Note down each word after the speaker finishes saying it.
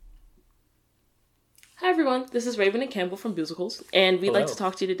Hi everyone, this is Raven and Campbell from Musicals, and we'd Hello. like to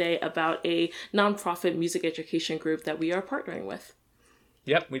talk to you today about a nonprofit music education group that we are partnering with.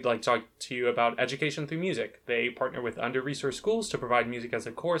 Yep, we'd like to talk to you about Education Through Music. They partner with under-resourced schools to provide music as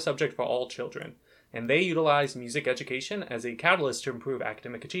a core subject for all children. And they utilize music education as a catalyst to improve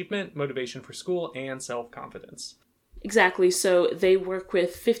academic achievement, motivation for school, and self-confidence. Exactly, so they work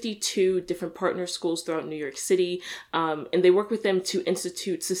with 52 different partner schools throughout New York City, and they work with them to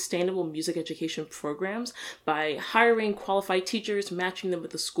institute sustainable music education programs by hiring qualified teachers, matching them with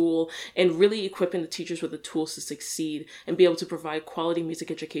the school, and really equipping the teachers with the tools to succeed and be able to provide quality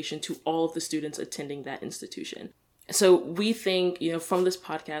music education to all of the students attending that institution. So we think, from this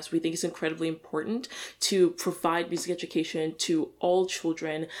podcast, we think it's incredibly important to provide music education to all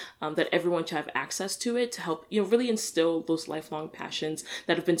children, that everyone should have access to it to help, really instill those lifelong passions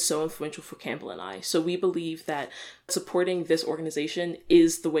that have been so influential for Campbell and I. So we believe that supporting this organization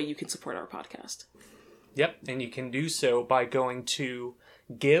is the way you can support our podcast. Yep, and you can do so by going to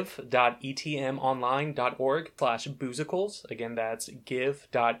give.etmonline.org/boozicles. Again, that's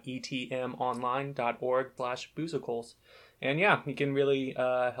give.etmonline.org/boozicles. And yeah, you can really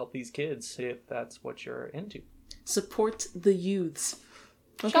help these kids if that's what you're into. Support the youths.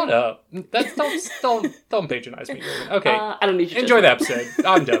 Okay. Shut up. Don't patronize me. Okay. I don't need you. Enjoy the episode.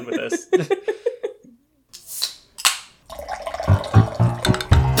 I'm done with this.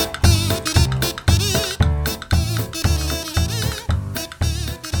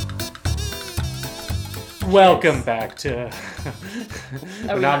 Welcome back to...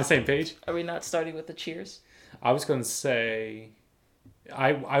 We're not on the same page? Are we not starting with the cheers? I was going to say...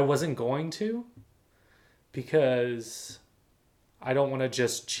 I wasn't going to. Because I don't want to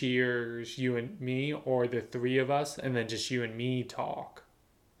just cheers you and me or the three of us and then just you and me talk.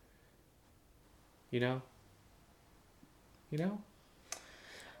 You know?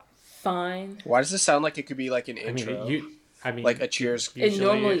 Fine. Why does this sound like it could be like an intro? I mean, like a cheers. It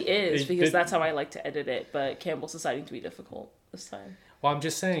normally is because that's how I like to edit it, but Campbell's deciding to be difficult this time. Well, I'm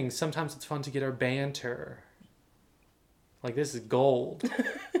just saying, sometimes it's fun to get our banter. Like, this is gold.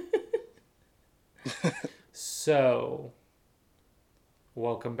 So,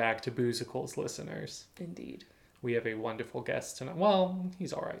 welcome back to Boozicles, listeners. Indeed. We have a wonderful guest tonight. Well,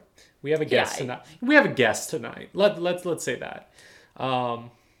 he's all right. We have a guest tonight. We have a guest tonight. Let's say that.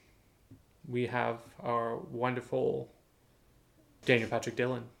 We have our wonderful Daniel Patrick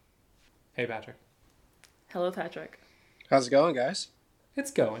Dillon. Hey, Patrick. Hello, Patrick. How's it going, guys? It's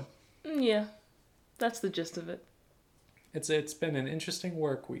going. Yeah, that's the gist of it. It's been an interesting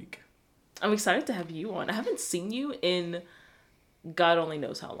work week. I'm excited to have you on. I haven't seen you in God only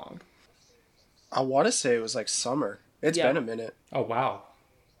knows how long. I want to say it was like summer. It's been a minute. Oh, wow.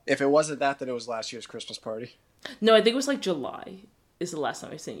 If it wasn't that, then it was last year's Christmas party. No, I think it was like July is the last time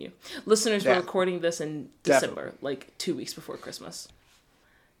I've seen you. Listeners, we're recording this in December, like 2 weeks before Christmas.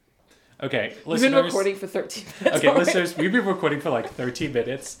 Okay, listeners. We've been recording for 13 minutes. Okay, listeners, we've been recording for like 13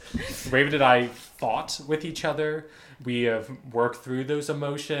 minutes. Raven and I fought with each other. We have worked through those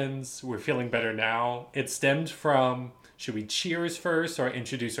emotions. We're feeling better now. It stemmed from, should we cheers first or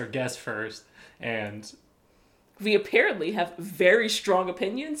introduce our guest first? And we apparently have very strong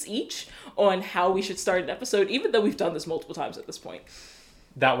opinions each on how we should start an episode, even though we've done this multiple times at this point.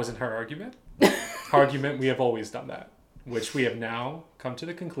 That wasn't her argument. Her argument, we have always done that, which we have now come to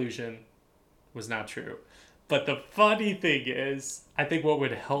the conclusion was not true. But the funny thing is, I think what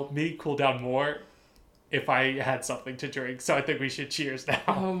would help me cool down more if I had something to drink. So I think we should cheers now.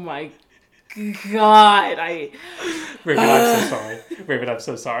 Oh my God. Raven, I'm so sorry. Raven, I'm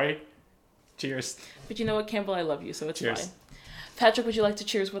so sorry. Cheers. But you know what, Campbell? I love you, so it's cheers. Fine. Patrick, would you like to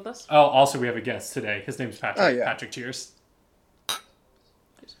cheers with us? Oh, also we have a guest today. His name's Patrick. Oh, yeah. Patrick, cheers.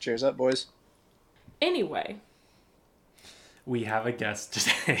 Cheers up, boys. Anyway. We have a guest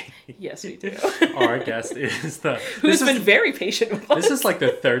today. Yes, we do. Our guest is who's been very patient with us. This is like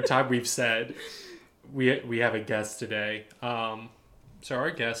the third time we've said we have a guest today. So our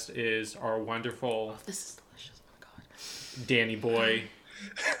guest is our wonderful... Oh, this is delicious. Oh my God. Danny Boy.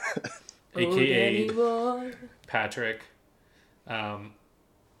 A.K.A. Danny Boy. Patrick.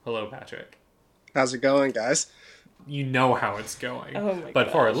 Hello, Patrick. How's it going, guys? You know how it's going. Oh my But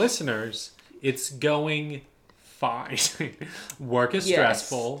gosh. for our listeners, it's going fine. Work is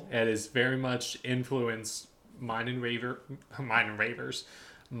stressful. It is very much influenced mine and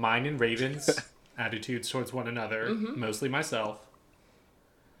Raven's attitudes towards one another, mostly myself.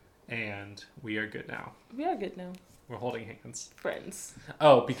 And we are good now. We are good now. We're holding hands. Friends.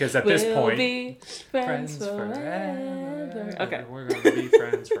 Oh, because at this point... Be friends forever. Okay. We're going to be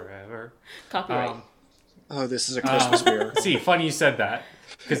friends forever. Copyright. Oh, this is a Christmas mirror. See, funny you said that.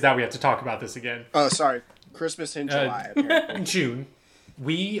 because now we have to talk about this again. Oh, sorry. Christmas in July, apparently. June.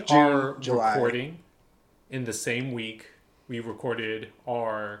 We are July. recording in the same week we recorded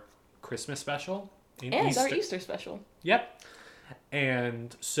our Christmas special. And our Easter special. Yep.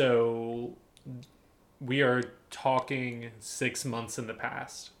 And so we are talking 6 months in the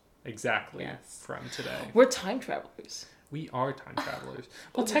past. Exactly. Yes. From today. We're time travelers. We are time travelers.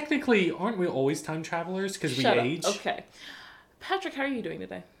 Well, technically, aren't we always time travelers because we Shut age? up. Okay. Patrick, how are you doing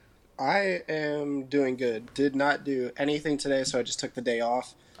today? I am doing good. Did not do anything today, so I just took the day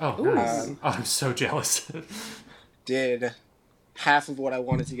off. Oh, nice. I'm so jealous. Did half of what I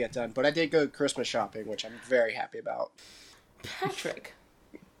wanted to get done, but I did go Christmas shopping, which I'm very happy about. Patrick.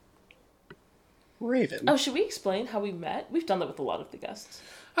 Raven. Oh, should we explain how we met? We've done that with a lot of the guests.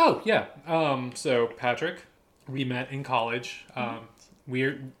 Oh, yeah. So Patrick, we met in college.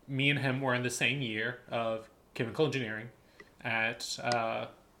 Me and him were in the same year of chemical engineering at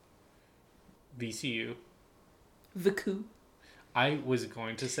VCU. VCU. I was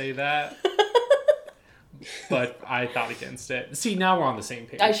going to say that, but I thought against it. See, now we're on the same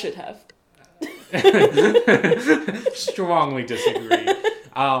page. I should have. Strongly disagree.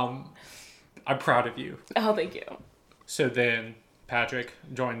 I'm proud of you. Oh, thank you. So then Patrick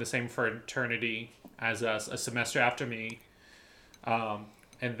joined the same fraternity as us a semester after me. And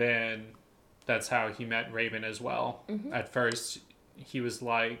then that's how he met Raven as well. Mm-hmm. At first, he was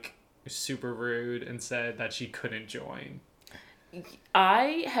like super rude and said that she couldn't join.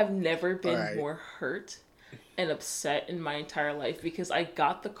 I have never been more hurt and upset in my entire life because I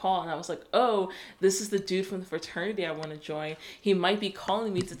got the call and I was like, oh, this is the dude from the fraternity I want to join. He might be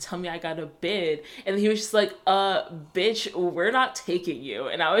calling me to tell me I got a bid. And he was just like, bitch, we're not taking you.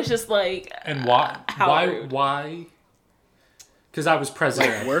 And I was just like, and why? Because I was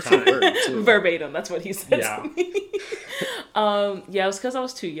president. Like, word for word, too. Verbatim, that's what he said Yeah. to me. Yeah, it was because I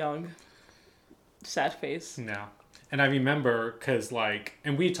was too young. Sad face. No. And I remember, because, like,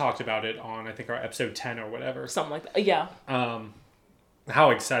 and we talked about it on, I think, our episode 10 or whatever. Something like that. Yeah. How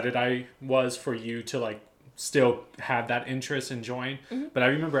excited I was for you to, like, still have that interest and join. Mm-hmm. But I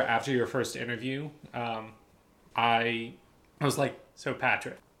remember after your first interview, I was like, so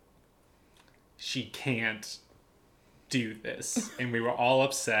Patrick, she can't do this. And we were all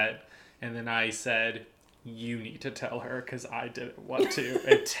upset. And then I said, you need to tell her because I didn't want to.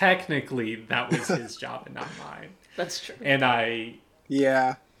 And technically, that was his job and not mine. That's true. And I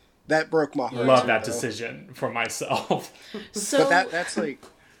that broke my heart. love that decision for myself. So, but that's like,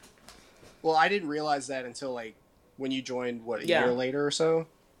 well, I didn't realize that until like when you joined a year later or so,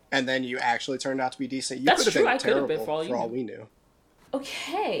 and then you actually turned out to be decent. You that's could have true. been I could have terrible been for all we knew.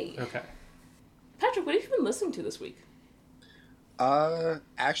 Okay. Patrick, what have you been listening to this week?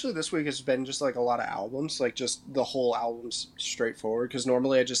 Actually, this week has been just like a lot of albums, like just the whole album's straightforward. Because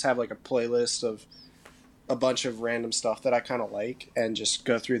normally I just have like a playlist of a bunch of random stuff that I kind of like and just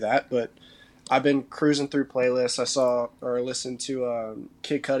go through that. But I've been cruising through playlists. I listened to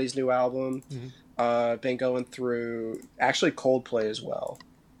Kid Cudi's new album. Mm-hmm. Been going through actually Coldplay as well.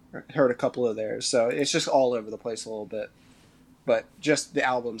 Heard a couple of theirs, so it's just all over the place a little bit. But just the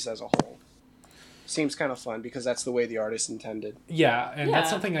albums as a whole seems kind of fun because that's the way the artist intended. Yeah, and that's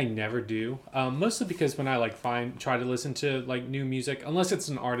something I never do. Mostly because when I like try to listen to like new music, unless it's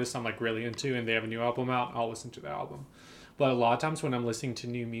an artist I'm like really into and they have a new album out, I'll listen to the album. But a lot of times when I'm listening to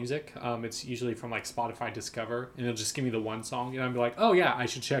new music, it's usually from like Spotify Discover, and it'll just give me the one song, and I'll be like, oh yeah, I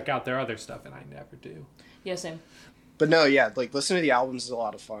should check out their other stuff, and I never do. Yeah, same. But no, yeah, like listening to the albums is a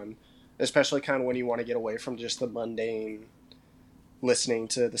lot of fun, especially kind of when you want to get away from just the mundane listening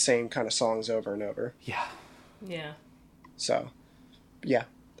to the same kind of songs over and over. Yeah. Yeah. So, yeah,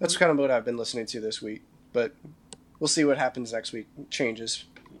 that's kind of what I've been listening to this week. But we'll see what happens next week. Changes.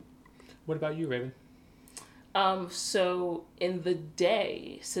 What about you, Raven? So in the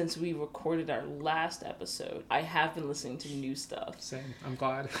day since we recorded our last episode, I have been listening to new stuff. Same. I'm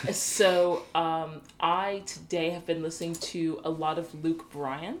glad. So, I today have been listening to a lot of Luke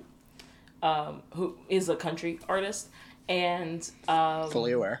Bryan, who is a country artist. And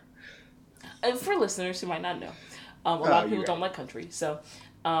fully aware. For listeners who might not know, a lot of people don't like country. So,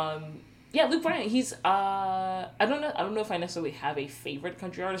 Luke Bryan. He's I don't know if I necessarily have a favorite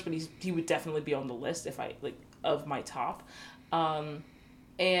country artist, but he would definitely be on the list if I of my top.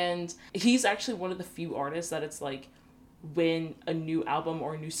 And he's actually one of the few artists that it's like when a new album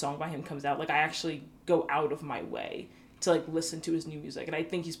or a new song by him comes out, like I actually go out of my way to like listen to his new music, and I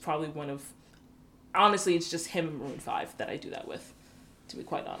think he's probably one of. Honestly, it's just him and Maroon 5 that I do that with, to be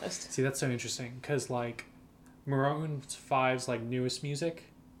quite honest. See, that's so interesting, because, like, Maroon 5's, like, newest music,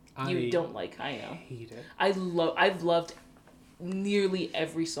 You don't like, I know. Hate it. I've loved nearly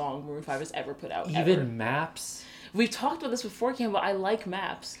every song Maroon 5 has ever put out. Even ever. Maps? We've talked about this before, Campbell. I like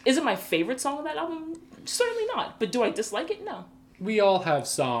Maps. Is it my favorite song on that album? Certainly not. But do I dislike it? No. We all have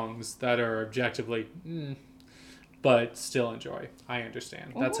songs that are objectively, but still enjoy. I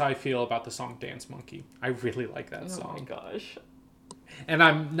understand. That's how I feel about the song Dance Monkey. I really like that song. Oh my gosh. And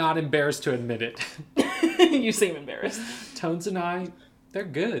I'm not embarrassed to admit it. You seem embarrassed. Tones and I, they're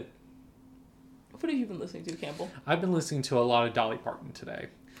good. What have you been listening to, Campbell? I've been listening to a lot of Dolly Parton today.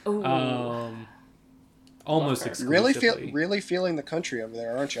 Ooh. Almost exclusively. Really feeling the country over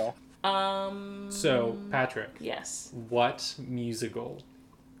there, aren't y'all? So, Patrick. Yes. What musical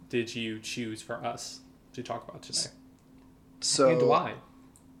did you choose for us to talk about today? And why?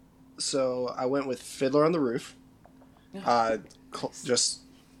 So I went with Fiddler on the Roof. Just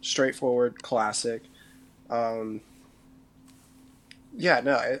straightforward classic. I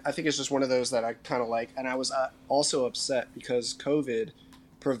think it's just one of those that I kind of like. And I was also upset because COVID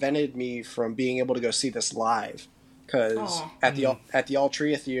prevented me from being able to go see this live. Because at the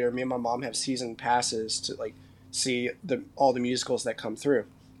Altria Theater, me and my mom have season passes to like see all the musicals that come through.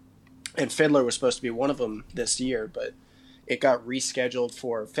 And Fiddler was supposed to be one of them this year, but it got rescheduled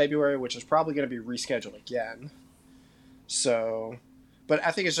for February, which is probably going to be rescheduled again. So, but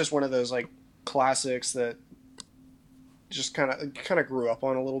I think it's just one of those like classics that just kind of grew up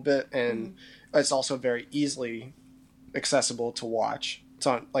on a little bit, and it's also very easily accessible to watch. It's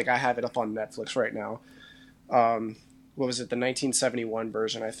on, like, I have it up on Netflix right now. What was it? The 1971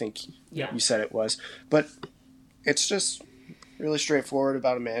 version, I think you said it was. But it's just really straightforward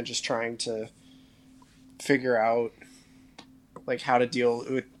about a man just trying to figure out like how to deal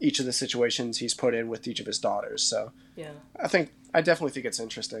with each of the situations he's put in with each of his daughters. So yeah, I definitely think it's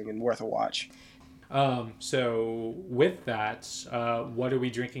interesting and worth a watch. So with that, what are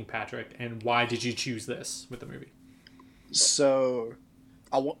we drinking, Patrick, and why did you choose this with the movie? So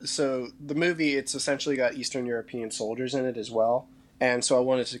the movie, it's essentially got Eastern European soldiers in it as well. And so I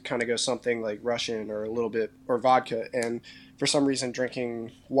wanted to kind of go something like Russian or a little bit, or vodka. And for some reason,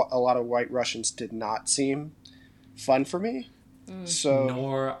 drinking a lot of White Russians did not seem fun for me. So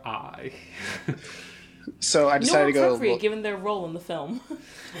nor I. So I decided to go appropriate given their role in the film.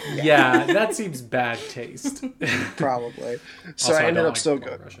 Yeah, that seems bad taste. Probably. So Also, I ended up like still White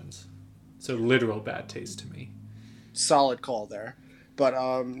good. Russians. So literal bad taste to me. Solid call there. But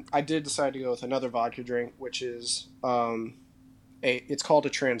I did decide to go with another vodka drink, which is it's called a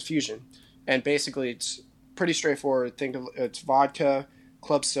transfusion, and basically it's pretty straightforward. Think of it's vodka,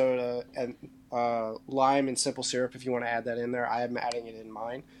 club soda, and lime and simple syrup if you want to add that in there. I am adding it in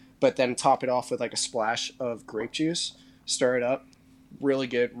mine, but then top it off with like a splash of grape juice. Stir it up. Really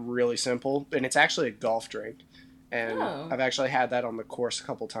good, really simple, and it's actually a golf drink. And I've actually had that on the course a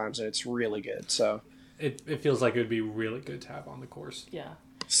couple times, and it's really good. So it feels like it would be really good to have on the course. Yeah,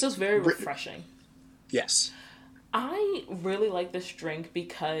 it feels very refreshing. Yes. I really like this drink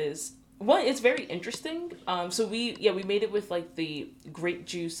because one, it's very interesting. So we made it with like the grape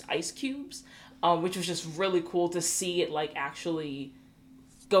juice ice cubes, which was just really cool to see it like actually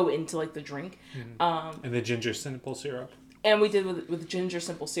go into like the drink. And the ginger simple syrup. And we did with ginger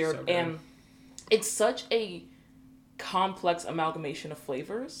simple syrup, So and it's such a complex amalgamation of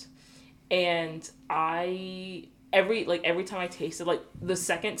flavors. And every time I tasted, like the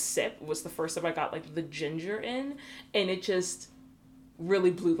second sip was the first sip I got like the ginger in, and it just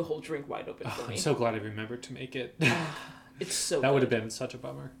really blew the whole drink wide open for me. I'm so glad I remembered to make it. It's so that would have been such a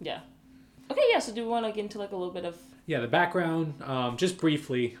bummer. Yeah. Okay, yeah, so do we want to get into like a little bit of the background, just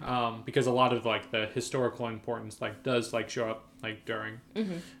briefly, because a lot of like the historical importance like does like show up like during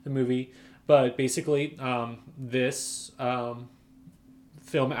the movie, but basically this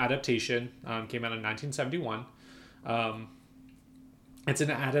film adaptation came out in 1971. It's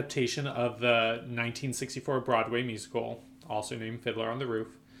an adaptation of the 1964 Broadway musical, also named Fiddler on the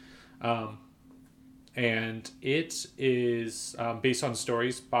Roof. And it is based on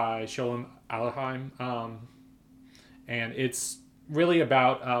stories by Sholem Aleichem. And it's really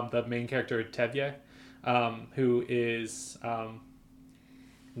about the main character, Tevye, who is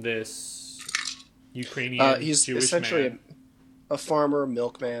this Ukrainian he's Jewish essentially man. a farmer,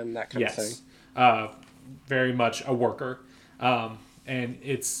 milkman, that kind of thing. Very much a worker. And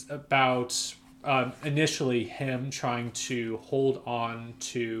it's about initially him trying to hold on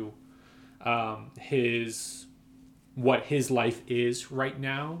to what his life is right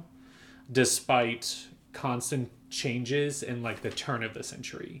now, despite constant changes in like the turn of the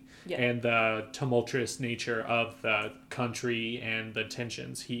century and the tumultuous nature of the country and the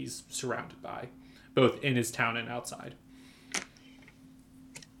tensions he's surrounded by, both in his town and outside.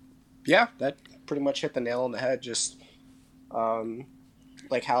 Yeah, that pretty much hit the nail on the head. Just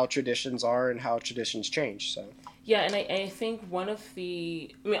like how traditions are and how traditions change. So Yeah, and I think one of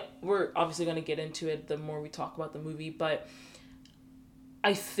the... I mean, we're obviously going to get into it the more we talk about the movie, but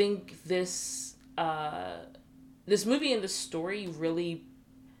I think this this movie and this story really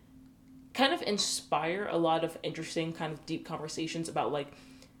kind of inspire a lot of interesting kind of deep conversations about like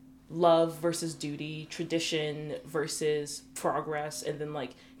love versus duty, tradition versus progress, and then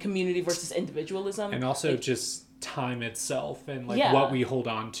like community versus individualism. And also like, just time itself and like Yeah. what we hold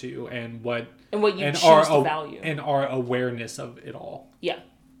on to and what you choose to value. and our awareness of it all. Yeah.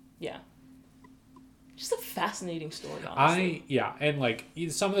 Just a fascinating story, honestly. And like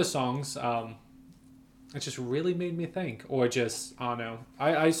some of the songs, it just really made me think, or just I don't know.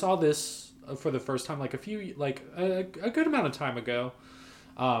 I saw this for the first time like a good amount of time ago,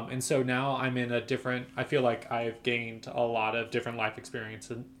 and so now I'm in a different. I feel like I've gained a lot of different life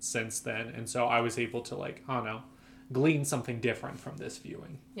experiences since then, and so I was able to like I don't know, glean something different from this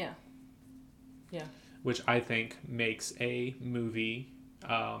viewing. Yeah. Which I think makes a movie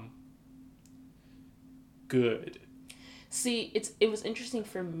good. See, it was interesting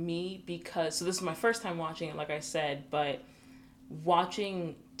for me because this is my first time watching it, like I said, but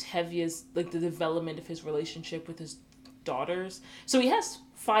watching Tevye's like the development of his relationship with his daughters. So he has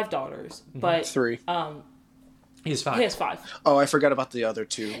 5 daughters, but 3. He's fine. he has 5. Oh, I forgot about the other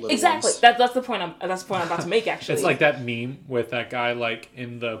 2 little Exactly. ones. That's the point. That's the point I'm about to make. Actually, It's like that meme with that guy like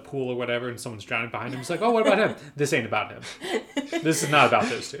in the pool or whatever, and someone's drowning behind him. It's like, oh, what about him? This ain't about him. This is not about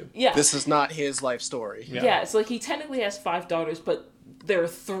those 2. Yeah. This is not his life story. Yeah. So like he technically has 5 daughters, but there are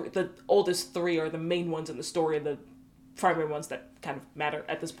the oldest 3 are the main ones in the story, the primary ones that kind of matter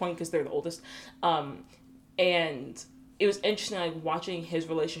at this point because they're the oldest. And it was interesting like watching his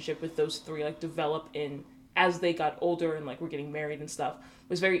relationship with those 3 like develop in as they got older and like were getting married and stuff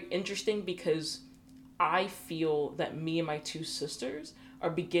was very interesting because I feel that me and my 2 sisters are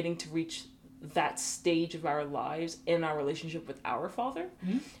beginning to reach that stage of our lives in our relationship with our father.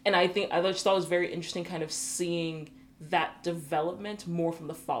 Mm-hmm. And I just thought it was very interesting kind of seeing that development more from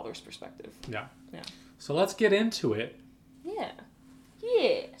the father's perspective. Yeah. Yeah. So let's get into it. Yeah.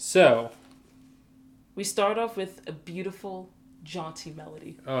 So we start off with a beautiful, jaunty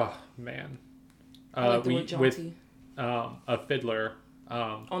melody. Oh man. I like the word jaunty. With a fiddler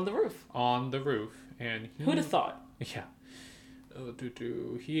on the roof. And who'd have thought? Yeah.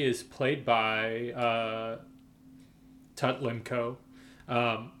 He is played by Tutlenko,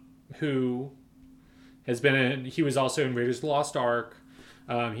 who has been in. He was also in Raiders of the Lost Ark.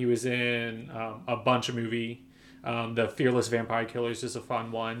 He was in a bunch of movie. The Fearless Vampire Killers is a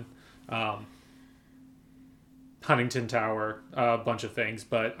fun one. Huntington Tower, a bunch of things,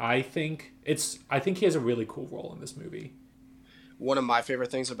 but I think he has a really cool role in this movie. One of my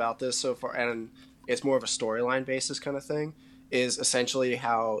favorite things about this so far, and it's more of a storyline basis kind of thing, is essentially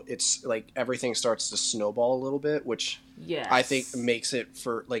how it's like everything starts to snowball a little bit, which I think makes it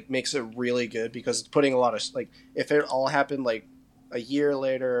really good because it's putting a lot of like if it all happened like a year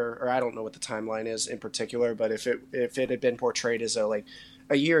later, or I don't know what the timeline is in particular, but if it had been portrayed as like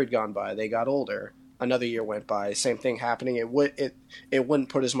a year had gone by, they got older. Another year went by, same thing happening. It wouldn't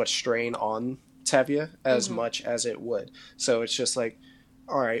put as much strain on Tevye as much as it would. So it's just like,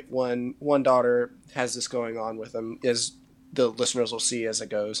 all right, one daughter has this going on with them, as the listeners will see as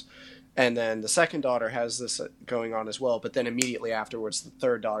it goes, and then the second daughter has this going on as well. But then immediately afterwards, the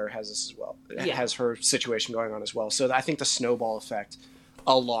third daughter has this as well. Has her situation going on as well. So I think the snowball effect,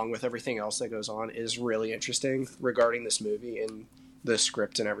 along with everything else that goes on, is really interesting regarding this movie and the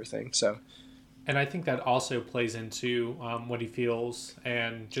script and everything. So. And I think that also plays into what he feels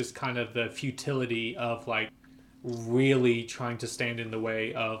and just kind of the futility of like really trying to stand in the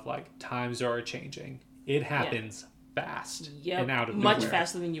way of like times are changing. It happens fast and out of nowhere. Much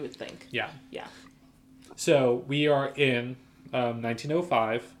faster than you would think. Yeah. Yeah. So we are in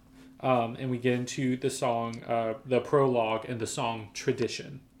 1905 and we get into the song, the prologue and the song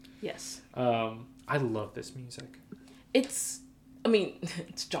Tradition. Yes. I love this music. It's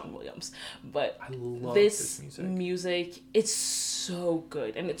John Williams, but I love this music. It's so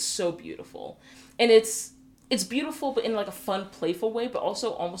good and it's so beautiful, and it's beautiful, but in like a fun, playful way, but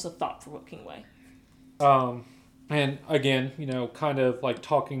also almost a thought-provoking way. And again, kind of like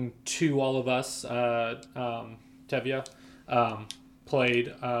talking to all of us, Tevye,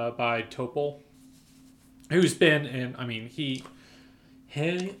 played by Topol, who's been in.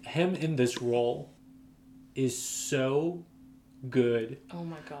 Him in this role is so good. Oh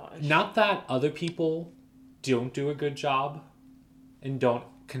my gosh. Not that other people don't do a good job and don't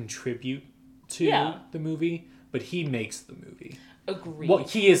contribute to the movie, but he makes the movie. Agreed. Well,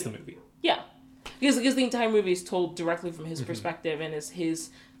 he is the movie. Yeah. because the entire movie is told directly from his perspective and is his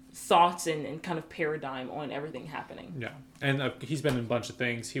thoughts and kind of paradigm on everything happening. Yeah, and he's been in a bunch of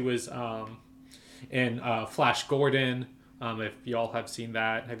things. He was in Flash Gordon. If y'all have seen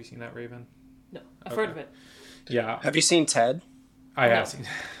that, have you seen that, Raven? No, I've heard of it. Yeah, Have you seen Ted? I have seen.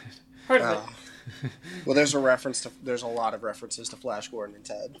 Heard of it. Well, there's a lot of references to Flash Gordon and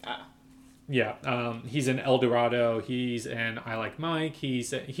Ted. Yeah, he's in El Dorado. He's in I Like Mike.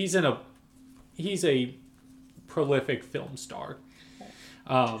 He's a prolific film star.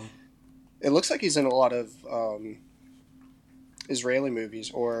 It looks like he's in a lot of Israeli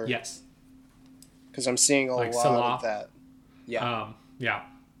movies, or Yes, because I'm seeing a Like lot Salah. of that. Yeah, yeah,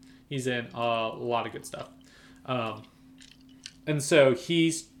 he's in a lot of good stuff. And so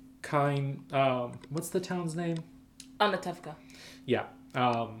he's what's the town's name? Anatevka. Yeah.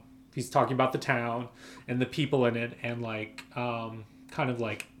 He's talking about the town and the people in it, and like kind of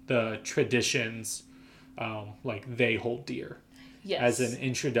like the traditions like they hold dear. Yes. As an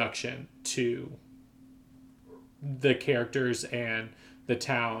introduction to the characters and the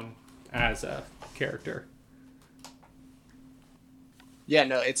town as a character. yeah.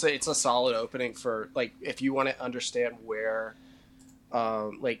 No, it's a solid opening for, like, if you want to understand where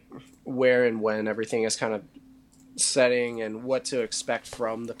and when everything is kind of setting and what to expect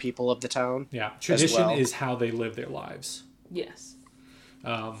from the people of the town. Yeah, tradition well. is how they live their lives. Yes.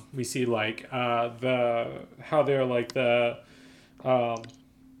 We see like how they're like the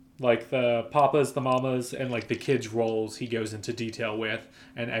papas, the mamas, and like the kids' roles. He goes into detail with,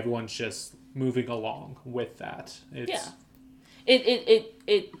 and everyone's just moving along with that.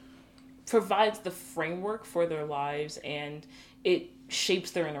 It provides the framework for their lives, and it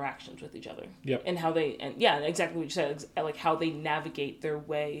shapes their interactions with each other. Yep. And how they, and yeah, exactly what you said, like how they navigate their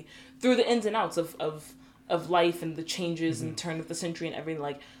way through the ins and outs of life and the changes and turn of the century and everything.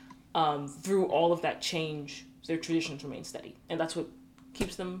 Like through all of that change, their traditions remain steady, and that's what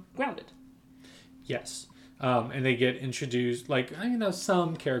keeps them grounded. Yes. And they get introduced, like,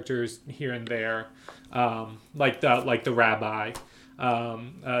 some characters here and there, like the rabbi,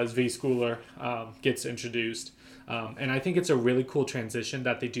 Zvi Schooler, gets introduced. And I think it's a really cool transition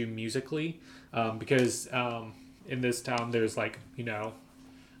that they do musically, because in this town there's like,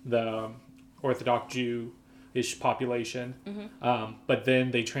 the Orthodox Jewish population, but then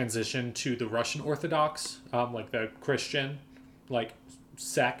they transition to the Russian Orthodox, like the Christian, like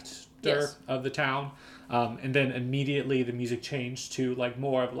sect of the town, and then immediately the music changed to like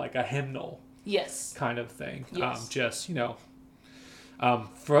more of like a hymnal kind of thing.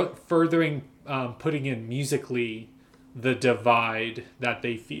 Furthering putting in musically the divide that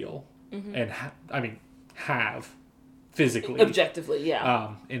they feel and have physically objectively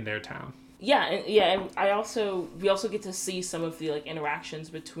in their town. And we also get to see some of the like interactions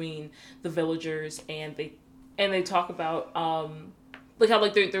between the villagers, and they talk about like how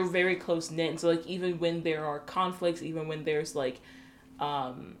like they're very close knit, and so like even when there are conflicts, even when there's like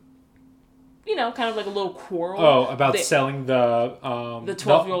kind of like a little quarrel. About selling the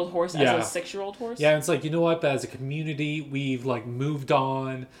 12-year-old horse as a 6-year-old horse. Yeah, it's like, what? As a community, we've like moved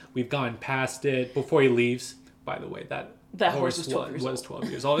on. We've gone past it. Before he leaves, by the way, that horse was 12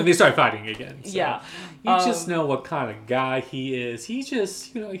 years old, and they start fighting again. So yeah, you just know what kind of guy he is. He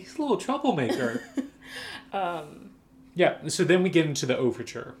just, he's a little troublemaker. Yeah. So then we get into the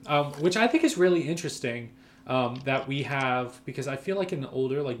overture, which I think is really interesting. That we have, because I feel like in the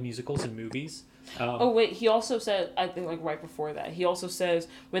older like musicals and movies. He also said, I think like right before that, he also says,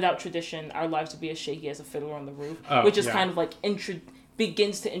 without tradition, our lives would be as shaky as a fiddler on the roof, which is kind of like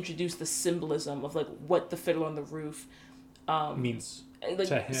begins to introduce the symbolism of like what the Fiddler on the Roof means like,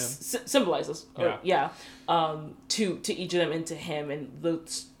 to him, symbolizes, to each of them and to him, and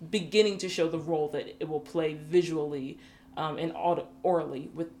beginning to show the role that it will play visually and orally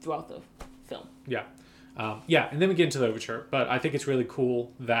throughout the film. And then we get into the overture, but I think it's really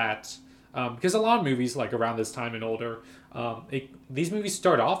cool that because a lot of movies like around this time and older, these movies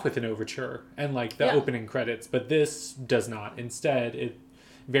start off with an overture and like the opening credits, but this does not. Instead, it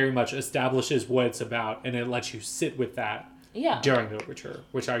very much establishes what it's about, and it lets you sit with that during the overture,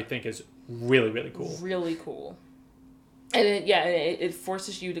 which I think is really, really cool. Really cool. And it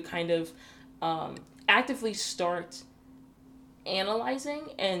forces you to kind of actively start analyzing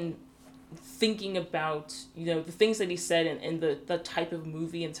and thinking about the things that he said and the type of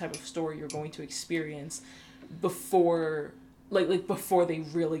movie and type of story you're going to experience before before they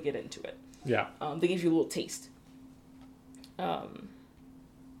really get into it. They give you a little taste. And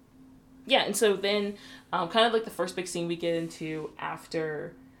so then kind of like the first big scene we get into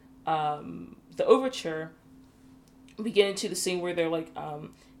after the overture, we get into the scene where they're like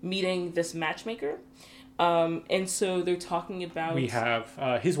meeting this matchmaker. And so they're talking about... We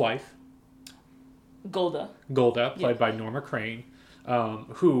have his wife, Golda, played by Norma Crane,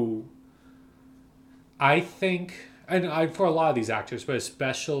 who I think, and for a lot of these actors, but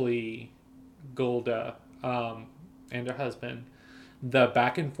especially Golda and her husband, the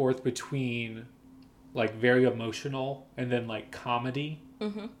back and forth between like very emotional and then like comedy,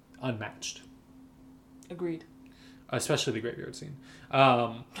 unmatched. Agreed. Especially the graveyard scene.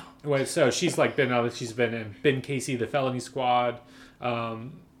 So she's like she's been in Ben Casey, The Felony Squad.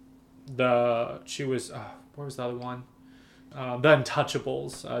 She was what was the other one? The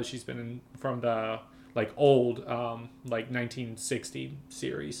Untouchables. She's been in from the like old like 1960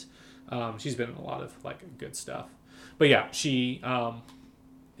 series. She's been in a lot of like good stuff. But yeah, she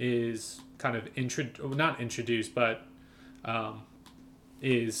is kind of not introduced, but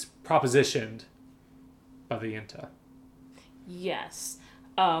is propositioned by the Yinta. Yes.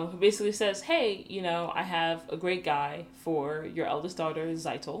 Who basically says, hey, I have a great guy for your eldest daughter,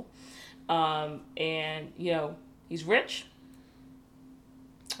 Zytel. And, he's rich.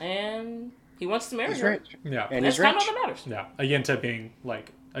 And he wants to marry her. Rich. Yeah. And that's he's kind rich. of all that matters. Yeah. A Yinta being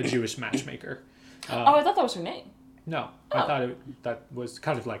like a Jewish matchmaker. I thought that was her name. No. Oh. I thought that was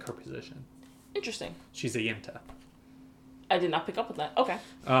kind of like her position. Interesting. She's a Yinta. I did not pick up on that. Okay.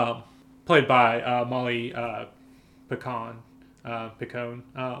 Played by Molly Picon.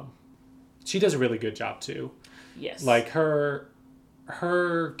 She does a really good job too. Yes. Like her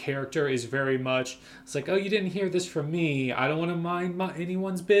character is very much, it's like, oh, you didn't hear this from me. I don't want to mind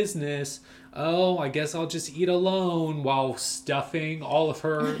anyone's business. Oh, I guess I'll just eat alone, while stuffing all of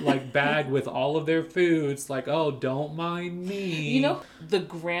her like bag with all of their foods. Like, oh, don't mind me. The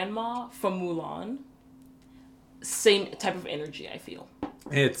grandma from Mulan, same type of energy, I feel.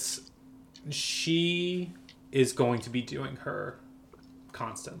 She is going to be doing her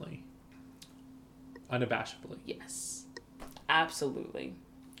constantly. Unabashedly. Yes. Absolutely.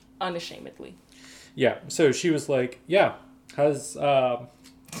 Unashamedly. Yeah, so she was like, yeah,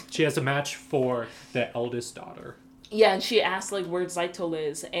 she has a match for the eldest daughter. Yeah, and she asked, like, where Zytel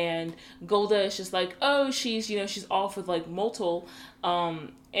is, and Golda is just like, oh, she's off with, like, Moltel,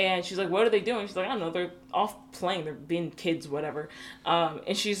 and she's like, what are they doing? She's like, I don't know, they're off playing, they're being kids, whatever,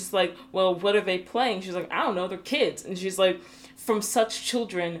 and she's just like, well, what are they playing? She's like, I don't know, they're kids, and she's like, from such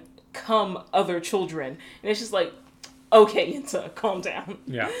children come other children, and it's just like, okay, Yinta, calm down.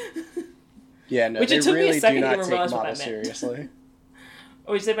 Yeah. Yeah, no, Which they it took me a really second do to not even take realize what model that meant. seriously.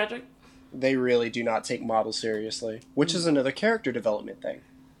 What did you say, Patrick? They really do not take model seriously, which is another character development thing.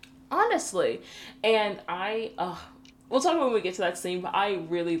 Honestly. And we'll talk about when we get to that scene, but I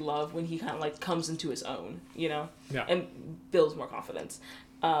really love when he kind of like comes into his own, Yeah. and builds more confidence.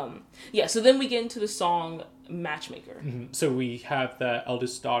 So then we get into the song Matchmaker. Mm-hmm. So we have the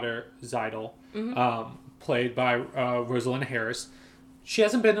eldest daughter, Zytel, played by Rosalind Harris. She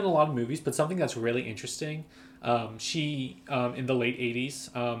hasn't been in a lot of movies, but something that's really interesting, she, in the late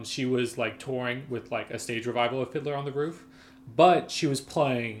 80s, she was like touring with like a stage revival of Fiddler on the Roof, but she was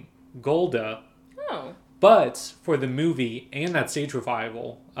playing Golda. Oh. But for the movie and that stage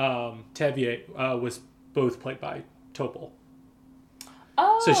revival, Tevye was both played by Topol.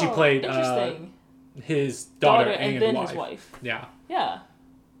 Oh, So she played interesting. His daughter and then his wife. Yeah. Yeah.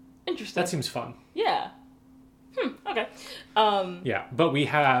 Interesting. That seems fun. Yeah. Okay. Yeah, but we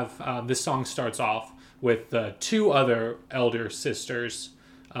have, this song starts off with the two other elder sisters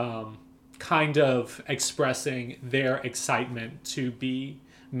kind of expressing their excitement to be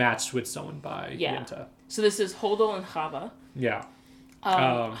matched with someone by Yinta. So this is Hodel and Chava. Yeah.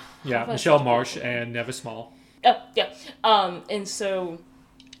 Chava Michelle is Marsh beautiful. and Neva Small. Oh, yeah. And so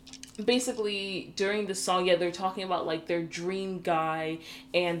basically during the song, they're talking about like their dream guy,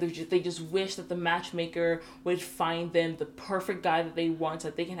 and they just wish that the matchmaker would find them the perfect guy that they want, so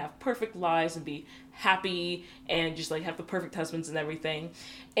that they can have perfect lives and be happy and just like have the perfect husbands and everything.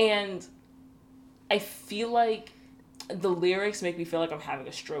 And I feel like the lyrics make me feel like I'm having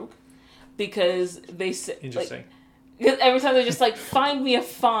a stroke, because they say Interesting. like, every time they're just like, find me a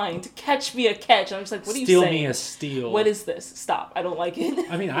find, catch me a catch. And I'm just like, what are you Steal saying? me a steal. What is this? Stop. I don't like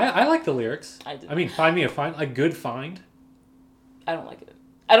it. I mean, I like the lyrics. I do. I mean, find me a find, a good find. I don't like it.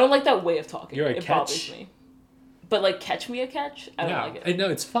 I don't like that way of talking. You're a it catch. bothers me. But like, catch me a catch? I don't like it. No,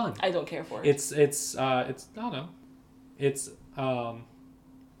 it's fun. I don't care for it. It's I don't know. It's I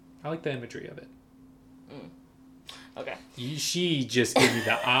like the imagery of it. Okay. She just gave me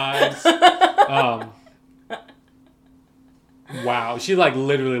the eyes. Wow, she like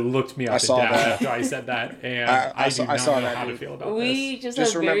literally looked me I up and saw down that. after I said that, and I do saw- not I saw know that, how to dude. feel about We this. just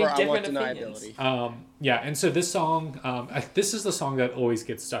have very remember, I want different opinions. deniability. Yeah, and so this song, this is the song that always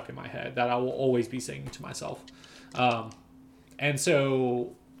gets stuck in my head that I will always be singing to myself. And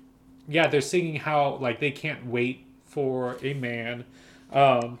so, yeah, they're singing how like they can't wait for a man.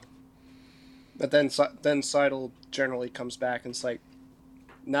 But then Seidel generally comes back and it's like,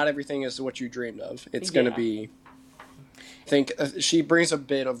 not everything is what you dreamed of. It's going to Yeah. be. She brings a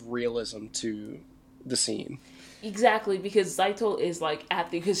bit of realism to the scene. Exactly, because Zaito is like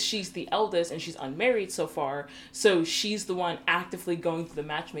because she's the eldest and she's unmarried so far, so she's the one actively going through the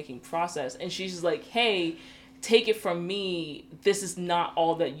matchmaking process, and she's just like, hey, take it from me, this is not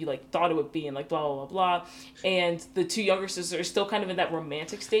all that you like thought it would be, and like blah blah blah blah. And the two younger sisters are still kind of in that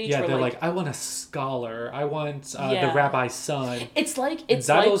romantic stage. Yeah, where, they're like, I want a scholar. I want the Yeah. rabbi's son. it's like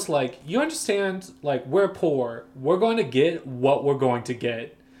Zaido's like, you understand? Like, we're poor. We're going to get what we're going to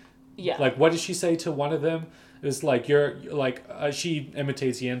get. yeah, Like, what did she say to one of them? It was like, she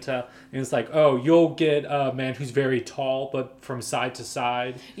imitates Yenta, and it's like, oh, you'll get a man who's very tall, but from side to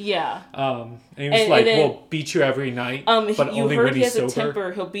side. yeah. And he was And like, then- we'll beat you every night, You but only heard when he he's has a sober.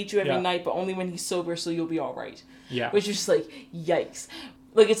 temper. He'll beat you every Yeah. night, but only when he's sober, so you'll be all right. Yeah. Which is just like, yikes.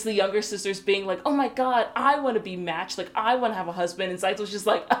 Like, it's the younger sisters being like, oh my god, I want to be matched. Like, I want to have a husband. And Saito's just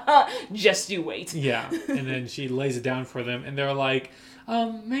like, just you wait. Yeah, and then she lays it down for them, and they're like,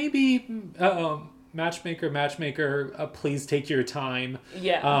 maybe, matchmaker, please take your time.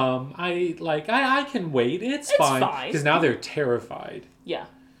 Yeah. I can wait. It's fine. Because now they're terrified, Yeah,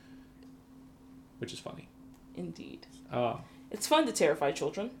 which is funny. indeed. Um, It's fun to terrify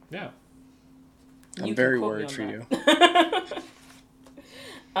children. yeah. You I'm can very quote me worried on for that. you.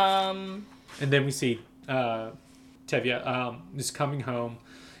 And then we see Tevye is coming home,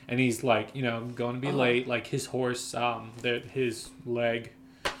 and he's like, going to be late. Like his horse, his leg,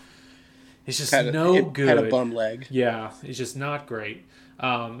 it's just Had a bum leg. Yeah, it's just not great.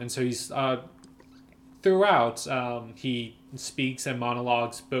 And so he's throughout he speaks and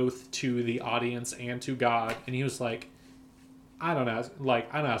monologues both to the audience and to God, and he was like, I don't ask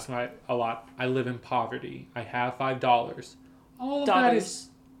a lot. I live in poverty. I have $5. All of that is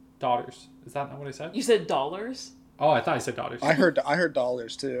daughters. Is that not what I said? You said dollars? Oh, I thought I said daughters. I heard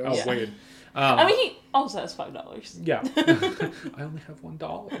dollars too. Oh, Yeah. weird. I mean, he also has $5. Yeah. I only have $1.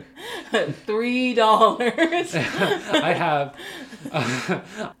 $3. I have.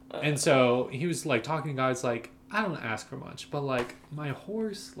 And so he was like talking to guys like, I don't ask for much, but like my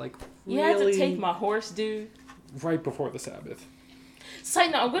horse, like You had to really take my horse, dude. right before the Sabbath.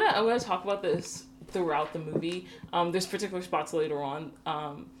 Side note, I'm gonna talk about this throughout the movie. There's particular spots later on.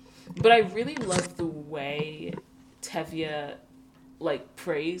 But I really love the way Tevye like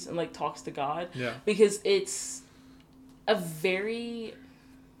prays and like talks to God. Yeah. Because it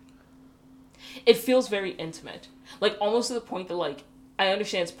feels very intimate. Like almost to the point that like I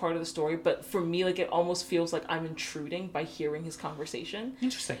understand it's part of the story, but for me like it almost feels like I'm intruding by hearing his conversation.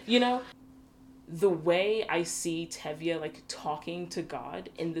 Interesting. You know? The way I see Tevye like talking to God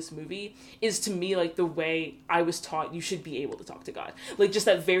in this movie is to me like the way I was taught you should be able to talk to God. Like just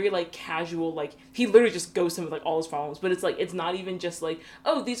that very like casual, like he literally just goes to him with like all his problems, but it's like it's not even just like,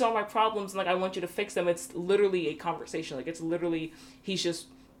 oh, these are my problems and like I want you to fix them. It's literally a conversation. Like it's literally he's just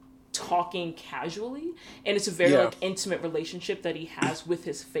talking casually, and it's a very like intimate relationship that he has with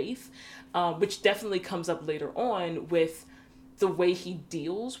his faith, which definitely comes up later on with the way he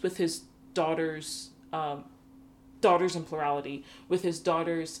deals with his daughters in plurality, with his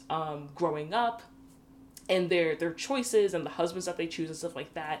daughters growing up and their choices and the husbands that they choose and stuff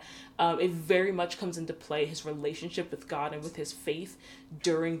like that. It very much comes into play his relationship with God and with his faith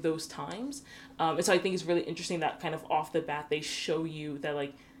during those times. And so I think it's really interesting that kind of off the bat they show you that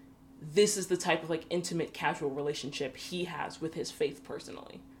like this is the type of like intimate casual relationship he has with his faith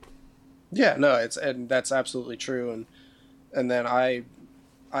personally. Yeah, no, and that's absolutely true, and then I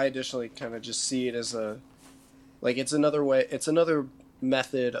additionally kind of just see it as it's another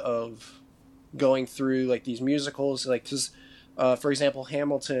method of going through like these musicals, like because for example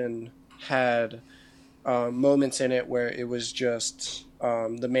Hamilton had moments in it where it was just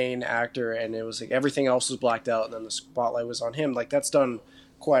the main actor and it was like everything else was blacked out and then the spotlight was on him. Like that's done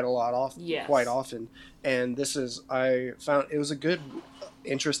quite often, and I found it was a good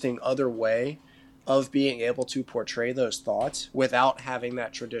interesting other way of being able to portray those thoughts without having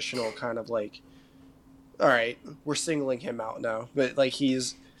that traditional kind of like, all right, we're singling him out now, but like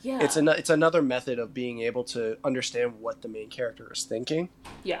it's another method of being able to understand what the main character is thinking.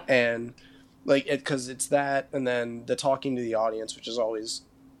 Yeah. And like because it's that, and then the talking to the audience, which is always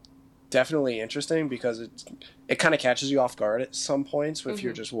definitely interesting because it kind of catches you off guard at some points if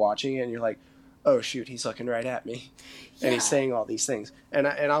you're just watching it and you're like, oh shoot, he's looking right at me, and he's saying all these things, and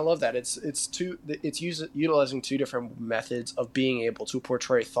I love that it's utilizing two different methods of being able to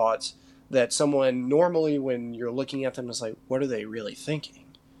portray thoughts that someone normally, when you're looking at them, is like, what are they really thinking?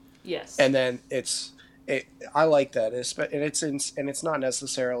 Yes. And then I like that, and it's not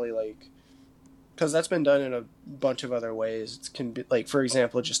necessarily like, because that's been done in a bunch of other ways. It can be like, for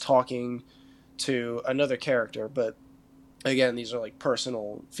example, just talking to another character, but again, these are like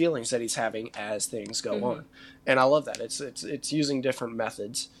personal feelings that he's having as things go on, and I love that. It's using different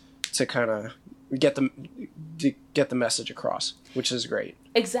methods to kind of get the message across, which is great.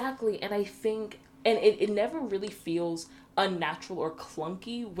 Exactly, and I think, and it never really feels unnatural or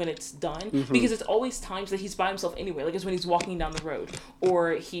clunky when it's done, because it's always times that he's by himself anyway, like it's when he's walking down the road,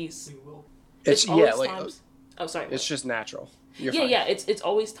 or he's... It's always like times... Oh, sorry. It's just natural. You're fine. It's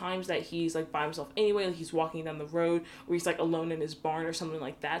always times that he's like by himself anyway, like he's walking down the road, or he's like alone in his barn or something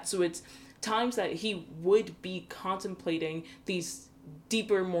like that. So it's times that he would be contemplating these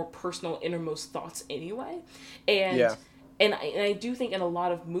deeper, more personal, innermost thoughts anyway. And I do think in a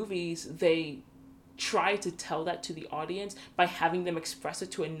lot of movies they try to tell that to the audience by having them express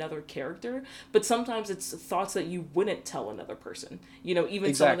it to another character, but sometimes it's thoughts that you wouldn't tell another person,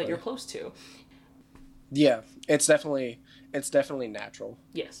 even someone that you're close to. Yeah, it's definitely natural.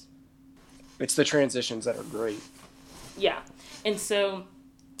 Yes. It's the transitions that are great. Yeah. And so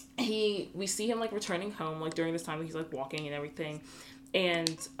we see him like returning home, like during this time that he's like walking and everything. And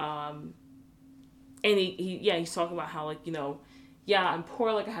he's talking about how, like, I'm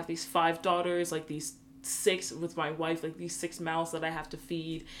poor, like I have these 5 daughters, like these 6 with my wife, like these 6 mouths that I have to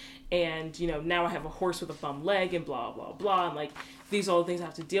feed, and now I have a horse with a bum leg, and blah blah blah, and like these are all the things I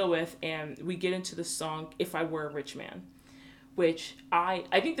have to deal with. And we get into the song "If I Were a Rich Man," which I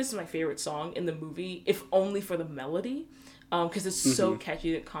think this is my favorite song in the movie, if only for the melody, because it's so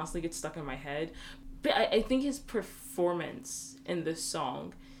catchy that it constantly gets stuck in my head. But I think his performance in this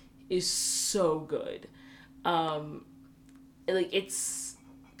song is so good. Like, it's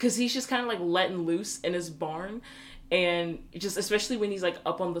because he's just kind of like letting loose in his barn, and just especially when he's like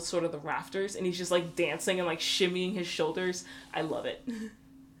up on the sort of the rafters and he's just like dancing and like shimmying his shoulders. I love it.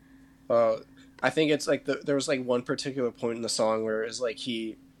 I think it's like there was like one particular point in the song where it's like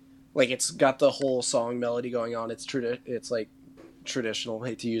it's got the whole song melody going on. It's like traditional. I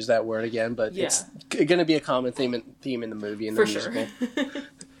hate to use that word again, but it's going to be a common theme in the movie and the musical. Sure.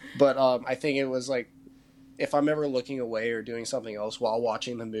 But I think it was like, if I'm ever looking away or doing something else while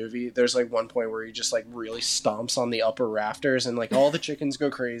watching the movie, there's like one point where he just like really stomps on the upper rafters and like all the chickens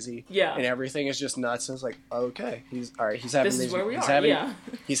go crazy. Yeah. And everything is just nuts. And it's like, okay, he's having this is where we are.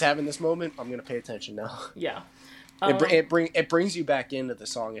 He's having this moment. I'm going to pay attention now. Yeah. It brings you back into the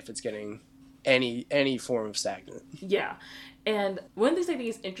song if it's getting any form of stagnant. Yeah. And one of the things I think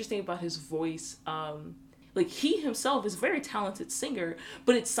is interesting about his voice, like, he himself is a very talented singer,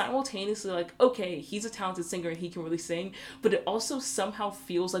 but it's simultaneously like, okay, he's a talented singer and he can really sing, but it also somehow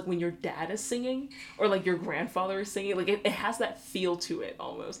feels like when your dad is singing or like your grandfather is singing, like it has that feel to it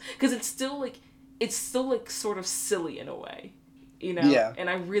almost, because it's still like sort of silly in a way, Yeah. And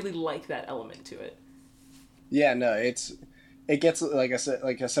I really like that element to it. Yeah, no, it gets, like I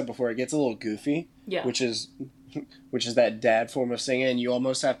said before, it gets a little goofy. Yeah. Which is that dad form of singing, and you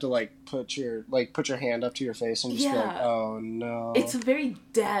almost have to like put your hand up to your face and just be like, oh no. It's a very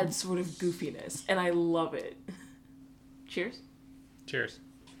dad sort of goofiness, and I love it. Cheers. Cheers.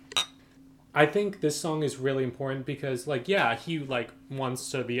 I think this song is really important because, like, yeah, he like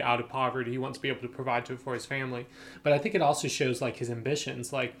wants to be out of poverty, he wants to be able to provide for his family, but I think it also shows like his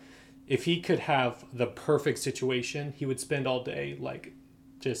ambitions. Like, if he could have the perfect situation, he would spend all day like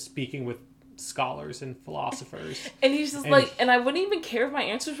just speaking with scholars and philosophers, and he's just and I wouldn't even care if my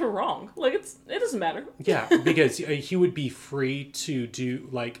answers were wrong. Like, it doesn't matter. Yeah, because he would be free to do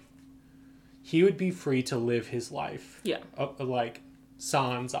he would be free to live his life. Yeah, like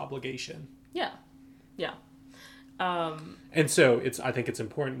sans obligation. Yeah. And so I think it's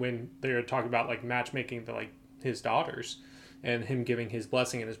important when they're talking about like matchmaking the like his daughters and him giving his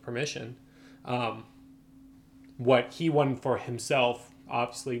blessing and his permission, what he wanted for himself.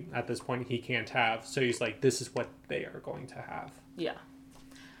 Obviously, at this point, he can't have. So he's like, this is what they are going to have. Yeah.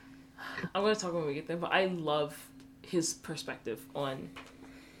 I'm going to talk when we get there, but I love his perspective on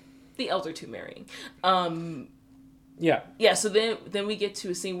the elder two marrying. Yeah, so then we get to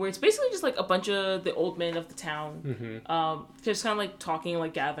a scene where it's basically just like a bunch of the old men of the town. Just kind of like talking,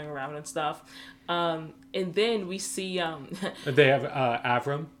 like gathering around and stuff. And then we see... They have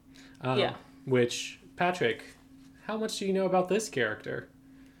Avram. Which, Patrick... How much do you know about this character?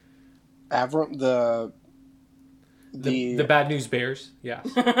 Avram, The Bad News Bears, yeah.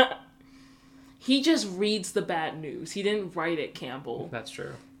 He just reads the bad news. He didn't write it, Campbell. That's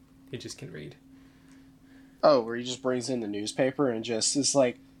true. He just can read. Oh, where he just brings in the newspaper and just is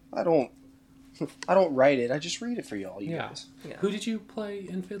like, I don't write it. I just read it for y'all, you guys. Yeah. Who did you play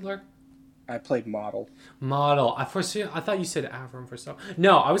in Fiddler? I played Model. Model. I thought you said Avram for some.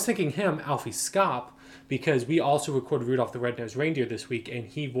 No, I was thinking him, Alfie Scop, because we also recorded Rudolph the Red-Nosed Reindeer this week, and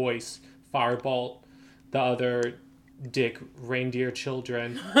he voiced Firebolt, the other Dick reindeer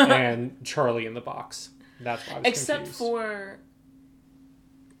children, and Charlie in the Box. That's why I was Except confused. for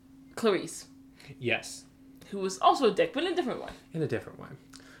Clarice, Yes. who was also a dick, but in a different way. In a different way.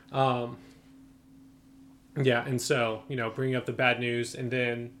 Yeah, and so, bringing up the bad news, and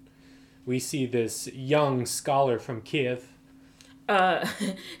then we see this young scholar from Kiev. I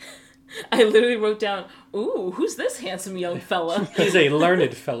literally wrote down, ooh, who's this handsome young fella? He's a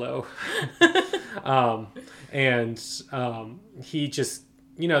learned fellow. And he just,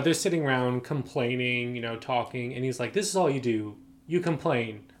 they're sitting around complaining, talking, and he's like, this is all you do. You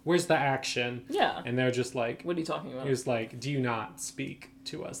complain. Where's the action? Yeah. And they're just like, What are you talking about? he was like, do you not speak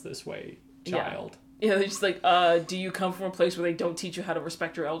to us this way, child? Yeah, they're just like, do you come from a place where they don't teach you how to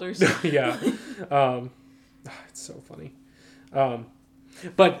respect your elders? Yeah. It's so funny.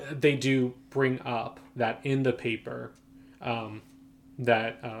 But they do bring up that in the paper,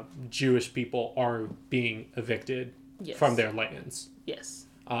 that Jewish people are being evicted Yes. from their lands. Yes.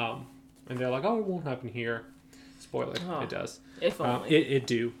 And they're like, oh, it won't happen here. Spoiler, it does. If only. It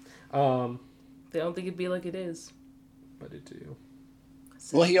do. They don't think it'd be like it is. But it do.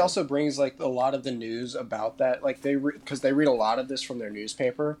 Well, he also brings like a lot of the news about that, like because they read a lot of this from their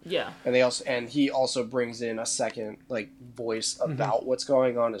newspaper. Yeah. And he also brings in a second like voice about what's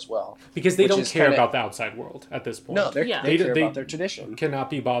going on as well. Because they Which don't is care kinda- about the outside world at this point. No, they care They about their tradition. cannot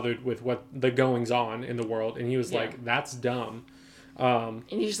be bothered with what the goings on in the world. And he was Yeah. like, that's dumb. And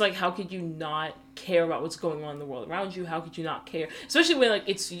he's just like, how could you not care about what's going on in the world around you? How could you not care? Especially when like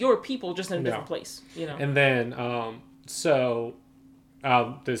it's your people just in a different place, And then,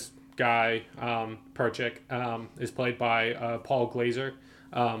 this guy, Perchik, is played by Paul Glazer.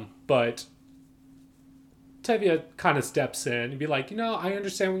 But Tevye kind of steps in and be like, I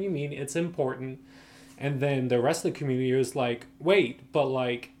understand what you mean. It's important. And then the rest of the community is like, wait, but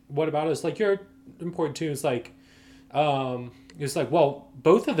like, what about us? Like, you're important too. It's like, well,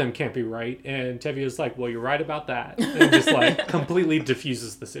 both of them can't be right. And Tevye is like, well, you're right about that. And just like completely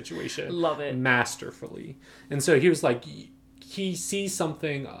diffuses the situation. Love it. Masterfully. And so he was like, he sees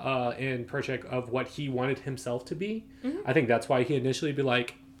something in Perchik of what he wanted himself to be. Mm-hmm. I think that's why he initially be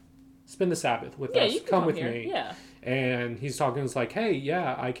like, spend the Sabbath with us. You can come with here. me. Yeah. And he's talking, it's like, hey,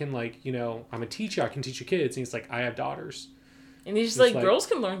 yeah, I can like, I'm a teacher. I can teach your kids. And he's like, I have daughters. And he's just like, girls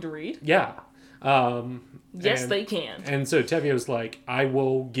can learn to read. Yeah. Yes, they can. And so Tevye was like, I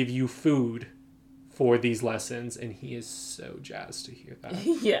will give you food for these lessons. And he is so jazzed to hear that.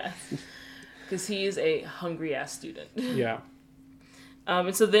 Yeah. Because he is a hungry ass student. Yeah.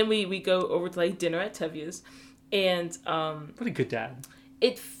 And so then we go over to like dinner at Tevye's. And what a good dad.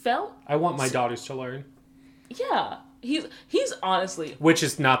 It felt... I want my daughters to learn. Yeah. He's honestly... Which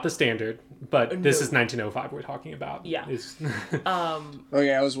is not the standard, but this is 1905 we're talking about. Yeah.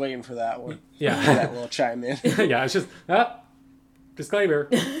 Okay, I was waiting for that one. Yeah. That little chime in. Yeah, it's just... disclaimer.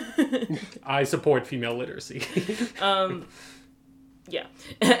 I support female literacy. Yeah.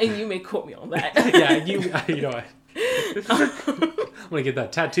 And you may quote me on that. Yeah, you know what? I'm going to get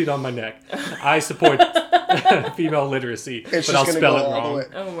that tattooed on my neck. I support female literacy, but I'll spell it wrong.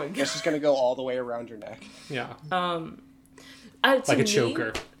 Oh my god. It's just going to go all the way around your neck. Yeah. Like a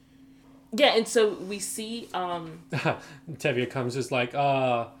choker. Yeah, and so we see... Tevye comes just like,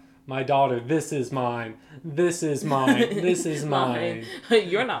 my daughter, this is mine. This is mine. This is mine.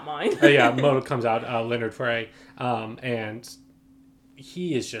 You're not mine. Yeah, Moto comes out, Leonard Frey, and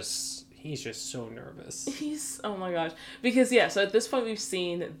he's just so nervous. Oh my gosh. Because, so at this point we've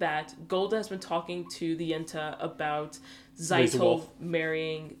seen that Golda has been talking to the Yenta about Zeitel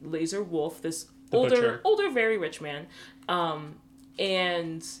marrying Laser Wolf, this older, very rich man.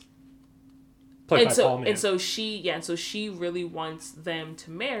 And so she really wants them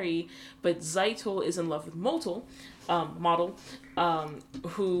to marry, but Zeitel is in love with Model,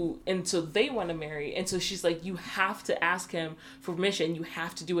 and so they want to marry, and so she's like, you have to ask him for permission, you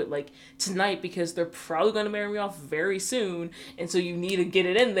have to do it like tonight, because they're probably going to marry me off very soon, and so you need to get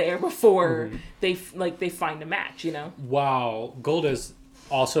it in there before they find a match, Wow. Golda's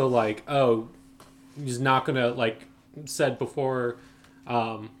also like, oh, he's not gonna, like said before,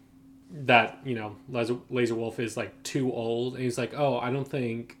 that, you know, Laser Wolf is like too old, and he's like, oh, I don't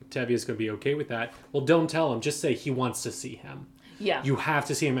think Tevia's going to be okay with that. Well, don't tell him. Just say he wants to see him. Yeah. You have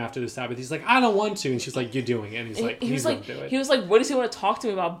to see him after the Sabbath. He's like, I don't want to. And she's like, you're doing it. And he's like, he's going to do it. He was like, what does he want to talk to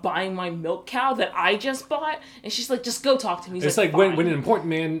me about buying my milk cow that I just bought? And she's like, just go talk to him. He's it's like when an important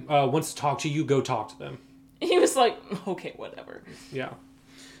man wants to talk to you, go talk to them. He was like, okay, whatever. Yeah.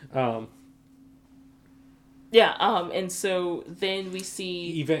 And so then we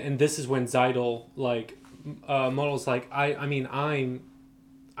see... And this is when Zeidel, like, Model's like, I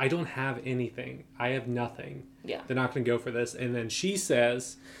don't have anything. I have nothing. Yeah. They're not going to go for this. And then she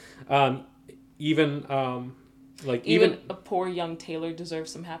says, even a poor young tailor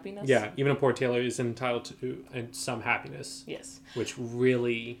deserves some happiness. Yeah, even a poor tailor is entitled to some happiness. Yes. Which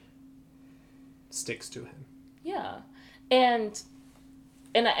really sticks to him. Yeah. And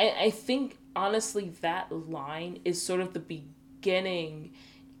I think, honestly, that line is sort of the beginning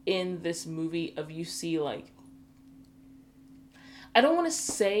in this movie of you see, like, I don't want to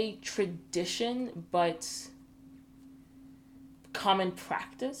say tradition, but common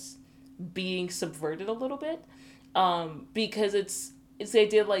practice being subverted a little bit, because it's the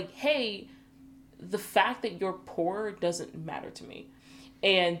idea like, hey, the fact that you're poor doesn't matter to me.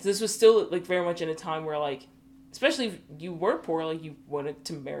 And this was still like very much in a time where, like, especially if you were poor, like, you wanted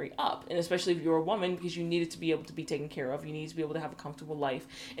to marry up. And especially if you're a woman, because you needed to be able to be taken care of. You needed to be able to have a comfortable life.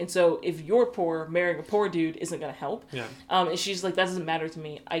 And so if you're poor, marrying a poor dude isn't going to help. Yeah. And she's like, that doesn't matter to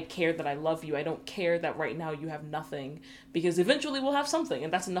me. I care that I love you. I don't care that right now you have nothing. Because eventually we'll have something.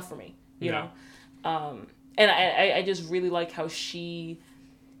 And that's enough for me. You know? And I just really like how she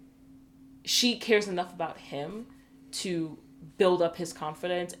cares enough about him to build up his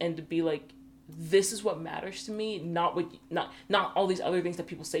confidence and to be like, this is what matters to me, not all these other things that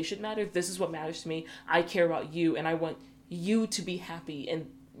people say should matter. This is what matters to me. I care about you, and I want you to be happy, and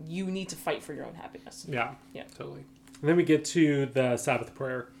you need to fight for your own happiness. Yeah, yeah, totally. And then we get to the Sabbath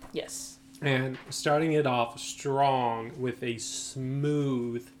prayer. Yes. And starting it off strong with a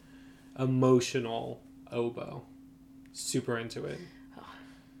smooth, emotional oboe. Super into it. Oh,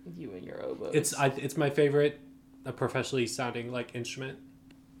 you and your oboes. It's my favorite professionally sounding like instrument.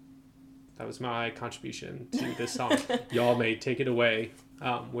 That was my contribution to this song. Y'all may take it away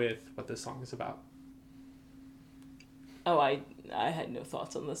with what this song is about. Oh, I had no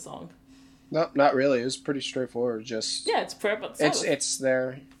thoughts on this song. No, not really. It was pretty straightforward. Just it's prayer about the Sabbath. It's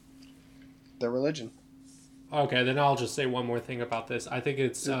their religion. Okay, then I'll just say one more thing about this. I think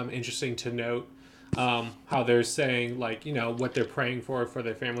it's interesting to note how they're saying, like, you know, what they're praying for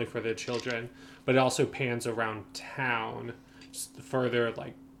their family, for their children, but it also pans around town, just further,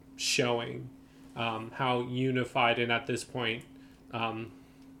 like, showing how unified, and at this point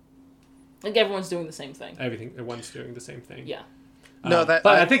like everyone's doing the same thing. Everyone's doing the same thing. Yeah. But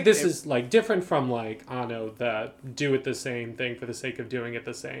I think this is like different from, like, I don't know, the do it the same thing for the sake of doing it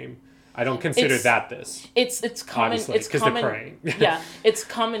the same. I don't consider this. It's common. It's common. They're praying. Yeah, it's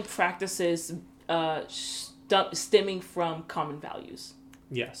common practices stemming from common values.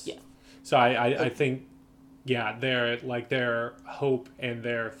 Yes. Yeah. So I think, yeah, their hope and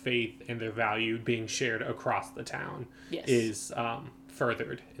their faith and their value being shared across the town is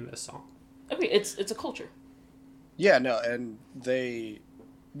furthered in this song. Okay, it's a culture. Yeah, no, and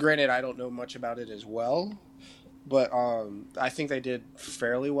granted, I don't know much about it as well, but I think they did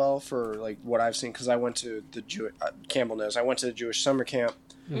fairly well for, like, what I've seen, because I went to the Campbell knows, I went to the Jewish summer camp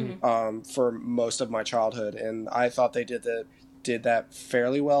for most of my childhood, and I thought they did that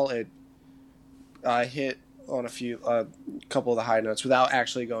fairly well. I hit on a couple of the high notes without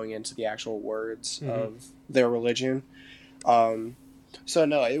actually going into the actual words of their religion. So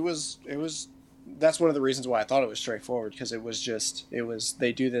no, it was. That's one of the reasons why I thought it was straightforward, because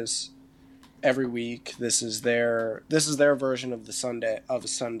they do this every week. This is their version of a Sunday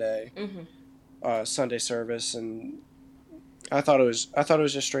Sunday service, and I thought it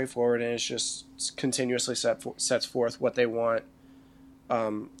was just straightforward, and it's just continuously sets forth what they want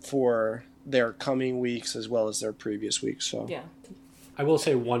for their coming weeks as well as their previous weeks. So yeah, I will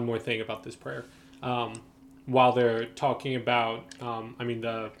say one more thing about this prayer. While they're talking about,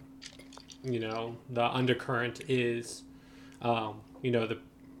 the undercurrent is,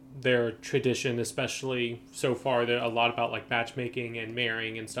 their tradition, especially so far, they're a lot about, like, matchmaking and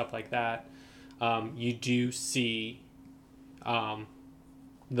marrying and stuff like that. You do see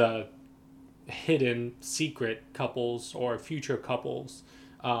the hidden secret couples or future couples,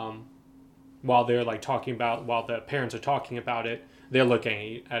 while they're, like, while the parents are talking about it, they're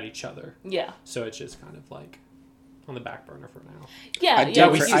looking at each other. Yeah. So it's just kind of, like, on the back burner for now. Yeah,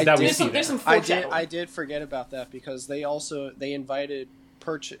 we see that. There's some foreshadowing. I did forget about that, because they invited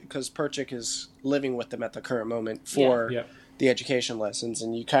Perchik, because Perchik is living with them at the current moment for Yeah. the education lessons,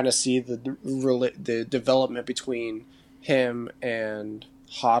 and you kind of see the development between him and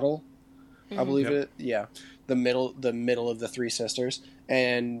Hoddle, I believe Yep. it. Yeah, the middle of the three sisters,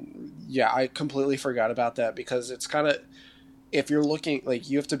 and yeah, I completely forgot about that because it's kind of, if you're looking, like,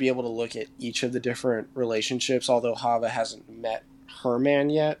 you have to be able to look at each of the different relationships. Although Hava hasn't met her man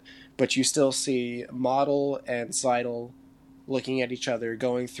yet, but you still see Model and Seidel looking at each other,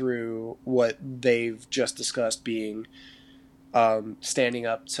 going through what they've just discussed, being standing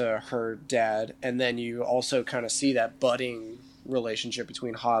up to her dad, and then you also kind of see that budding relationship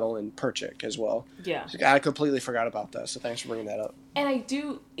between Hoddle and Perchik as well. Yeah. I completely forgot about that, so thanks for bringing that up. And I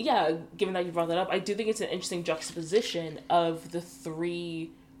do, yeah, given that you brought that up, I do think it's an interesting juxtaposition of the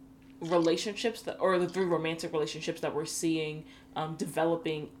three relationships or the three romantic relationships that we're seeing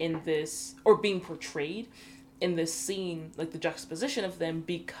developing in this, or being portrayed in this scene, like the juxtaposition of them,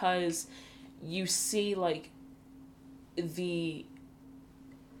 because you see like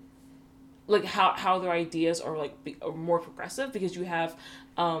how their ideas are are more progressive, because you have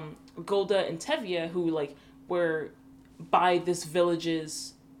Golda and Tevye, who like were, by this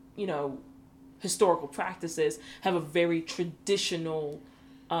village's, historical practices, have a very traditional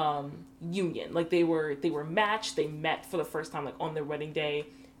union. Like they were matched. They met for the first time like on their wedding day.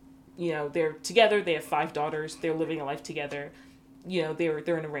 They're together. They have 5 daughters. They're living a life together.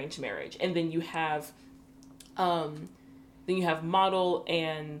 They're an arranged marriage. And then you have Model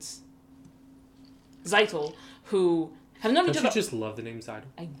and Zeitel, who have known each other. Don't you just love the name Zeitel?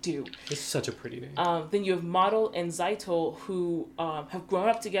 I do. It's such a pretty name. Then you have Model and Zeitel, who have grown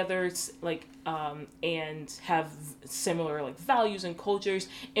up together, and have similar like values and cultures,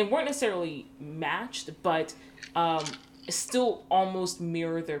 and weren't necessarily matched, but still almost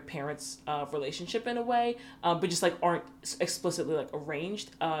mirror their parents' relationship in a way, but just like aren't explicitly like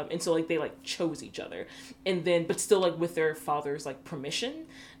arranged, and so like they like chose each other, and then but still like with their father's like permission,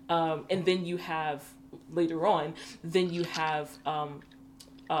 and then you have later on,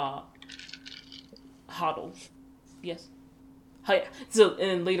 Hoddle, yes, yeah. So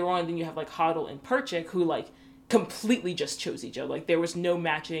and later on, then you have like Hoddle and Perchik, who like completely just chose each other. Like there was no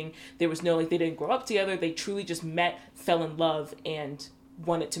matching. There was no, like, they didn't grow up together. They truly just met, fell in love, and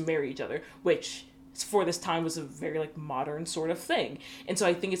wanted to marry each other, which for this time was a very like modern sort of thing. And so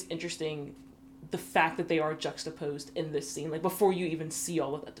I think it's interesting the fact that they are juxtaposed in this scene, like before you even see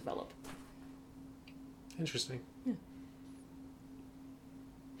all of that develop. Interesting. Yeah.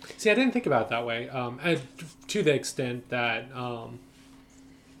 See, I didn't think about it that way. And to the extent that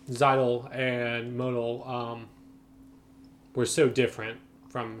Zeitel and Modal were so different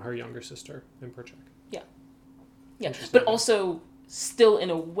from her younger sister in Perchik. Yeah, but also still in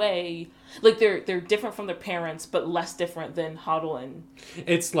a way, like they're different from their parents, but less different than Hoddle and.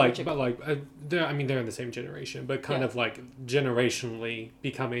 It's like, but like, they're in the same generation, but kind of like generationally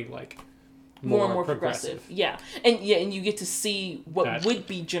becoming like more and more progressive. Yeah, and you get to see what would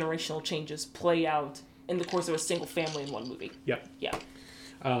be generational changes play out in the course of a single family in one movie. Yep. Yeah.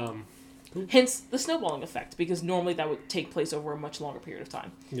 Hence the snowballing effect, because normally that would take place over a much longer period of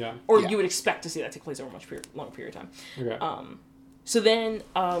time. Yeah. Or you would expect to see that take place over a much longer period of time. Okay. So then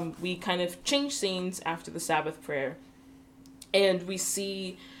we kind of change scenes after the Sabbath prayer, and we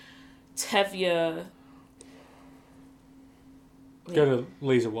see Tevye. Go to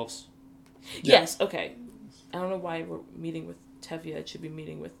Laser Wolves. Yes. Okay. I don't know why we're meeting with Tevye. It should be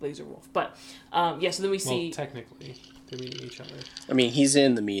meeting with Laser Wolf, but so then we see. Well, technically, they're meeting each other. I mean, he's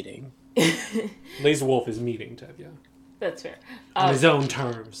in the meeting. Laser Wolf is meeting Tevye. That's fair. On his own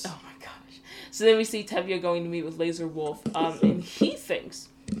terms. Oh my gosh. So then we see Tevye going to meet with Laser Wolf, and he thinks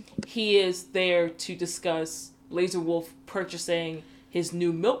he is there to discuss Laser Wolf purchasing his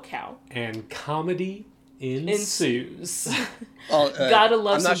new milk cow. And comedy ensues. Gotta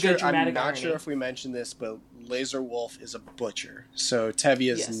love some good dramatic I'm not irony. sure if we mentioned this, but Laser Wolf is a butcher. So Tevye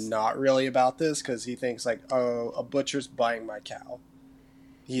is Yes. not really about this because he thinks like, oh, a butcher's buying my cow.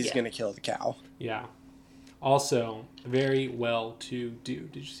 He's going to kill the cow. Yeah. Also, very well to do.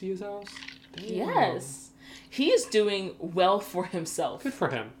 Did you see his house? Damn. Yes. He is doing well for himself. Good for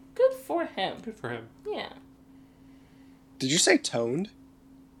him. Good for him. Good for him. Yeah. Did you say toned?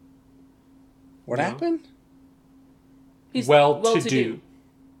 What No. happened? He's well-to-do.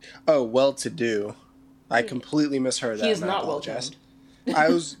 Oh, well-to-do. I completely misheard that. He is and I not apologize.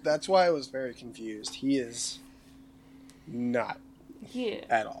 well-toned. That's why I was very confused. He is not Yeah.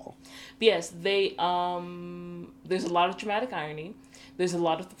 at all. But yes, there's a lot of dramatic irony. There's a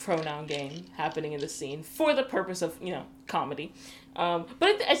lot of the pronoun game happening in the scene for the purpose of, comedy.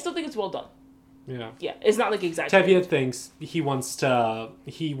 But I still think it's well done. Yeah. Yeah, it's not like exaggerated. Tevye thinks he wants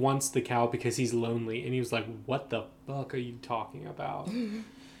the cow because he's lonely, and he was like, "What the fuck are you talking about?"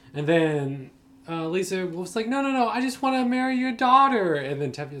 And then Lisa was like, "No, I just want to marry your daughter." And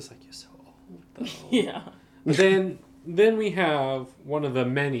then Tevye was like, "You're so old, though." Yeah. But then we have one of the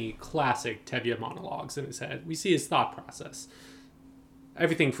many classic Tevye monologues in his head. We see his thought process.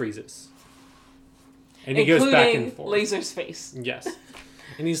 Everything freezes, and he goes back and forth. Laser's face. Yes.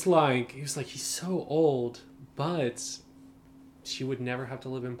 And he was like, he's so old, but she would never have to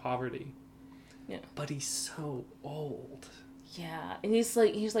live in poverty. Yeah. But he's so old. Yeah, and he's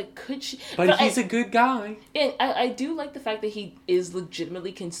like, could she? But he's a good guy. And I do like the fact that he is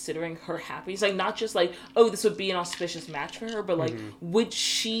legitimately considering her happy. He's like, not just like, oh, this would be an auspicious match for her, but like, would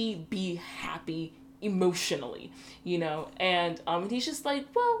she be happy emotionally? You know, and he's just like,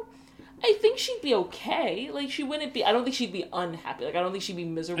 well, I think she'd be okay. Like, she wouldn't be. I don't think she'd be unhappy. Like, I don't think she'd be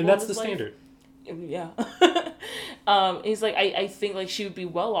miserable. And that's in the this life. standard. Yeah. He's like, I think like she would be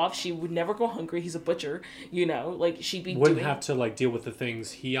well off. She would never go hungry. He's a butcher, you know. Like, she'd be wouldn't have to like deal with the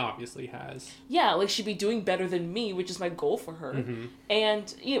things he obviously has. Yeah, like she'd be doing better than me, which is my goal for her,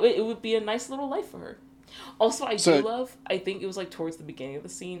 and it would be a nice little life for her. Also, I think it was like towards the beginning of the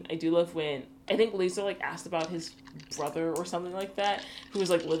scene, I do love when I think Laser like asked about his brother or something like that, who was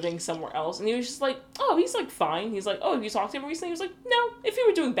like living somewhere else, and he was just like, oh, he's like fine. He's like, oh, have you talked to him recently? He was like, no, if he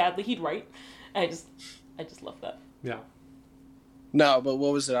were doing badly, he'd write. And I just love that. Yeah. No, but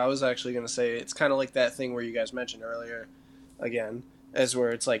what was it? I was actually going to say, it's kind of like that thing where you guys mentioned earlier, again, as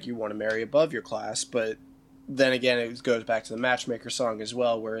where it's like you want to marry above your class, but then again, it goes back to the Matchmaker song as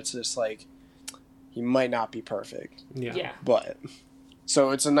well, where it's just like, he might not be perfect. Yeah. But,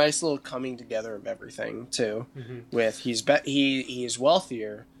 so it's a nice little coming together of everything, too, with he is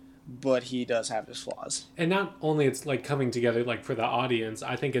wealthier, but he does have his flaws. And not only it's like coming together like for the audience,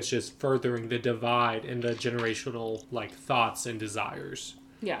 I think it's just furthering the divide in the generational like thoughts and desires.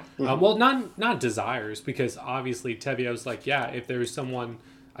 Yeah. Well, not desires, because obviously Tevye was like, yeah, if there's someone,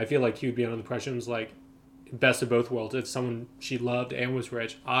 I feel like he would be under the impression was like best of both worlds. If someone she loved and was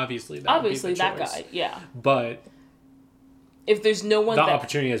rich, obviously that would be the that choice. guy, yeah. But if there's no one, the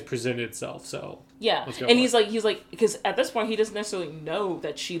opportunity has presented itself, so yeah. And he's like, because at this point he doesn't necessarily know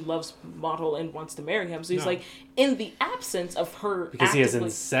that she loves Model and wants to marry him. So he's like, in the absence of her, because he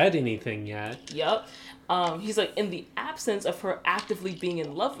hasn't said anything yet. Yep. He's like, in the absence of her actively being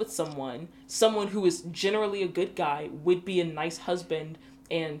in love with someone who is generally a good guy, would be a nice husband,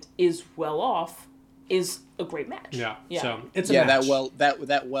 and is well off, is a great match. Yeah. Yeah. So it's a match.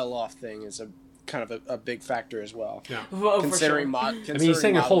 that well off thing is a kind of a big factor as well. Yeah. Oh, Considering for sure. I mean, he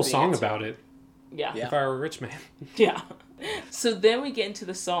sang a whole song about it. Yeah. If I were a rich man. Yeah. So then we get into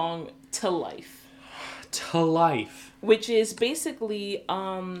the song To Life. To Life. Which is basically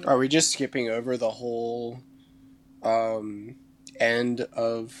Are we just skipping over the whole end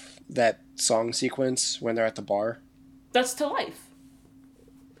of that song sequence when they're at the bar? That's To Life.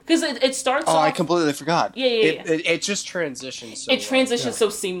 Because it starts off... Oh, I completely forgot. Yeah. It just transitions so It transitions so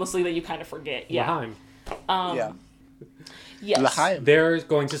seamlessly that you kind of forget. Yeah. L'chaim. yeah. Yes. L'chaim. They're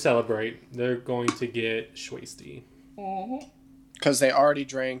going to celebrate. They're going to get schwasty. Because they already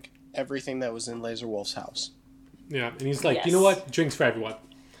drank everything that was in Laser Wolf's house. Yeah, and he's like, Yes. you know what? Drinks for everyone.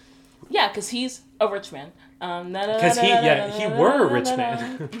 Yeah, because he's a rich man. Because he were a rich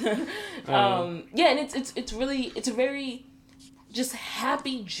man. Yeah, and it's a very just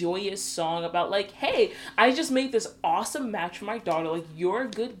happy, joyous song about like, hey, I just made this awesome match for my daughter. Like, you're a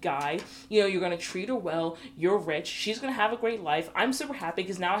good guy. You know, you're gonna treat her well. You're rich. She's gonna have a great life. I'm super happy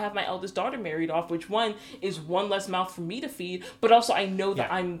because now I have my eldest daughter married off, which one is one less mouth for me to feed, but also I know that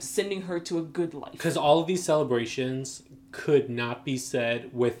I'm sending her to a good life. Because all of these celebrations could not be said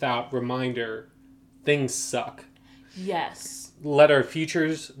without reminder, things suck. Yes. Let our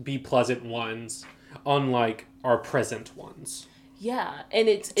futures be pleasant ones, unlike our present ones. Yeah, and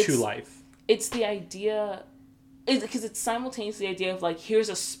it's to life. It's the idea, because it's simultaneously the idea of like, here's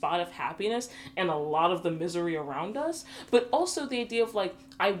a spot of happiness and a lot of the misery around us, but also the idea of like,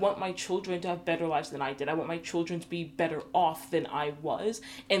 I want my children to have better lives than I did. I want my children to be better off than I was,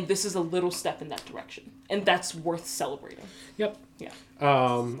 and this is a little step in that direction, and that's worth celebrating. Yep. Yeah.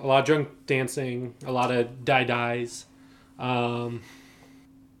 A lot of drunk dancing, a lot of die-dies.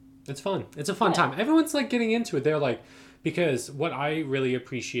 It's fun. It's a fun time. Everyone's like getting into it. They're like, because what I really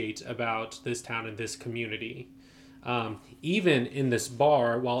appreciate about this town and this community, even in this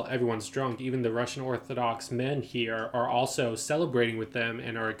bar, while everyone's drunk, even the Russian Orthodox men here are also celebrating with them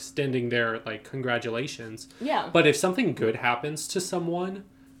and are extending their like congratulations. Yeah. But if something good happens to someone,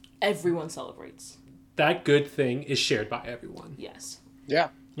 everyone celebrates. that good thing is shared by everyone. Yes. Yeah.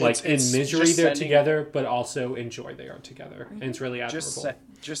 Like, in It's misery just they're sending- together, but also in joy they are together. And it's really admirable.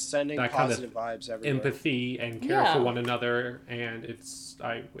 just sending That kind of positive vibes everywhere. Empathy and care Yeah. for one another, and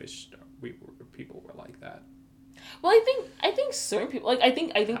I wish people were like that. Well, I think certain people, like, I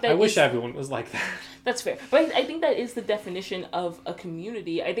think that I wish is- everyone was like that. That's fair. But I think that is the definition of a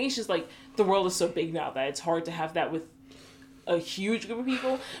community. I think it's just like the world is so big now that it's hard to have that with a huge group of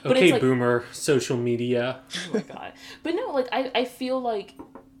people. But Okay, it's like, boomer, social media. oh my God. But no, like, I feel like,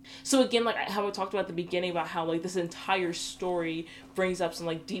 so again, like how I talked about at the beginning about how like this entire story brings up some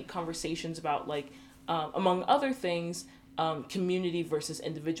like deep conversations about like, among other things, community versus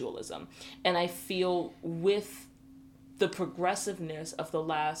individualism. And I feel with the progressiveness of the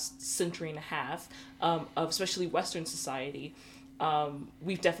last century and a half, of especially Western society,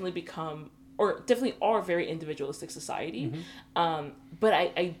 we've definitely become, or definitely are, a very individualistic society. But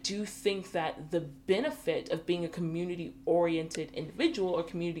I do think that the benefit of being a community-oriented individual or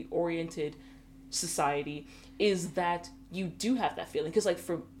community-oriented society is that you do have that feeling. Because like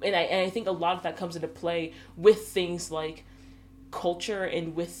and I think a lot of that comes into play with things like culture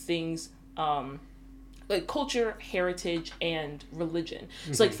and with things like culture, heritage, and religion.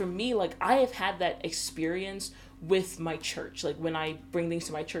 So like for me, like I have had that experience with my church. Like when I bring things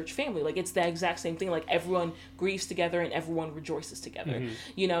to my church family, like it's the exact same thing. Like everyone grieves together and everyone rejoices together,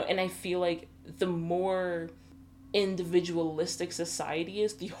 you know? And I feel like the more individualistic society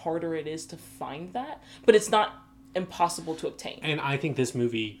is, the harder it is to find that, but it's not impossible to obtain. And I think this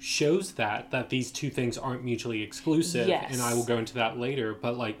movie shows that these two things aren't mutually exclusive. Yes. And I will go into that later.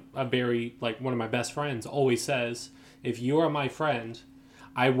 But like one of my best friends always says, if you are my friend,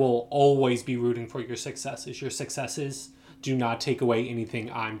 I will always be rooting for your successes. Your successes do not take away anything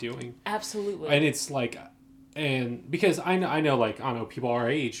I'm doing. Absolutely. And it's like, and because I know like, I don't know, people our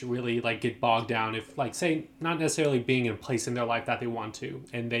age really like get bogged down if like, say, not necessarily being in a place in their life that they want to.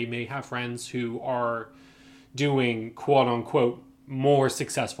 And they may have friends who are doing quote unquote more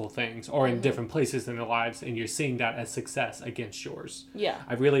successful things or in different places in their lives, and you're seeing that as success against yours. Yeah.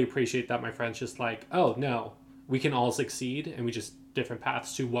 I really appreciate that my friend's just like, oh no, we can all succeed, and we just different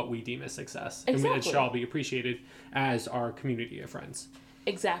paths to what we deem as success. And it Exactly. should all be appreciated as our community of friends.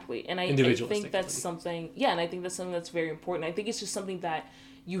 Exactly. And I think that's something, and I think that's something that's very important. I think it's just something that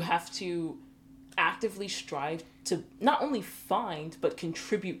you have to actively strive to not only find but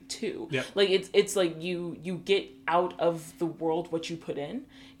contribute to. Yep. Like it's like you get out of the world what you put in.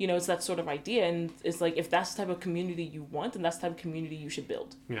 You know, it's that sort of idea, and it's like if that's the type of community you want, then that's the type of community you should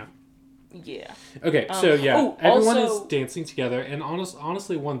build. Yeah. Yeah. Okay, so yeah, everyone also, is dancing together, and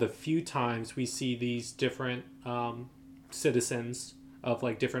honestly, one of the few times we see these different citizens of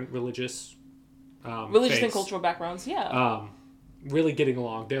like different religious and faiths, cultural backgrounds. Yeah. really getting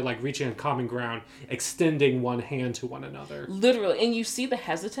along. They're like reaching a common ground, extending one hand to one another. Literally, and you see the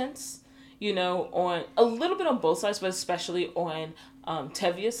hesitance, you know, on a little bit on both sides, but especially on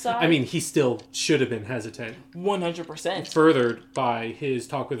Tevia's side. I mean, he still should have been hesitant. 100%. Furthered by his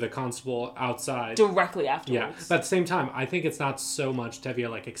talk with the constable outside. Directly Yeah, afterwards. but at the same time, I think it's not so much Tevye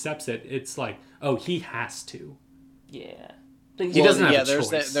like accepts it. It's like, oh, he has to. Yeah. He doesn't have a there's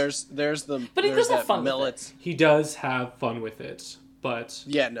choice. there's the But he there's does have that fun with it. He does have fun with it, but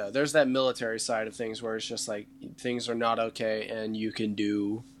yeah, no, there's that military side of things where it's just like things are not okay, and you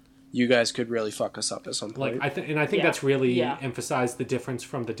guys could really fuck us up at some point. like I think Yeah. that's really Yeah. emphasized the difference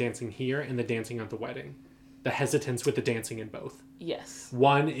from the dancing here and the dancing at the wedding. The hesitance with the dancing in both. Yes.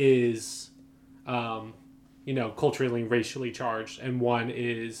 One is, culturally and racially charged, and one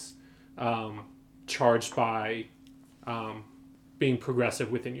is charged by being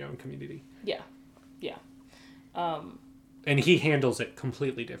progressive within your own community. Yeah. Yeah. And he handles it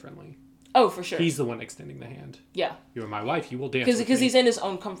completely differently. Oh, for sure. He's the one extending the hand. Yeah. You are my wife. You will dance Because with me. he's in his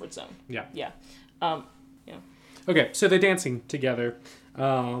own comfort zone. Yeah. Yeah. Okay, so they're dancing together.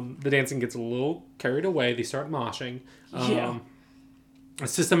 The dancing gets a little carried away. They start moshing. Yeah. A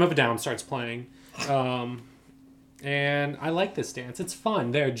System of a Down starts playing. And I like this dance. It's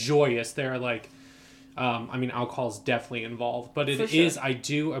fun. They're joyous. They're like, alcohol's definitely involved. But For sure. I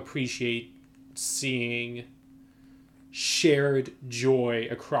do appreciate seeing shared joy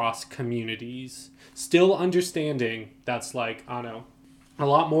across communities. Still understanding that's like, I don't know, a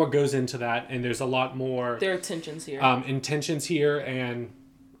lot more goes into that, and there's a lot more There are tensions here. intentions here, and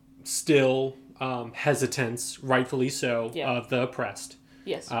still hesitance, rightfully so, Yeah. of the oppressed.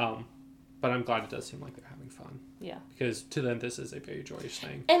 yes. But I'm glad it does seem like they're having fun, Yeah. because to them this is a very joyous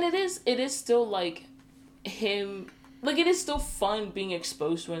thing. And it is still like him, like it is still fun being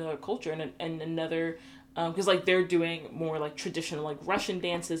exposed to another culture and another, because like they're doing more like traditional like Russian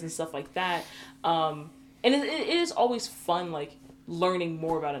dances and stuff like that. And it is always fun like learning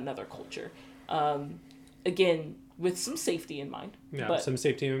more about another culture. Again, with some safety in mind. Yeah, but some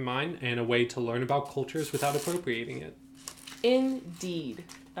safety in mind and a way to learn about cultures without appropriating it. Indeed.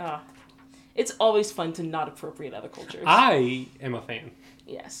 It's always fun to not appropriate other cultures. I am a fan.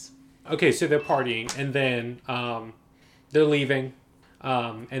 Yes. Okay, so they're partying, and then they're leaving,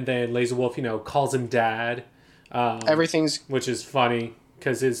 and then Laser Wolf, calls him Dad. Everything's Which is funny,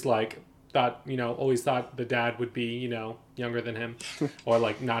 because it's like, always thought the dad would be, younger than him, or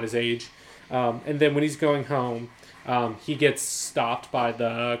like not his age. And then when he's going home, he gets stopped by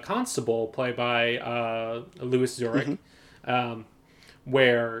the constable, played by Louis Zurich,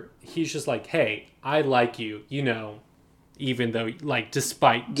 where he's just like, "Hey, I like you, even though, like,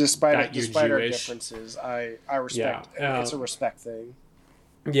 despite our Jewish." differences, I respect. Yeah, it's a respect thing.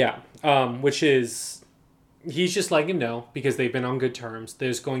 Yeah, which is, he's just letting him know, because they've been on good terms,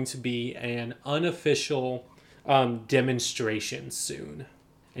 there's going to be an unofficial demonstration soon.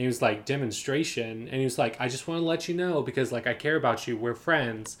 And he was like, demonstration? And he was like, I just want to let you know, because, like, I care about you, we're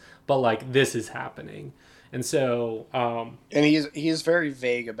friends, but, like, this is happening. And so... and he is very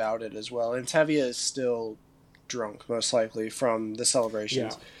vague about it as well. And Tevye is still drunk, most likely, from the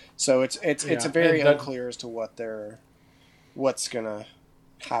celebrations. Yeah. So it's a very unclear as to what's gonna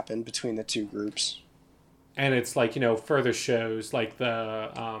happen between the two groups. And it's like, further shows, like,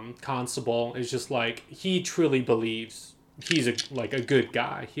 the constable is just like, he truly believes he's a good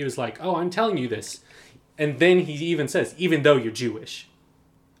guy. He was like, oh, I'm telling you this. And then he even says, even though you're Jewish,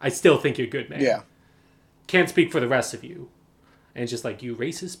 I still think you're a good man. Yeah. Can't speak for the rest of you. And it's just like, you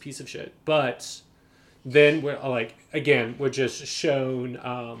racist piece of shit. But then we're like, again, we're just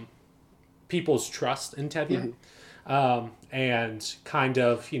shown people's trust in Tevye. And kind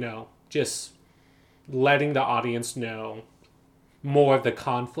of, just letting the audience know more of the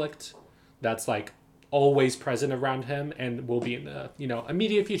conflict that's like always present around him and will be in the,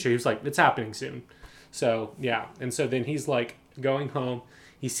 immediate future. He was like, it's happening soon. So, yeah. And so then he's like going home.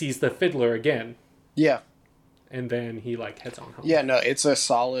 He sees the fiddler again. Yeah. And then he like heads on home. Yeah, no, it's a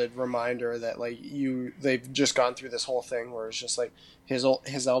solid reminder that like they've just gone through this whole thing where it's just like his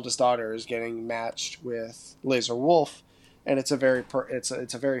eldest daughter is getting matched with Laser Wolf, and it's a very it's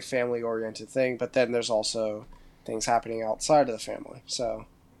a very family oriented thing. But then there's also things happening outside of the family, so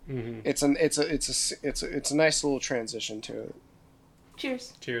it's a nice little transition to it.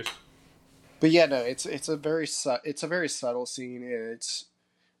 Cheers. Cheers. But yeah, no, it's a very subtle scene, and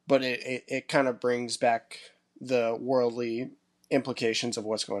it kind of brings back the worldly implications of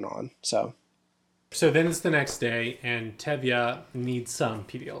what's going on. So then it's the next day, and Tevye needs some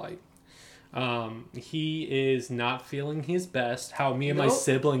Pedialyte. He is not feeling his best. How me and my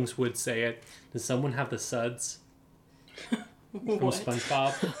siblings would say it. Does someone have the suds from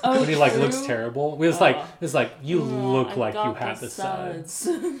SpongeBob? When he like looks terrible. It's like you look like you have the suds.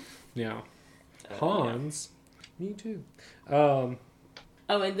 Yeah. Hans. Me too. And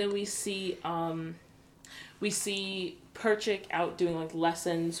then we see Perchik out doing like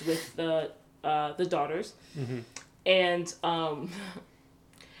lessons with the daughters, and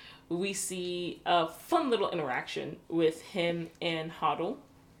we see a fun little interaction with him and Hodel,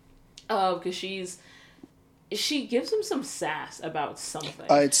 because she gives him some sass about something.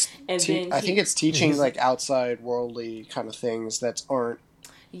 I think it's teaching like outside worldly kind of things that aren't.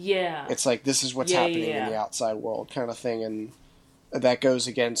 Yeah. It's like this is what's happening in the outside world kind of thing, and that goes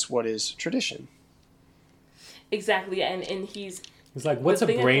against what is tradition. Exactly, and he's like, what's a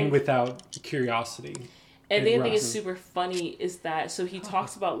brain without curiosity? And the thing I think is super funny is that, so he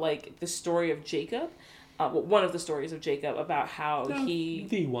talks about like the story of Jacob, one of the stories of Jacob, about how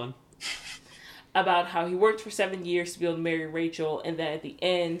about how he worked for 7 years to be able to marry Rachel, and then at the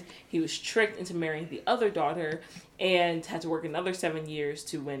end he was tricked into marrying the other daughter and had to work another 7 years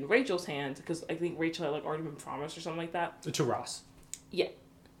to win Rachel's hand, because I think Rachel had like already been promised or something like that. To Ross. Yeah.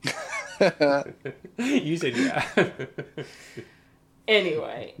 You said yeah.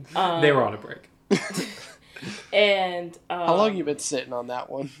 Anyway. They were on a break. And how long you been sitting on that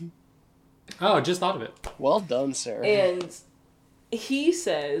one? Oh, I just thought of it. Well done, Sarah. And he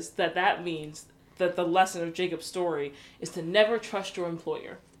says that means that the lesson of Jacob's story is to never trust your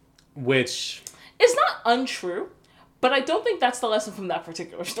employer. Which is not untrue, but I don't think that's the lesson from that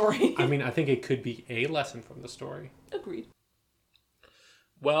particular story. I mean, I think it could be a lesson from the story. Agreed.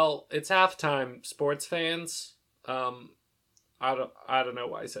 Well, it's halftime, sports fans. I don't know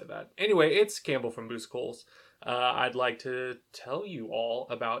why I said that. Anyway, it's Campbell from Musicals. I'd like to tell you all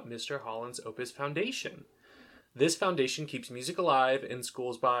about Mr. Holland's Opus Foundation. This foundation keeps music alive in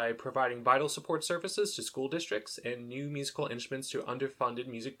schools by providing vital support services to school districts and new musical instruments to underfunded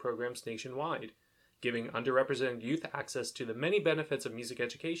music programs nationwide. giving underrepresented youth access to the many benefits of music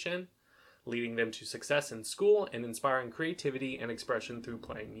education, leading them to success in school, and inspiring creativity and expression through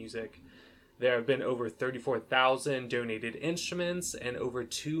playing music. There have been over 34,000 donated instruments and over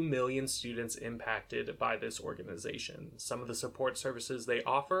 2 million students impacted by this organization. Some of the support services they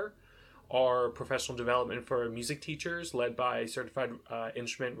offer are professional development for music teachers led by certified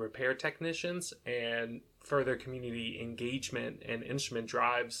instrument repair technicians, and further community engagement and instrument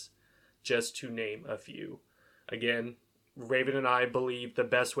drives, just to name a few. Again, Raven and I believe the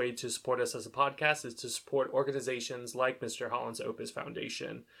best way to support us as a podcast is to support organizations like Mr. Holland's Opus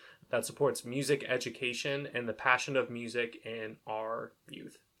Foundation that supports music education and the passion of music in our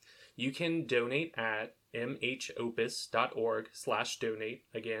youth. You can donate at mhopus.org/donate.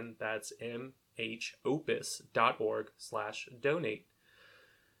 Again, that's mhopus.org/donate.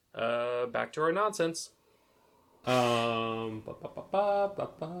 Back to our nonsense. So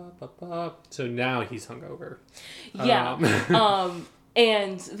now he's hungover. Yeah.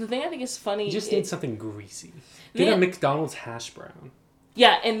 And the thing I think is funny, you just need something greasy. Get a McDonald's hash brown.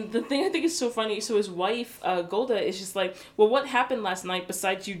 Yeah, and the thing I think is so funny, so his wife, Golda, is just like, well, what happened last night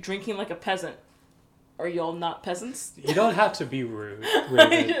besides you drinking like a peasant? Are y'all not peasants? You don't have to be rude.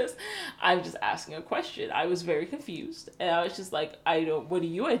 I'm just asking a question. I was very confused. And I was just like, what do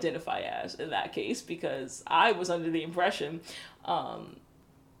you identify as in that case? Because I was under the impression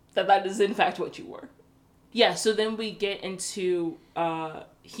that is in fact what you were. Yeah, so then we get into,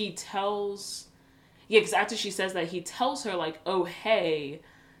 he tells... Yeah, because after she says that, he tells her, like, oh, hey,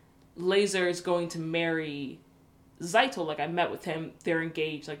 Laser is going to marry Zeitel. Like, I met with him. They're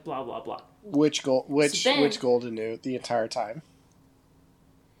engaged, like, blah, blah, blah. Which Golda knew the entire time?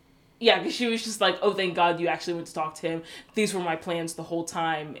 Yeah, because she was just like, oh, thank God you actually went to talk to him. These were my plans the whole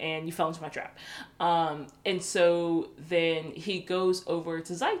time, and you fell into my trap. And so then he goes over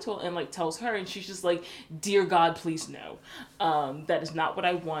to Zeitel and, like, tells her, and she's just like, dear God, please no. That is not what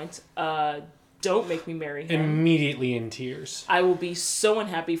I want. Don't make me marry him. Immediately in tears. I will be so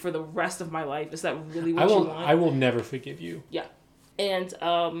unhappy for the rest of my life. Is that really what you want? I will never forgive you. Yeah. And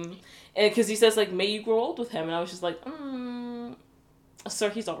because he says, like, may you grow old with him. And I was just like,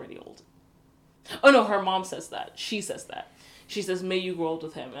 sir, he's already old. Oh, no, her mom says that. She says that. She says, may you grow old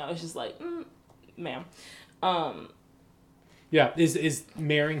with him. And I was just like, ma'am. Yeah, is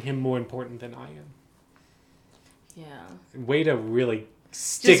marrying him more important than I am? Yeah. Way to really...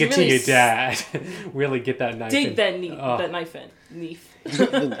 Stick it to your dad. Really get that knife in. Dig that knife in. Knife.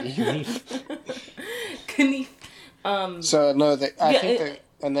 So no,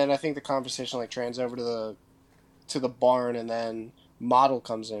 I think the conversation like trans over to the barn, and then Model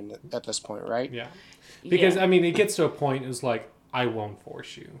comes in at this point, right? Yeah. Because I mean, it gets to a point. It's like, I won't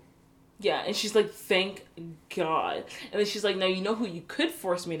force you. Yeah, and she's like, thank God. And then she's like, now you know who you could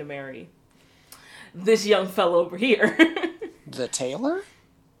force me to marry? This young fellow over here. The tailor?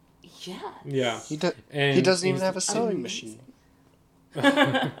 Yeah. Yeah. He doesn't even have a sewing machine.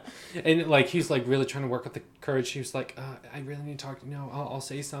 And like he's like really trying to work with the courage. He was like, I really need to talk to you. No, I'll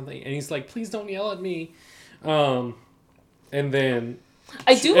say something. And he's like, please don't yell at me. And then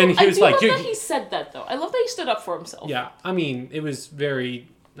I do love that he said that though. I love that he stood up for himself. Yeah. I mean, it was very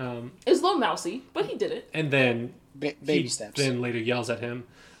it was a little mousy, but he did it. And then baby steps. Then later yells at him.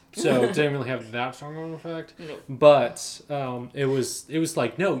 So it didn't really have that strong of an effect. Nope. But it was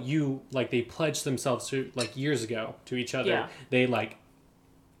like, no, you, like, they pledged themselves to, like, years ago to each other. Yeah. They, like,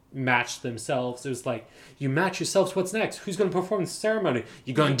 matched themselves. It was like, you match yourselves, what's next? Who's going to perform the ceremony?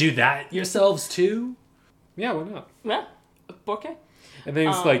 You going to do that yourselves too? Yeah, why not? Yeah. Okay. And then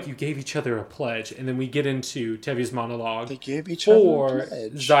it's like, you gave each other a pledge. And then we get into Tevia's monologue. They gave each other a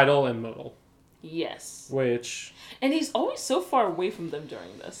pledge. Zeitel and Model. Yes. Which... And he's always so far away from them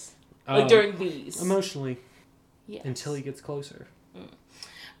during this. Like, during these. Emotionally. Yes. Until he gets closer.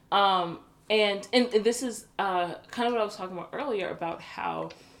 And this is kind of what I was talking about earlier about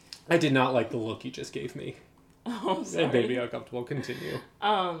how... I did not like the look you just gave me. Oh, I'm sorry. It made me uncomfortable. Continue.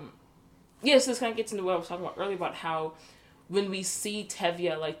 So this kind of gets into what I was talking about earlier about how when we see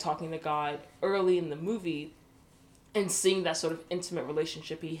Tevye, like, talking to God early in the movie and seeing that sort of intimate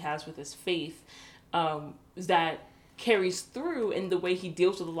relationship he has with his faith, that carries through in the way he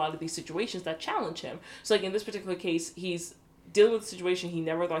deals with a lot of these situations that challenge him. So, like, in this particular case, he's dealing with a situation he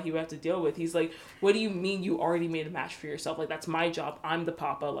never thought he would have to deal with. He's like, what do you mean you already made a match for yourself? Like, that's my job. I'm the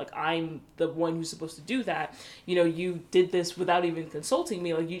papa. Like, I'm the one who's supposed to do that. You know, you did this without even consulting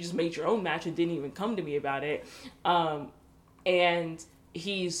me. Like, you just made your own match and didn't even come to me about it. And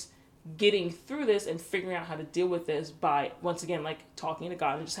he's getting through this and figuring out how to deal with this by, once again, like, talking to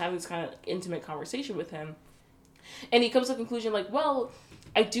God and just having this kind of intimate conversation with him. And he comes to the conclusion, like, well,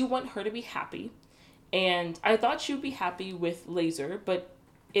 I do want her to be happy. And I thought she would be happy with Laser, but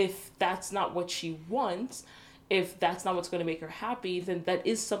if that's not what she wants, if that's not what's going to make her happy, then that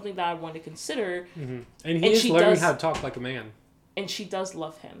is something that I want to consider. Mm-hmm. And he is learning how to talk like a man. And she does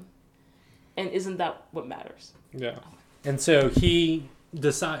love him. And isn't that what matters? Yeah. And so he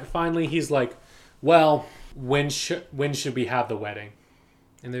finally he's like, well, when should we have the wedding?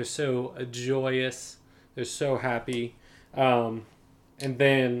 And they're so joyous. They're so happy. And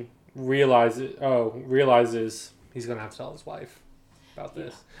then realizes he's going to have to tell his wife about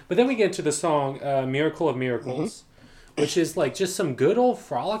this. Yeah. But then we get to the song Miracle of Miracles, which is like just some good old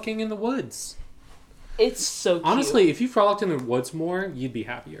frolicking in the woods. It's so cute. Honestly, if you frolicked in the woods more, you'd be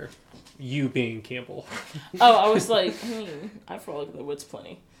happier. You being Campbell. Oh, I was like, I frolic in the woods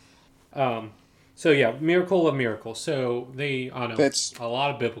plenty. So yeah, Miracle of Miracles. So they, a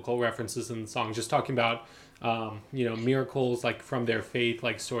lot of biblical references in the song, just talking about, miracles like from their faith,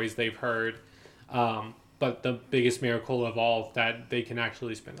 like stories they've heard. But the biggest miracle of all, that they can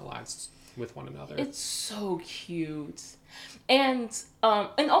actually spend their lives with one another. It's so cute. And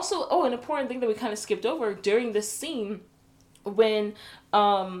also, an important thing that we kind of skipped over during this scene, when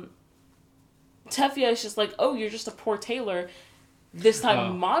Tevye is just like, oh, you're just a poor tailor. This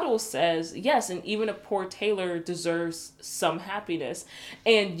time Model says, yes, and even a poor tailor deserves some happiness.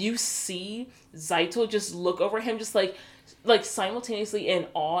 And you see Zaito just look over him just like simultaneously in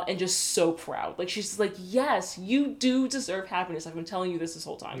awe and just so proud. Like, she's just like, yes, you do deserve happiness. I've been telling you this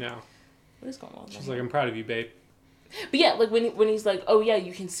whole time. No. What is going on? She's like, I'm proud of you, babe. But yeah, like when he's like, oh yeah,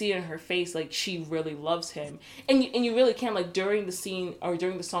 you can see it in her face, like she really loves him. And you really can, like during the scene or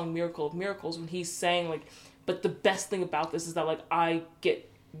during the song Miracle of Miracles, when he's saying like, but the best thing about this is that like I get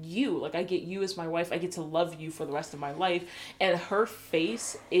you as my wife, I get to love you for the rest of my life. And her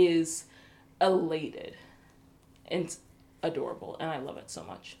face is elated and adorable, and I love it so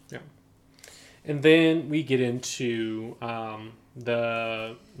much. Yeah. And then we get into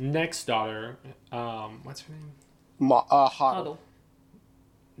the next daughter. What's her name? Hava.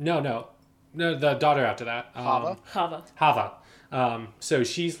 No, the daughter after that. Hava. So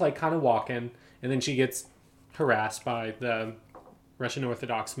she's like kind of walking, and then she gets harassed by the Russian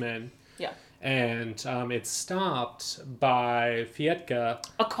Orthodox men. Yeah. And it's stopped by Fietka.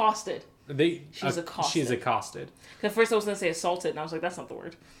 Accosted. She's accosted. She's accosted. At first I was going to say assaulted, and I was like, that's not the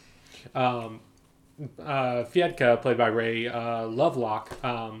word. Fietka, played by Ray Lovelock,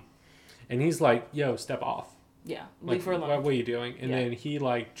 and he's like, yo, step off. Yeah, leave her alone. What are you doing? And then he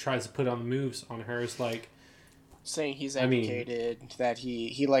like tries to put on the moves on her. It's like saying he's educated, that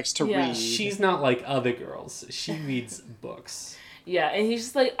he likes to read. She's not like other girls. She reads books. Yeah, and he's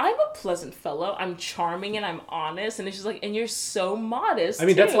just like, I'm a pleasant fellow. I'm charming and I'm honest. And it's just like, and you're so modest. I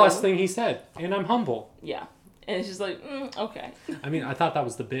mean, that's the last thing he said. And I'm humble. Yeah, and it's just like, okay. I mean, I thought that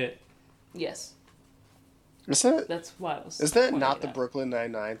was the bit. Yes. Is that? That's why I was. Is that not the Brooklyn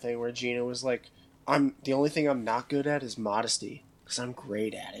Nine-Nine thing where Gina was like, the only thing I'm not good at is modesty, because I'm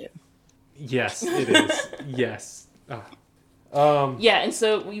great at it. Yes, it is. Yes. Yeah, and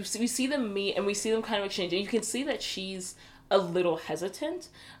so we see them meet, and we see them kind of exchange, and you can see that she's a little hesitant,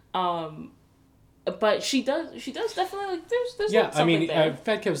 but she does definitely, like, there's yeah, like something there.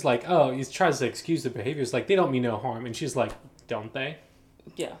 Fetkev's like, he tries to excuse the behaviors, like, they don't mean no harm, and she's like, don't they?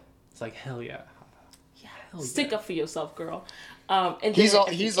 Yeah. It's like, hell yeah. Stick up for yourself, girl. And he's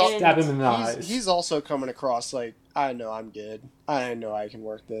stab him in the eyes. He's also coming across like, I know I'm good. I know I can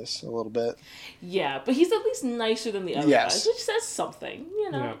work this a little bit. Yeah, but he's at least nicer than the other guys, which says something.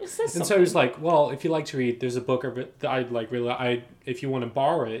 You know, yeah. It says something. And so he's like, well, if you like to read, there's a book of it that I'd like really. If you want to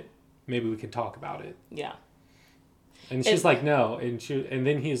borrow it, maybe we can talk about it. Yeah. And she's like, no, and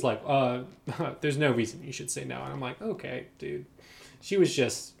then he's like, there's no reason you should say no. And I'm like, okay, dude, she was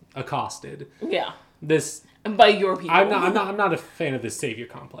just accosted. Yeah. And by your people. I'm not a fan of this savior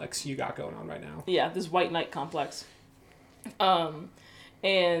complex you got going on right now. Yeah, this white knight complex. And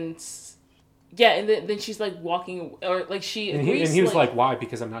yeah, and then she's like walking, or like she agrees. And he was like, why?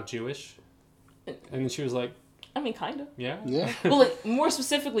 Because I'm not Jewish. And then she was like, I mean, kind of. Yeah. Well, like more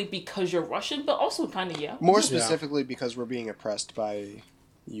specifically because you're Russian, but also kind of yeah. More specifically because we're being oppressed by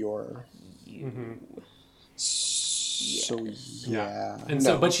your. Mm-hmm. So yeah. And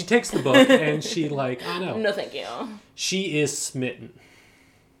so, but she takes the book and she like, I know. No, thank you. She is smitten.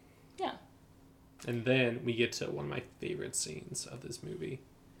 Yeah. And then we get to one of my favorite scenes of this movie.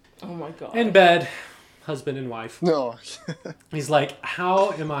 Oh my god. In bed, husband and wife. No. He's like,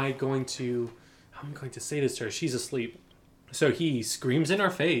 how am I going to say this to her? She's asleep. So he screams in her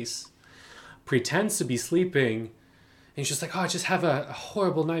face, pretends to be sleeping. And she's like, I just have a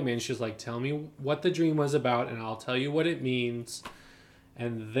horrible nightmare. And she's like, tell me what the dream was about, and I'll tell you what it means.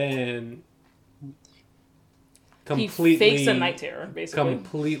 And then completely he fakes a night terror, basically.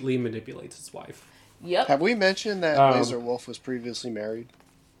 completely manipulates his wife. Yep. Have we mentioned that Laser Wolf was previously married?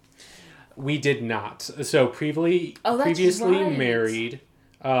 We did not. So previously right. married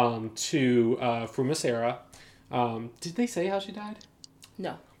to Frumasera. Did they say how she died?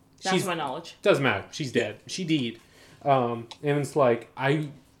 No. Not to my knowledge. Doesn't matter. She's dead. She died. And it's like,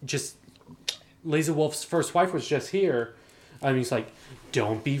 Laser Wolf's first wife was just here. And he's like,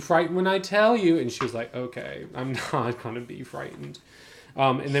 don't be frightened when I tell you. And she was like, okay, I'm not going to be frightened.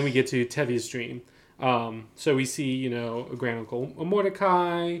 And then we get to Tevia's dream. So we see, Grand Uncle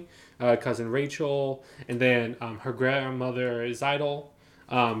Mordecai, cousin Rachel, and then her grandmother Zidel,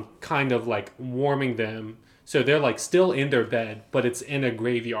 kind of like warming them. So they're like still in their bed, but it's in a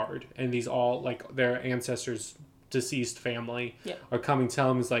graveyard. And these all like their ancestors' deceased family are coming to tell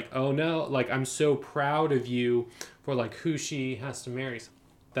him, is like, oh no, like I'm so proud of you for like who she has to marry.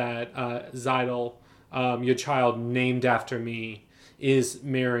 That Zidel, your child named after me, is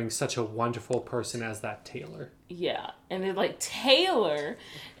marrying such a wonderful person as that Taylor. Yeah. And they're like, Taylor?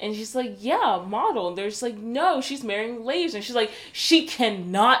 And she's like, yeah, model. And they're just like, no, she's marrying Laser. And she's like, she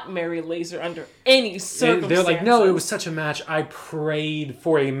cannot marry Laser under any circumstances. And they're like, no, it was such a match. I prayed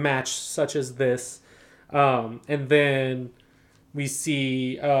for a match such as this. And then we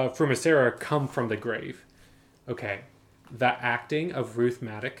see Frumasera come from the grave. Okay. The acting of Ruth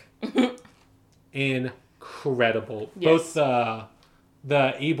Maddock. Incredible. Yes. Both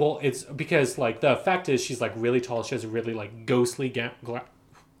the evil, it's because like the effect is she's like really tall. She has a really like ghostly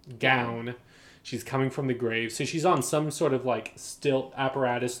gown. She's coming from the grave, so she's on some sort of like stilt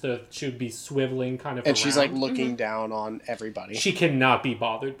apparatus that should be swiveling kind of. And around. she's like looking down on everybody. She cannot be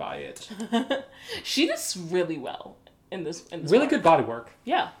bothered by it. She does really well in this really good body work.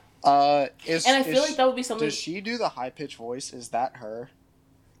 Yeah. And I feel like that would be something. Does she do the high pitched voice? Is that her?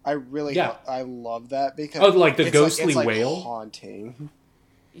 I really, Yeah. I love that because like the ghostly it's wail, haunting.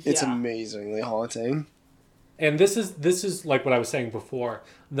 Yeah. It's amazingly haunting. And this is like what I was saying before.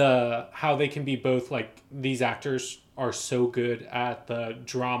 How they can be both like these actors are so good at the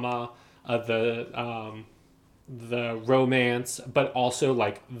drama of the romance, but also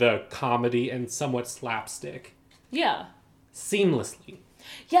like the comedy and somewhat slapstick. Yeah. Seamlessly.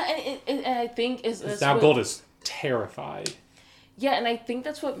 Yeah, and I think Now Gold is terrified. Yeah, and I think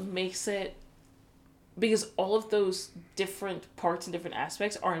that's what makes it, because all of those different parts and different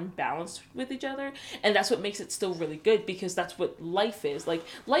aspects are in balance with each other, and that's what makes it still really good, because that's what life is. Like,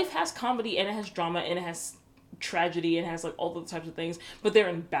 life has comedy, and it has drama, and it has tragedy, and it has, like, all those types of things, but they're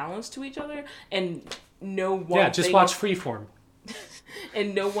in balance to each other, and no one Yeah, just watch Freeform.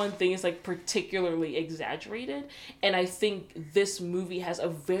 And no one thing is like particularly exaggerated, and I think this movie has a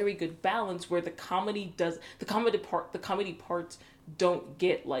very good balance where the comedy parts don't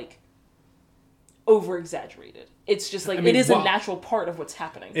get like over exaggerated. It's just like it is a natural part of what's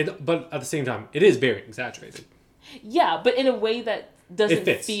happening. But at the same time, it is very exaggerated. Yeah, but in a way that doesn't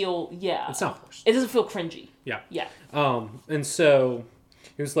feel it's not forced. It doesn't feel cringy. Yeah. And so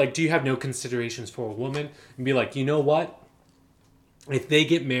it was like, do you have no considerations for a woman? And be like, you know what? If they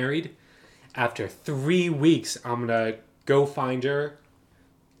get married, after 3 weeks, I'm going to go find her.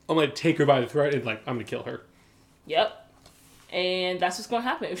 I'm going to take her by the throat and, like, I'm going to kill her. Yep. And that's what's going to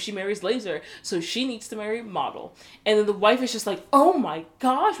happen if she marries Laser. So she needs to marry Model. And then the wife is just like, oh my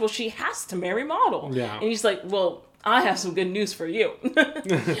gosh, well, she has to marry Model. Yeah. And he's like, well, I have some good news for you.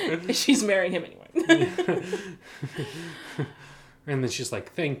 She's marrying him anyway. And then she's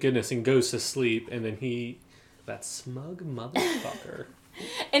like, thank goodness, and goes to sleep. And then that smug motherfucker.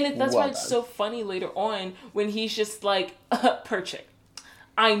 And that's why it's so funny later on when he's just like, Perchik,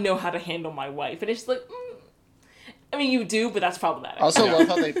 I know how to handle my wife. And it's like, I mean, you do, but that's problematic. I also love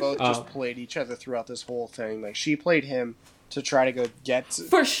how they both just played each other throughout this whole thing. Like, she played him to try to go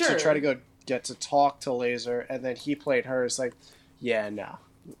for sure. To try to go get to talk to Laser, and then he played her. It's like, yeah, no,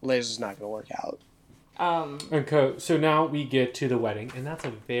 Laser's not going to work out. Okay, so now we get to the wedding, and that's a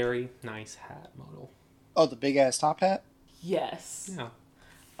very nice hat model. Oh, the big ass top hat? Yes. Yeah.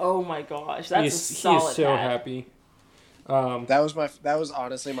 Oh my gosh, that's a solid hat. He's so happy. That was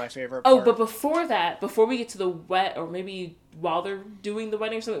honestly my favorite part. Oh, but before that, before we get to the or maybe while they're doing the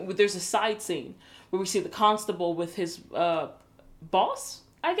wedding or something, there's a side scene where we see the constable with his boss,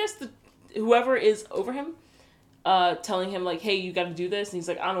 I guess, whoever is over him, telling him like, hey, you gotta do this, and he's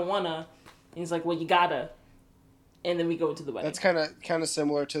like, I don't wanna, and he's like, well, you gotta. And then we go into the wedding. That's kind of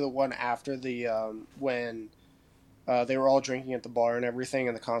similar to the one after the when they were all drinking at the bar and everything,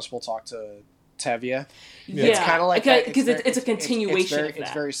 and the constable talked to Tevye. Yeah, it's kind of like that because it's a continuation of that.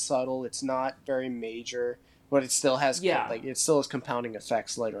 It's very subtle. It's not very major, but it still has it still has compounding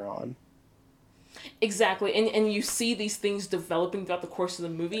effects later on. Exactly. And you see these things developing throughout the course of the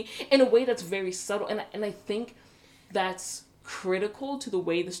movie in a way that's very subtle. And I think that's critical to the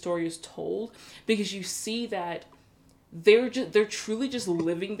way the story is told, because you see that they're truly just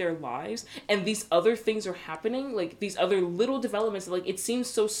living their lives, and these other things are happening, like these other little developments, like it seems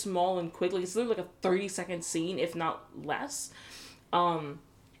so small and quick, like it's literally like a 30-second scene, if not less. And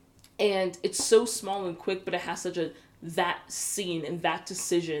it's so small and quick, but it has such a, that scene and that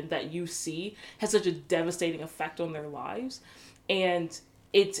decision that you see has such a devastating effect on their lives. And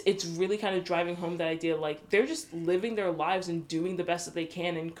it's really kind of driving home that idea, like they're just living their lives and doing the best that they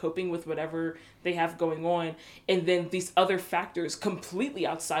can and coping with whatever they have going on. And then these other factors completely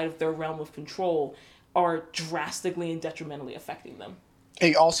outside of their realm of control are drastically and detrimentally affecting them.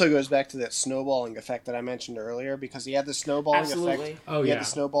 It also goes back to that snowballing effect that I mentioned earlier, because he had the snowballing Absolutely. effect. Oh, he yeah. had the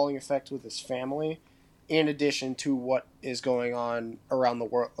snowballing effect with his family, in addition to what is going on around the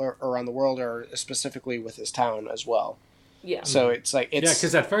world, or specifically with his town as well. Yeah. So it's like it's Yeah,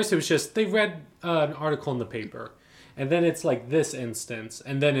 because at first it was just they read an article in the paper, and then it's like this instance,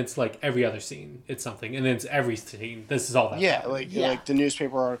 and then it's like every other scene it's something, and then it's every scene. This is all that. yeah, happened. like the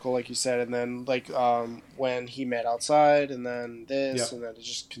newspaper article, like you said, and then like when he met outside, and then this, Yep. and then it's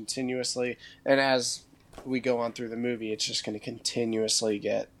just continuously. And as we go on through the movie, it's just going to continuously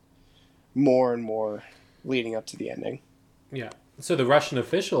get more and more leading up to the ending. Yeah. So the Russian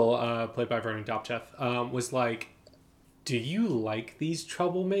official, played by Vernon Dobchev, was like, "Do you like these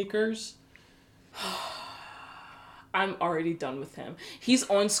troublemakers?" I'm already done with him. He's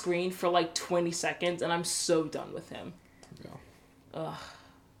on screen for like 20 seconds, and I'm so done with him. Yeah. Ugh.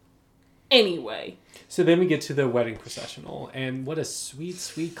 Anyway. So then we get to the wedding processional, and what a sweet,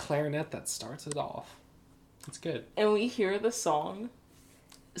 sweet clarinet that starts it off. It's good. And we hear the song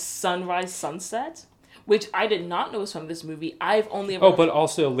Sunrise Sunset, which I did not know was from this movie. I've only ever... Oh, but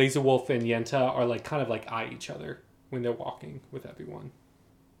also Laser Wolf and Yenta are like kind of like eye each other when they're walking with everyone.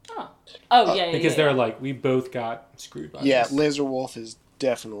 Oh, yeah. Because they're like, we both got screwed by Yeah, this. Laser Wolf is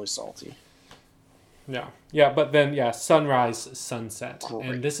definitely salty. Yeah. Yeah, but then, yeah, Sunrise, Sunset. Great.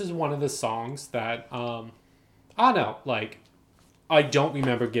 And this is one of the songs that, I don't know, like, I don't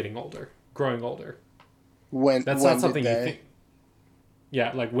remember growing older. That's not something you think.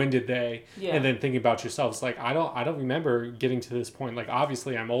 Yeah, like, when did they? Yeah. And then thinking about yourselves, like, I don't remember getting to this point. Like,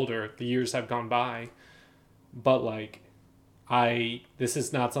 obviously I'm older. The years have gone by. But, like, this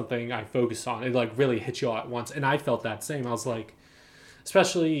is not something I focus on. It, like, really hit you all at once. And I felt that same. I was like,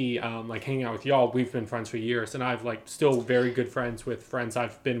 especially like hanging out with y'all, we've been friends for years, and I've like still very good friends with friends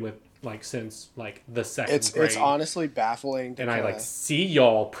I've been with like since like the second grade. It's honestly baffling. And I like see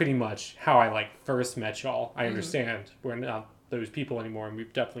y'all pretty much how I like first met y'all. I understand we're not those people anymore, and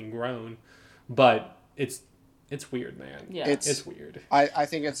we've definitely grown, but it's weird, man. Yeah. It's weird. I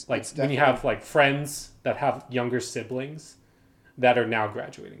think it's Like it's when you have like friends that have younger siblings that are now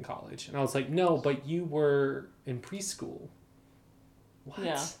graduating college, and I was like, no, but you were in preschool.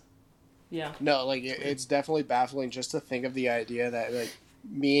 What? Yeah. No, like it's definitely baffling just to think of the idea that like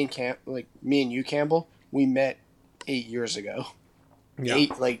me and you, Campbell, we met 8 years ago. Yeah.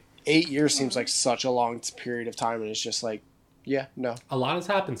 8 years seems like such a long period of time, and it's just like, yeah, no. A lot has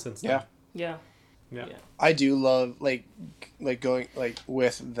happened since then. Yeah. Yeah. I do love like going like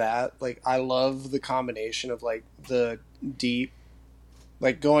with that. Like I love the combination of like the deep,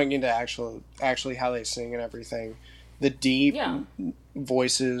 like going into actually how they sing and everything. The deep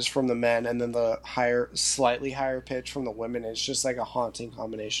voices from the men, and then the slightly higher pitch from the women. It's just like a haunting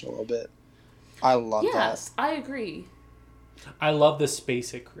combination a little bit. I love that. Yes, I agree. I love the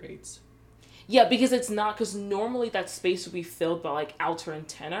space it creates. Yeah, because it's not, because normally that space would be filled by like alto and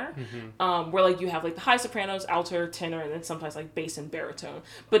tenor, where like you have like the high sopranos, alto, tenor, and then sometimes like bass and baritone.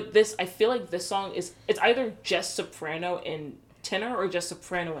 But this, I feel like this song it's either just soprano and tenor or just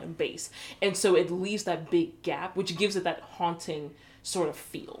soprano and bass, and so it leaves that big gap, which gives it that haunting sort of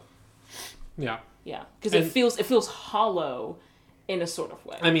feel. Yeah. Because it feels hollow in a sort of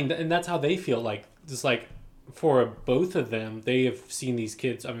way. I mean, and that's how they feel. Like just like for both of them, they have seen these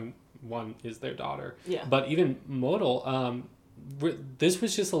kids. I mean, one is their daughter. Yeah. But even Modal, this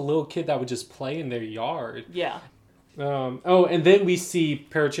was just a little kid that would just play in their yard. Yeah. And then we see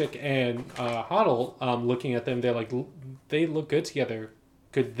Perchik and Hoddle looking at them. They're like, they look good together.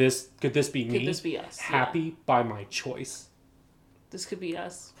 Could this be me? Could this be us? Happy by my choice. This could be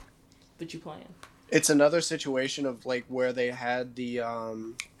us. But you playing. It's another situation of like where they had the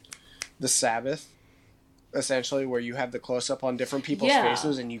Sabbath, essentially, where you have the close up on different people's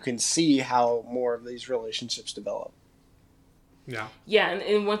faces, and you can see how more of these relationships develop. Yeah. Yeah,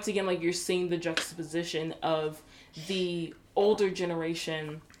 and once again, like you're seeing the juxtaposition of the older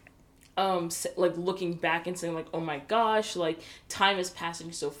generation like looking back and saying like, oh my gosh, like time is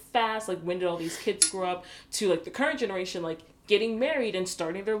passing so fast, like when did all these kids grow up, to like the current generation like getting married and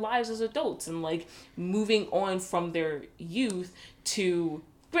starting their lives as adults and like moving on from their youth to,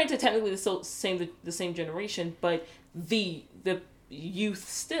 granted technically the same generation, but the youth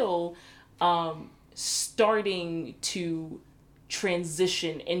still starting to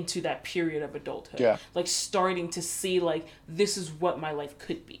transition into that period of adulthood. Yeah. Like starting to see like, this is what my life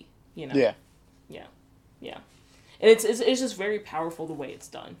could be, you know? Yeah. Yeah. And it's just very powerful the way it's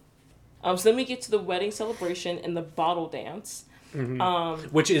done. So then we get to the wedding celebration and the bottle dance.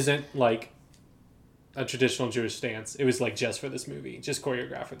 Which isn't like a traditional Jewish dance. It was like just for this movie, just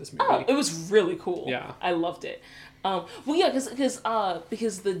choreographed for this movie. Oh, it was really cool. Yeah. I loved it. Well, yeah,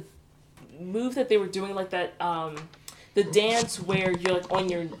 because the move that they were doing, like that, the dance where you're like on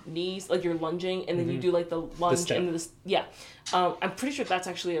your knees, like you're lunging, and then you do like the lunge and this, yeah. I'm pretty sure that's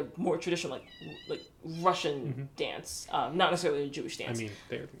actually a more traditional like Russian dance, not necessarily a Jewish dance. I mean,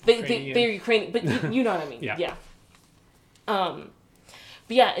 they're Ukrainian, but you know what I mean. Yeah. But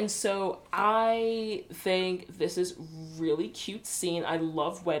yeah, and so I think this is really cute scene. I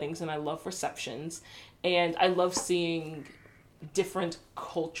love weddings and I love receptions, and I love seeing different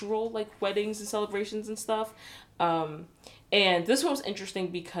cultural like weddings and celebrations and stuff. And this one was interesting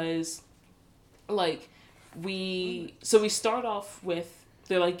because like we start off with,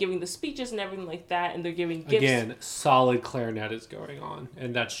 they're like giving the speeches and everything like that, and they're giving gifts. Again, solid clarinet is going on,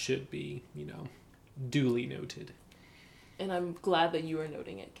 and that should be, duly noted. And I'm glad that you are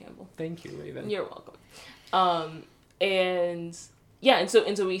noting it, Campbell. Thank you, Raven. You're welcome. And yeah, and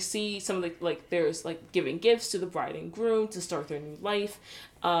so we see some of the, like, there's like giving gifts to the bride and groom to start their new life.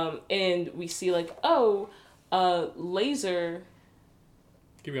 And we see like, Laser.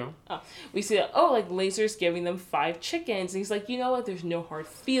 Keep going. We see that, like, Laser's giving them 5 chickens. And he's like, you know what? There's no hard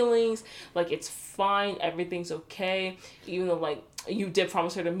feelings. Like, it's fine. Everything's okay. Even though, like, you did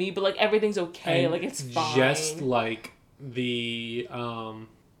promise her to me, but, like, everything's okay. And like, it's fine. Just like the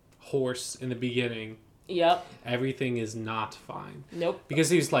horse in the beginning. Yep. Everything is not fine. Nope.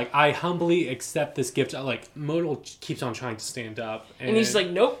 Because he's like, I humbly accept this gift. Like, Modal keeps on trying to stand up. And he's just like,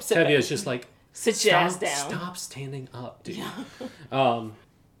 nope. Tevia's just like, sit your ass down. Stop standing up, dude. Yeah.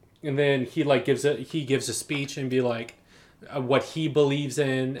 And then he like gives a speech and be like, what he believes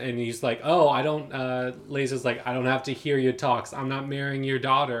in, and he's like, Laser's like, I don't have to hear your talks. I'm not marrying your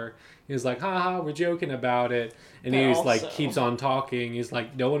daughter. He's like, haha, we're joking about it. And he's like, keeps on talking. He's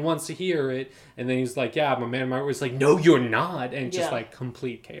like, no one wants to hear it. And then he's like, yeah, my man Mark was like, no, you're not. And just like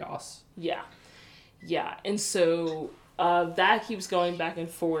complete chaos. Yeah. Yeah. And so that keeps going back and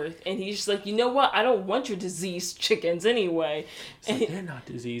forth. And he's just like, you know what? I don't want your diseased chickens anyway. And like, they're not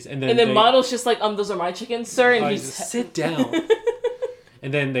diseased. And then Model's just like, those are my chickens, sir. And he's just sit down.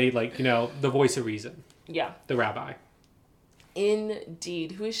 And then they like, the voice of reason. Yeah. The rabbi.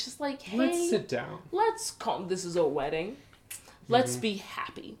 Indeed. Who is just like, hey, let's sit down. Let's calm. This is a wedding. Let's be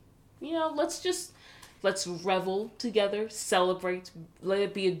happy. Let's revel together, celebrate, let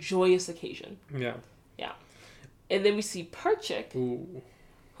it be a joyous occasion. Yeah. Yeah. And then we see Perchik,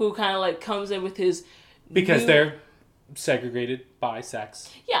 who kind of like comes in with his... Because they're segregated by sex.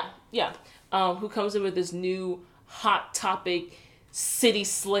 Yeah, yeah. Who comes in with this new hot topic, city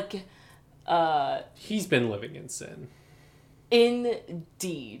slick... He's been living in sin.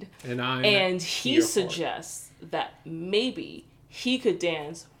 Indeed. And he suggests that maybe he could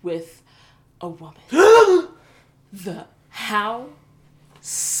dance with a woman. How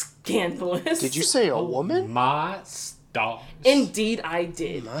scandalous. Did you say a woman? My stars. Indeed I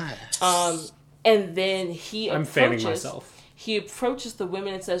did. And then I'm fanning myself. He approaches the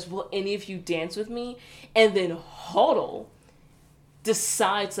women and says, will any of you dance with me? And then Hodel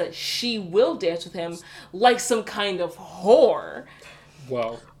decides that she will dance with him like some kind of whore.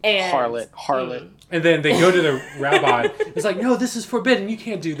 Well, and harlot. And then they go to the rabbi. It's like, no, this is forbidden. You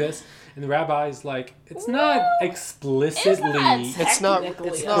can't do this. And the rabbi's like, it's not explicitly it's not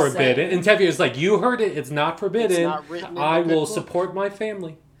forbidden. And Tevye is like, you heard it. It's not forbidden. It's not written in I will support my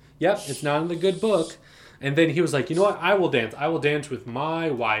family. Yep, it's not in the good book. And then he was like, you know what? I will dance. I will dance with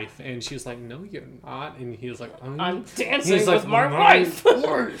my wife. And she was like, no, you're not. And he was like, I'm dancing with my wife.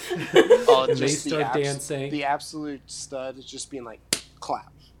 And they start dancing. The absolute stud is just being like,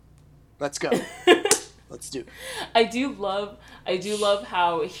 clap. Let's go. Let's do it. I do love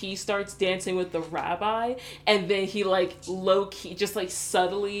how he starts dancing with the rabbi, and then he like low key, just like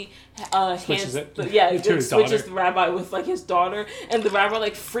subtly switches it. Switches the rabbi with like his daughter, and the rabbi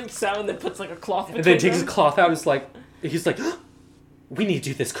like freaks out and then puts like a cloth. And then takes his cloth out. It's like he's like, we need to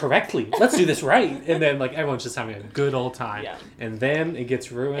do this correctly. Let's do this right. And then like everyone's just having a good old time. Yeah. And then it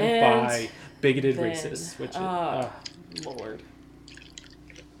gets ruined And by bigoted then, racists, which Lord.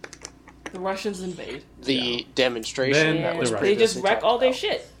 The Russians invade. The demonstration Then that was the They just previously wreck talked all their about.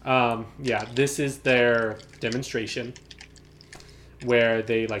 shit. yeah, this is their demonstration where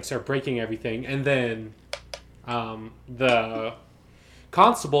they like start breaking everything, and then the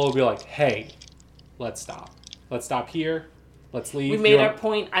constable will be like, "Hey, let's stop. Let's stop here. Let's leave. We made our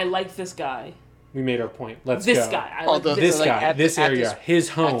point. I like this guy. We made our point. Let's This go. guy. I Oh, like the- this This guy. guy, this area, his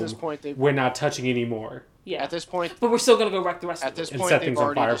home. this point, they- we're not touching anymore. Yeah. At this point, But we're still gonna go wreck the rest At of this it. And point, set they've things on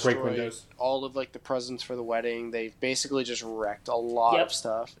already fire, break destroyed windows. all of like the presents for the wedding. They've basically just wrecked a lot Yep. of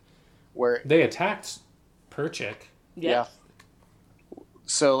stuff. Where They attacked Perchik. Yeah.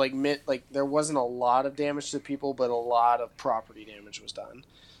 So like there wasn't a lot of damage to people, but a lot of property damage was done.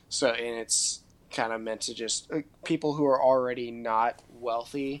 So and it's kind of meant to just people who are already not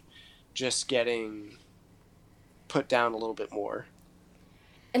wealthy, just getting put down a little bit more.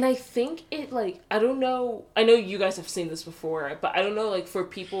 And I think it, like, I don't know, I know you guys have seen this before, but I don't know, like, for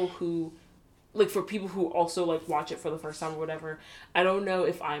people who also, like, watch it for the first time or whatever, I don't know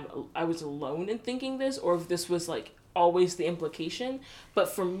if I was alone in thinking this, or if this was, like, always the implication. But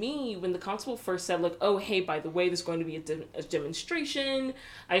for me, when the constable first said, like, oh, hey, by the way, there's going to be a demonstration,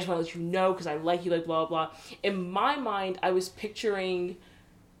 I just want to let you know, because I like you, like, blah, blah, blah. In my mind, I was picturing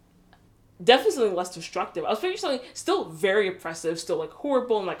definitely something less destructive. I was picturing something still very oppressive, still like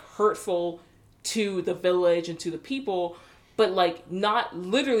horrible and like hurtful to the village and to the people, but like not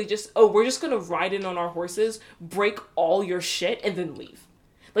literally just, oh, we're just gonna ride in on our horses, break all your shit, and then leave.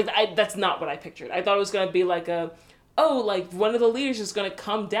 Like that's not what I pictured. I thought it was gonna be like like one of the leaders is gonna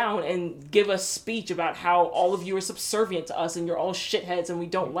come down and give a speech about how all of you are subservient to us and you're all shitheads and we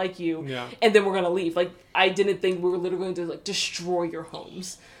don't like you, Yeah. and then we're gonna leave. Like I didn't think we were literally going to like destroy your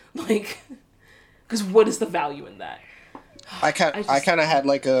homes. Like, because what is the value in that? I kind of had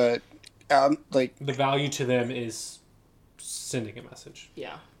like a like The value to them is sending a message.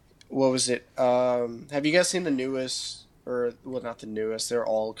 Yeah. what was it? Have you guys seen the newest or well, not the newest? They're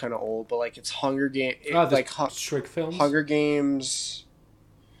all kind of old, but like it's Hunger Game, The Shrek films. Hunger Games,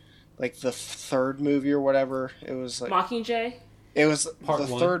 like the third movie or whatever. It was like Mockingjay? it was Part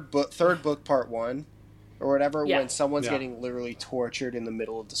the one. third book, part one, or whatever. Yeah. When someone's Yeah. getting literally tortured in the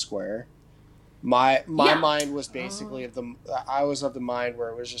middle of the square. My Yeah. mind was basically I was of the mind where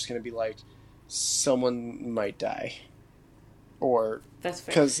it was just going to be like someone might die, or That's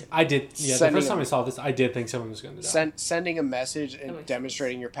fair. because I did. Yeah, the Sending first time a- I saw this, I did think someone was going to die. sending a message That and makes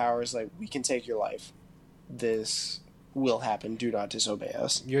demonstrating your powers, like we can take your life. This will happen. Do not disobey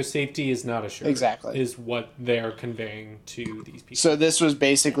us. Your safety is not assured. Exactly. Is what they're conveying to these people. So this was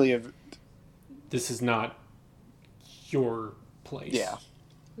basically a This is not your place. yeah.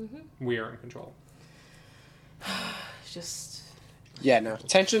 We are in control. It's just... Yeah, no.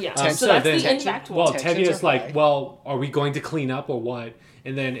 Tension. Yeah. tension So that's the tension- end act one. Well, tensions Tevia's are like, high. well, are we going to clean up or what?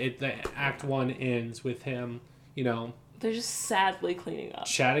 And then the act one ends with him, They're just sadly cleaning up.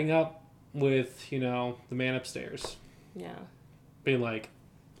 chatting up with, the man upstairs. Yeah. Being like,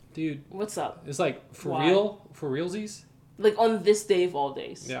 dude, What's up? it's like, for Why? real? For realsies? Like, on this day of all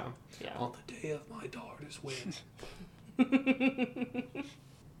days. Yeah. Yeah. On the day of my daughter's win.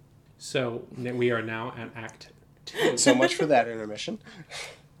 So we are now at Act 2. So much for that intermission.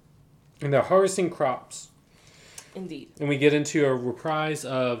 And they're harvesting crops. Indeed. And we get into a reprise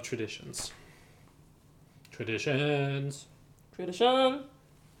of traditions. Traditions. Tradition.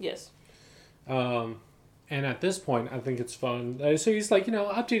 Yes. And at this point, I think it's fun. So he's like,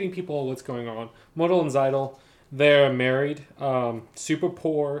 updating people what's going on. Modal and Zeidel, they're married, super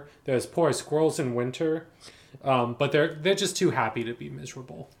poor. They're as poor as squirrels in winter. But they're just too happy to be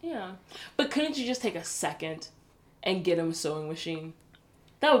miserable. Yeah. But couldn't you just take a second and get him a sewing machine?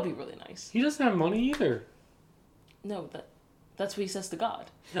 That would be really nice. He doesn't have money either. No, that's what he says to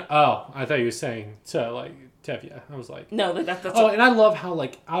God. Oh, I thought you were saying to, like, Tevye. I was like... No, that's Oh, and I love how,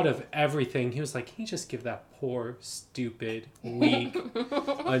 like, out of everything, he was like, can you just give that poor, stupid, weak,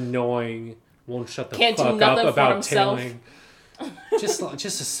 annoying, won't shut the Can't do fuck up nothing for about himself. tailing. Just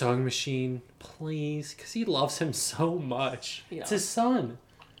a sewing machine, please, because he loves him so much. Yeah. It's his son.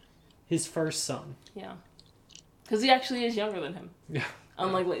 His first son. Yeah. Because he actually is younger than him. Yeah.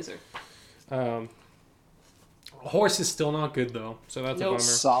 Unlike Laser. Horse is still not good, though, so that's Nope. a bummer.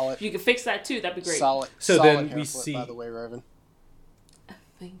 Solid. If you could fix that too, that'd be great. Solid. So solid then hair we flip, see- By the way, Raven.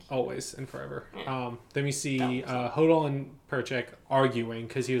 Thank you. Always and forever. Yeah. Then we see That was Hodel and Perchik arguing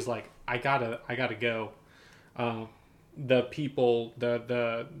because he was like, I gotta go. the people,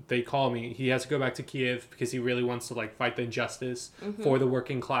 they call me. He has to go back to Kiev because he really wants to like fight the injustice for the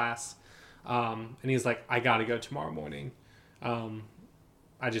working class. And he's like, I gotta go tomorrow morning.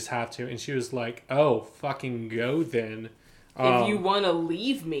 I just have to. And she was like, oh, fucking go then. If you want to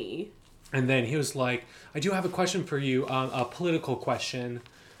leave me. And then he was like, I do have a question for you, a political question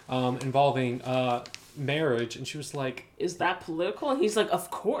involving marriage. And she was like, is that political? And he's like, of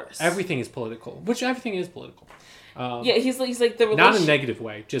course. Everything is political. Which everything is political. Yeah, he's like the relationship. Not in a negative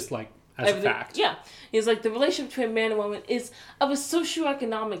way, just like as a fact. Yeah. He's like, the relationship between man and woman is of a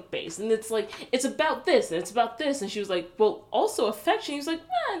socioeconomic base. And it's like, it's about this and it's about this. And she was like, well, also affection. He's like,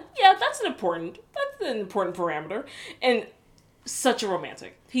 yeah, that's an important parameter. And such a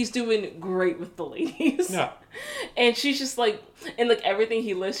romantic. He's doing great with the ladies. Yeah. And she's just like, and like everything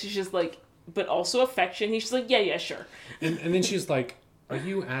he lists, she's just like, but also affection. He's just like, yeah, sure. And then she's like, are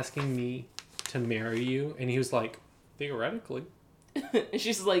you asking me to marry you? And he was like, theoretically. And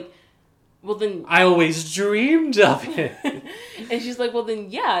she's like, well then... I always dreamed of it. And she's like, well then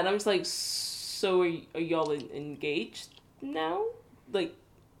yeah. And I'm just like, so are y'all engaged now? Like,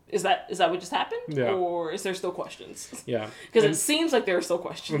 is that what just happened? Yeah. Or is there still questions? Yeah. Because it seems like there are still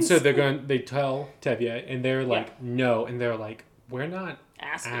questions. And so they tell Tevye, and they're like, no. And they're like, we're not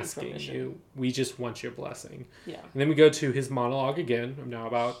asking you. We just want your blessing. Yeah. And then we go to his monologue again, now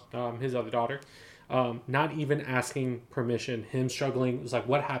about his other daughter. Not even asking permission. Him struggling. It was like,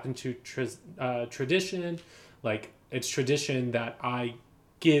 what happened to tradition? Like, it's tradition that I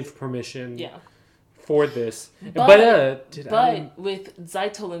give permission for this. But with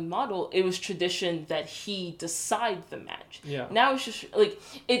Zeitel and Model, it was tradition that he decide the match. Yeah. Now it's just like,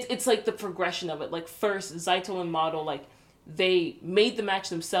 it's like the progression of it. Like, first, Zeitel and Model, like, they made the match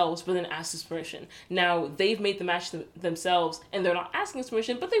themselves, but then asked his permission. Now they've made the match themselves, and they're not asking his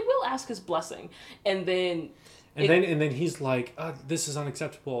permission, but they will ask his blessing. And then he's like, "This is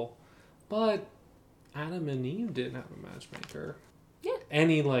unacceptable," but Adam and Eve didn't have a matchmaker. Yeah,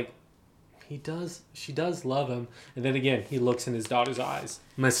 and she does love him. And then again, he looks in his daughter's eyes.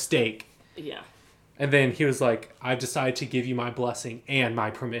 Mistake. Yeah. And then he was like, I've decided to give you my blessing and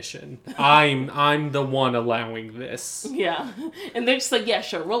my permission. I'm the one allowing this. Yeah. And they're just like, yeah,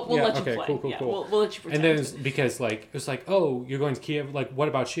 sure. We'll let you play. Cool. We'll let you pretend. And then it's because like, it was like, oh, you're going to Kiev. Like, what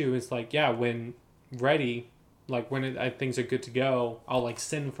about you? It's like, yeah, when ready, like when things are good to go, I'll like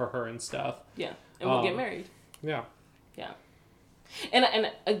send for her and stuff. Yeah. And we'll get married. Yeah. Yeah.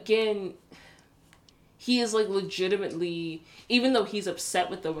 And again, he is like legitimately, even though he's upset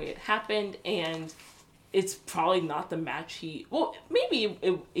with the way it happened, and it's probably not the match maybe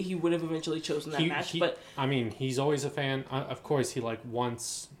he would have eventually chosen that match, but I mean, he's always a fan. Of course, he like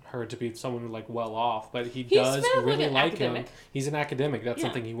wants her to be someone like well off, but he does really like him. He's an academic. That's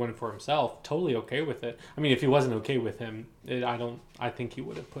something he wanted for himself. Totally okay with it. I mean, if he wasn't okay with him, I think he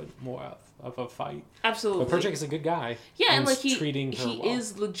would have put more of a fight. Absolutely. But Perchik is a good guy. Yeah, and like he well.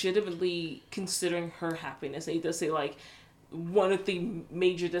 is legitimately considering her happiness. And he does say like one of the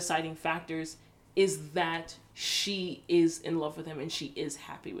major deciding factors is that she is in love with him and she is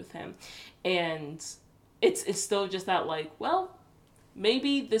happy with him. And it's still just that like, well,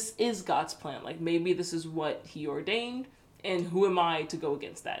 maybe this is God's plan. Like maybe this is what he ordained, and who am I to go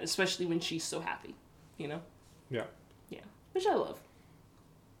against that, especially when she's so happy, you know? Yeah. Yeah. Which I love.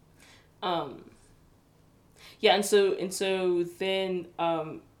 Yeah, and so then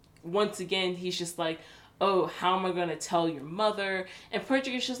once again he's just like, oh, how am I going to tell your mother? And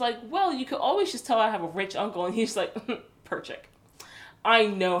Perchik is just like, well, you could always just tell I have a rich uncle. And he's like, Perchik, I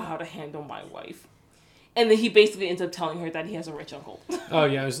know how to handle my wife. And then he basically ends up telling her that he has a rich uncle. Oh,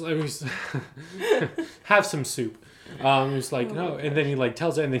 yeah. It was have some soup. He was like, no. And then he like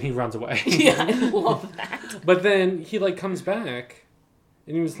tells her and then he runs away. Yeah, I love that. But then he like comes back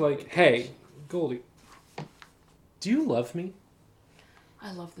and he was like, hey, Goldie, do you love me?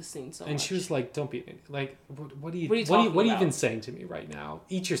 I love this scene so much. And she was like, "Don't be like, what are you even saying to me right now?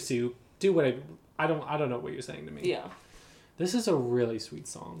 Eat your soup. Do whatever. I don't know what you're saying to me." Yeah. This is a really sweet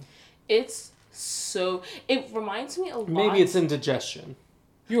song. It reminds me a lot. Maybe it's indigestion.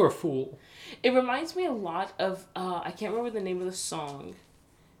 You're a fool. It reminds me a lot of I can't remember the name of the song,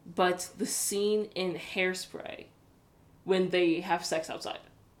 but the scene in Hairspray when they have sex outside,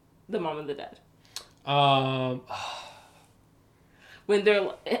 the mom and the dad. When they're...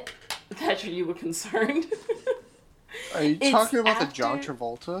 Thatcher, you were concerned. Are you talking about the John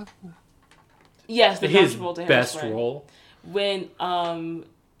Travolta? Yes, the John Travolta best Hairspray. Role. When,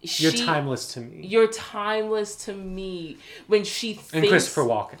 You're timeless to me. You're timeless to me. When she thinks... And Christopher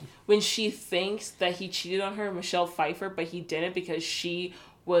Walken. When she thinks that he cheated on her, Michelle Pfeiffer, but he didn't because she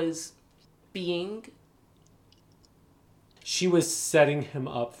was being She was setting him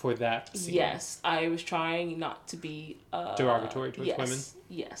up for that scene. Yes, I was trying not to be derogatory towards yes, women.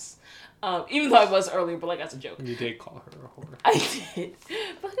 Yes, even though I was earlier, but like as a joke. You did call her a whore. I did,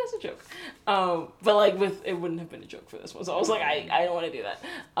 but as a joke. But like it wouldn't have been a joke for this one, so I was like, I don't want to do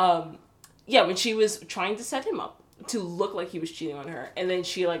that. Yeah, when she was trying to set him up to look like he was cheating on her, and then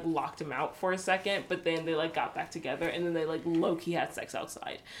she like locked him out for a second, but then they like got back together, and then they like low-key had sex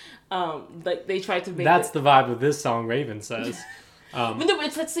outside. Like they tried to make that's the vibe of this song, Raven says. But no,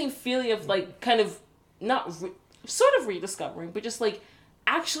 it's that same feeling of like kind of not sort of rediscovering, but just like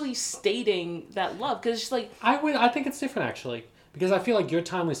actually stating that love, because it's just like I think it's different actually, because I feel like Your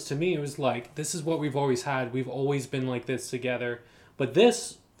Timeless to me, it was like, this is what we've always had, we've always been like this together, but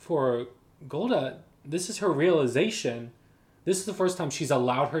this for Golda, this is her realization. This is the first time she's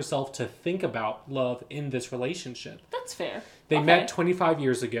allowed herself to think about love in this relationship. that's fair. They Okay. met 25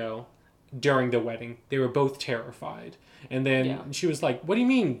 years ago during the wedding. They were both terrified. And then Yeah. she was like, "What do you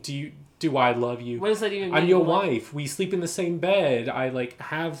mean? Do I love you? What does that even mean? I'm your Like, wife. We sleep in the same bed. I like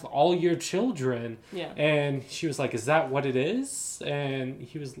have all your children." Yeah. And she was like, "Is that what it is?" And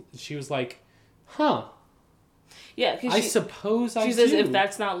she was like, "Huh. Yeah, because I suppose I she do." says, if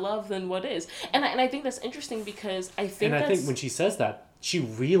that's not love, then what is? And I think that's interesting because I think And I think when she says that, she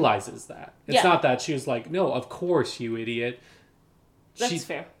realizes that. It's Yeah. not that she was like, "No, of course, you idiot." that's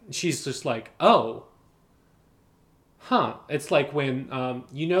fair. She's just like, "Oh. Huh." It's like when,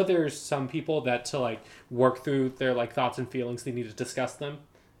 there's some people that to like work through their like thoughts and feelings, they need to discuss them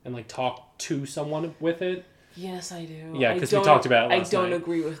and like talk to someone with it. Yes, I do. Yeah, 'cause we talked about it last I don't night.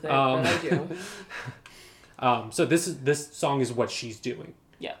 agree with that, but I do. So this song is what she's doing.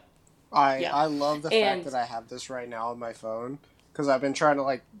 Yeah. I love the And- fact that I have this right now on my phone, because I've been trying to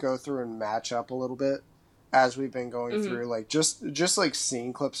like go through and match up a little bit as we've been going through, like just like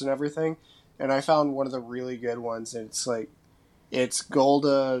scene clips and everything. And I found one of the really good ones, and it's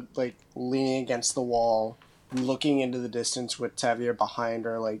Golda like leaning against the wall, looking into the distance with Tevye behind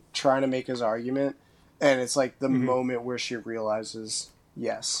her, like trying to make his argument. And it's like the moment where she realizes,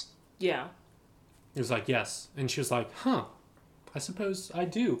 yes. Yeah. It was like, yes. And she was like, huh, I suppose I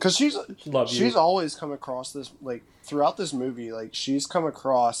do. Because Love you. she's always come across this, like, throughout this movie, like, she's come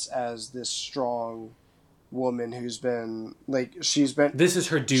across as this strong woman who's been, like, This is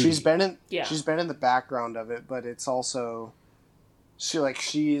her duty. she's been in the background of it, but it's also,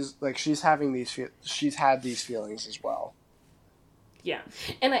 she's had these feelings as well. Yeah.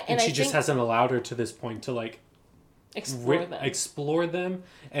 And and I she just think hasn't allowed her to this point to like explore them.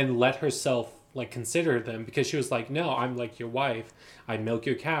 and let herself like consider them, because she was like, no, I'm like your wife, I milk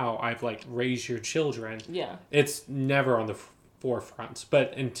your cow, I've like raised your children. Yeah. It's never on the forefront,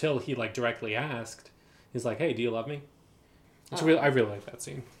 but until he like directly asked, he's like, hey, do you love me? It's I really like that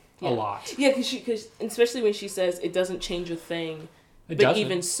scene a lot. Yeah, because especially when she says it doesn't change a thing. It But doesn't.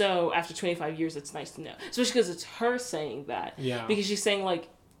 even so, after 25 years, it's nice to know. Especially because it's her saying that. Yeah. Because she's saying like,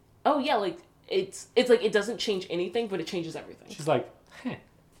 oh yeah, like it's like it doesn't change anything, but it changes everything. She's like, heh.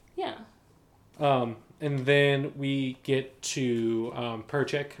 Yeah. And then we get to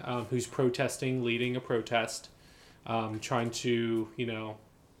Perchik, who's protesting, leading a protest, trying to,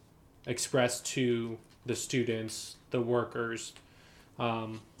 express to the students, the workers,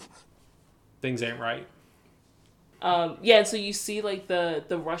 things ain't right. Yeah, and so you see like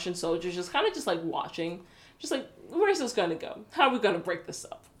the Russian soldiers just kind of just like watching, just like, where's this gonna go? How are we gonna break this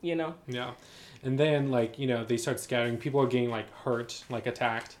up? Yeah. And then like, they start scouting. People are getting like hurt, like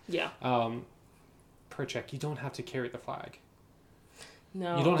attacked. Yeah. Perchik, you don't have to carry the flag.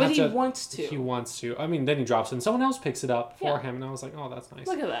 No, You don't but have he to, wants to. He wants to. I mean, then he drops it and someone else picks it up for Yeah. him. And I was like, oh, that's nice.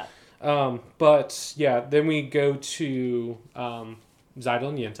 Look at that. But yeah, then we go to Zydel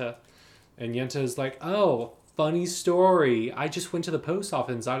and Yenta. And Yenta is like, oh, funny story. I just went to the post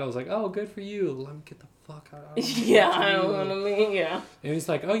office. And Zydel was like, oh, good for you. Let me get the fuck out of here. Yeah, I know what I mean. Yeah. And he's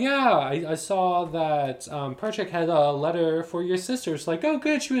like, oh yeah, I saw that Perchik had a letter for your sister. It's like, oh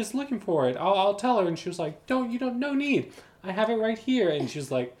good, she was looking for it. I'll tell her. And she was like, no need. I have it right here. And she was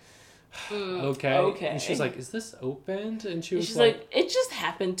like, okay. Okay. And she's like, is this opened? And she was She's like, it just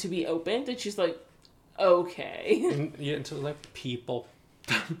happened to be opened, and she's like, okay. and Yenta was like, people.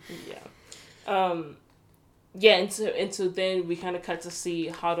 Yeah. Yeah, and so then we kind of cut to see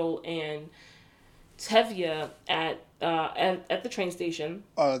Huddle and Tevye at the train station.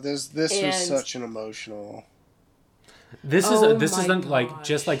 Oh, this was And- such an emotional. This Oh isn't my like gosh.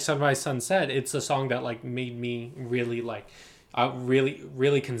 just like Sunrise Sunset. It's a song that like made me really like,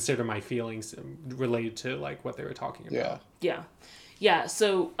 really consider my feelings related to like what they were talking about. Yeah. Yeah.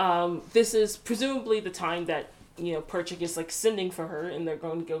 So this is presumably the time that Perchik is like sending for her, and they're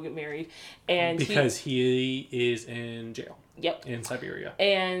going to go get married, and because he is in jail. Yep. In Siberia.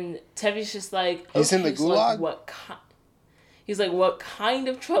 And Tevye's just like, he's in the gulag. Like, he's like, what kind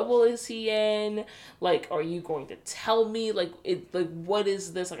of trouble is he in? Like, are you going to tell me? Like, what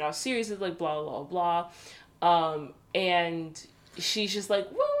is this? Like, how serious is it? Like, blah blah blah. And she's just like,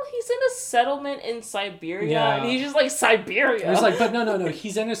 well, he's in a settlement in Siberia. Yeah. And he's just like, Siberia. He's like, but no,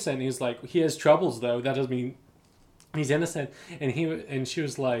 he's innocent. He's like, he has troubles though. That doesn't mean he's innocent. And she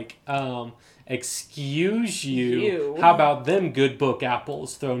was like, excuse you. How about them good book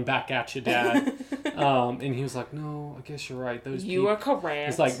apples thrown back at you, Dad? And he was like, no, I guess you're right. Those you are correct.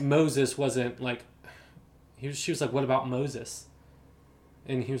 It's like Moses wasn't like. She was like, what about Moses?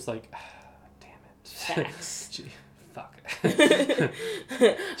 And he was like, damn it. Facts. Fuck.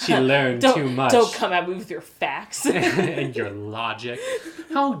 She learned too much. Don't come at me with your facts. And your logic.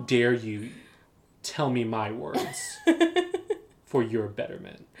 How dare you tell me my words for your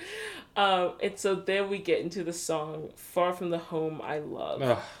betterment? And so then we get into the song Far From the Home I Love.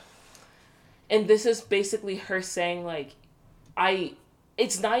 Ugh. And this is basically her saying, like,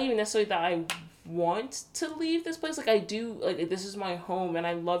 it's not even necessarily that I want to leave this place. Like, I do, like, this is my home, and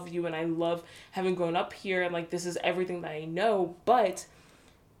I love you, and I love having grown up here, and, like, this is everything that I know, but,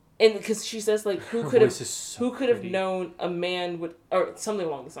 and because she says, like, who could have known a man would, or something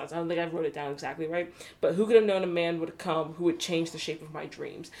along those lines. I don't think I wrote it down exactly right, but who could have known a man would come who would change the shape of my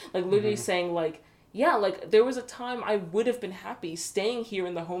dreams? Like, literally saying, like, yeah, like, there was a time I would have been happy staying here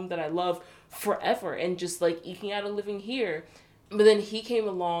in the home that I love forever and just, like, eking out a living here. But then he came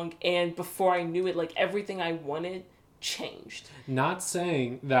along, and before I knew it, like, everything I wanted changed. Not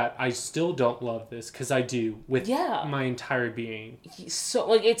saying that I still don't love this, because I do, with my entire being. So,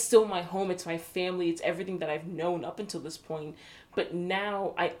 like, it's still my home, it's my family, it's everything that I've known up until this point. But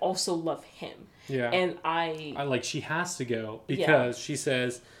now I also love him. Yeah. And I like, she has to go, because she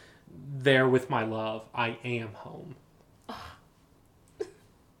says, there with my love, I am home.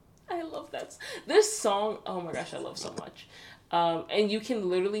 I love that. This song, oh my gosh, I love so much. And you can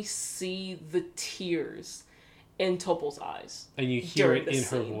literally see the tears in Topol's eyes. And you hear it in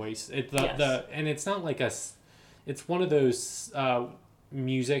her voice. And it's not like it's one of those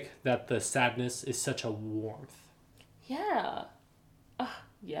music that the sadness is such a warmth. Yeah.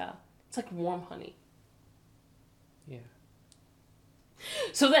 Yeah. It's like warm honey. Yeah.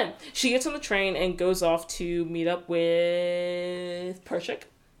 So then, she gets on the train and goes off to meet up with Perchik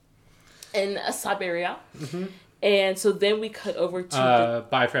in Siberia. Mm-hmm. And so then we cut over to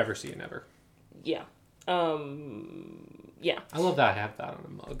Bye Forever, See You Never. Yeah. Yeah. I love that I have that on a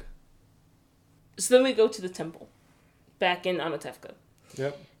mug. So then we go to the temple, back in Anatevka.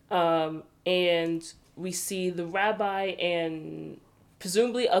 Yep. And we see the rabbi and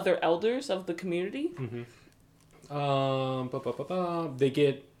presumably other elders of the community. Mm-hmm. They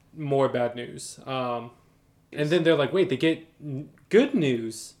get more bad news. And then they're like, wait, they get good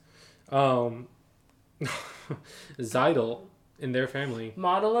news. Zeidel and their family.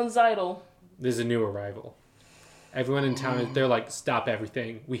 Model and Zeidel. There's a new arrival. Everyone in town, they're like, stop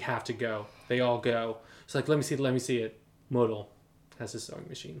everything. We have to go. They all go. It's like, let me see it. Model has a sewing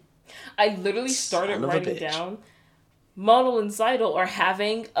machine. I literally started writing down, Model and Zeidel are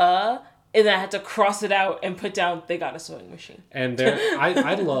having a... And then I had to cross it out and put down, they got a sewing machine. And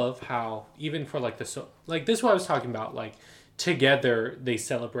I love how, even for like this is what I was talking about, like, together they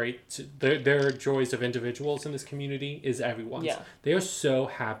celebrate their joys of individuals in this community is everyone's. Yeah. They are so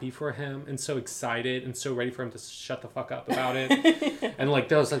happy for him and so excited and so ready for him to shut the fuck up about it. And like,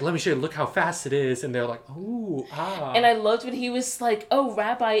 they was like, let me show you, look how fast it is. And they're like, ooh, ah. And I loved when he was like, oh,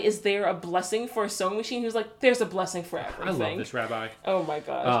 Rabbi, is there a blessing for a sewing machine? He was like, there's a blessing for everything. I love this Rabbi. Oh my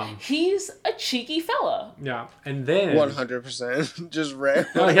gosh. He's a cheeky fella. Yeah. And then 100% just ran.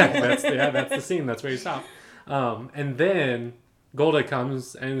 Oh yeah, that's the scene. That's where you stop. And then Golda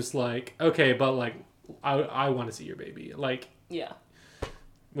comes and is like, okay, but like, I want to see your baby. Like, yeah.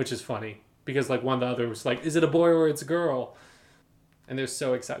 Which is funny because like one of the other was like, is it a boy or it's a girl? And they're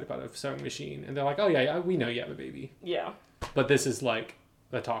so excited about a sewing machine. And they're like, oh yeah, we know you have a baby. Yeah. But this is like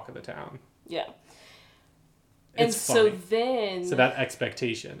the talk of the town. Yeah. It's and funny. So then... So that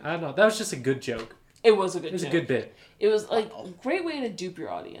expectation. I don't know. That was just a good joke. It was a good joke. It was a good bit. It was like a great way to dupe your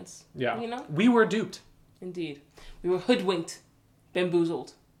audience. Yeah. You know? We were duped. Indeed. We were hoodwinked.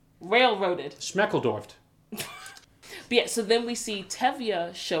 Bamboozled. Railroaded. Schmeckeldorfed. But yeah, so then we see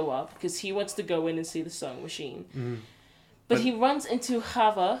Tevye show up because he wants to go in and see the sewing machine. Mm-hmm. But he runs into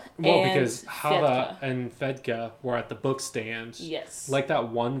Hava because Hava and Fedka were at the book stand. Yes. Like that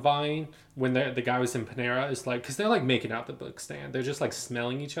one Vine when the guy was in Panera is like, because they're like making out the book stand. They're just like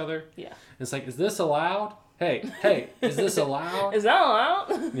smelling each other. Yeah. It's like, is this allowed? hey, is this allowed? Is that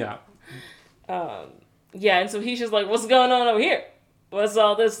allowed? Yeah. Yeah, and so he's just like, what's going on over here? What's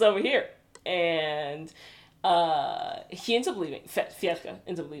all this over here? And he ends up leaving. Fiesca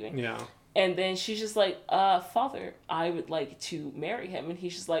ends up leaving. Yeah. And then she's just like, Father, I would like to marry him. And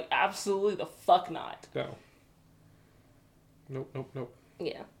he's just like, absolutely the fuck not. No. Nope.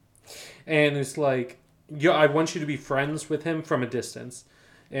 Yeah. And it's like, yeah, I want you to be friends with him from a distance.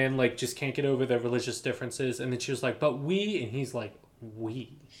 And, like, just can't get over the religious differences. And then she was like, but we... And he's like,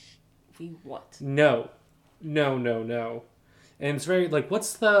 we? We what? No. And it's very, like,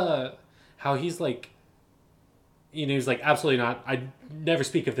 what's the... How he's like... You know, he's like, absolutely not. I never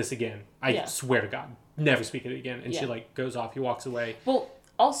speak of this again. I swear to God. Never speak of it again. And she, like, goes off. He walks away. Well...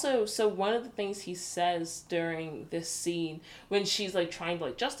 Also, so one of the things he says during this scene, when she's, like, trying to,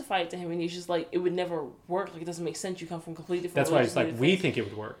 like, justify it to him, and he's just like, it would never work, like, it doesn't make sense, you come from completely different... That's why it's like, we think it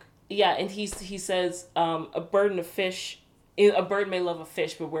would work. Yeah, and he says, a bird may love a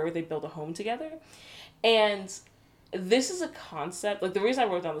fish, but where would they build a home together? And this is a concept, like, the reason I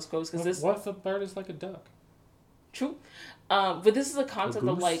wrote down this quote is because this... What if a bird is like a duck? True. But this is a concept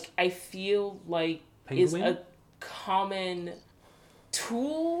that, like, I feel like is a common...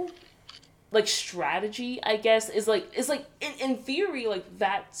 tool, like, strategy, I guess, is like in theory, like,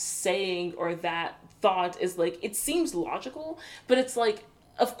 that saying or that thought is like, it seems logical, but it's like,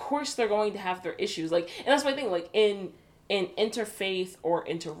 of course they're going to have their issues, like, and that's my thing, like, in interfaith or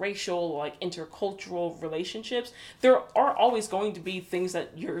interracial or, like, intercultural relationships, there are always going to be things that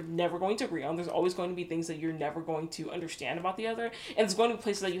you're never going to agree on. There's always going to be things that you're never going to understand about the other, and there's going to be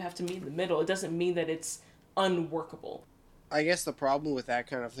places that you have to meet in the middle. It doesn't mean that it's unworkable. I guess the problem with that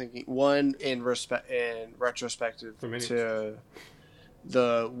kind of thinking, one, in retrospective to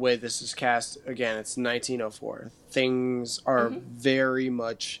the way this is cast, again, it's 1904. Things are very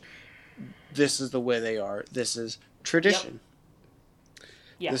much, this is the way they are. This is tradition. Yep.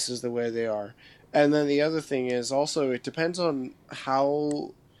 Yeah. This is the way they are. And then the other thing is also, it depends on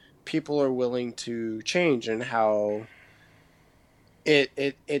how people are willing to change and how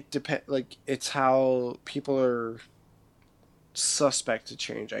it depends, like, it's how people are suspect to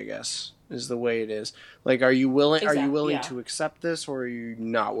change, I guess, is the way it is. Like, are you willing to accept this, or are you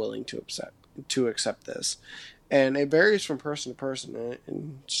not willing to accept this? And it varies from person to person,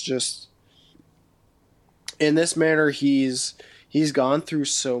 and it's just, in this manner, he's gone through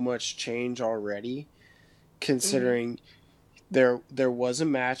so much change already, considering there was a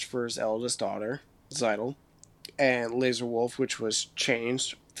match for his eldest daughter, Zytel, and Laser Wolf, which was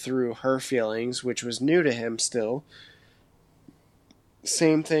changed through her feelings, which was new to him still.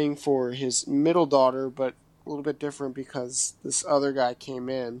 Same thing for his middle daughter, but a little bit different because this other guy came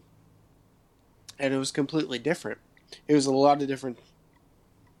in and it was completely different. It was a lot of different,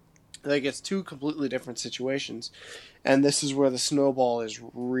 like, it's two completely different situations. And this is where the snowball is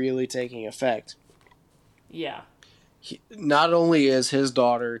really taking effect. Yeah. Not only is his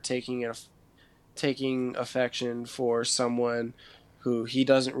daughter taking affection for someone who he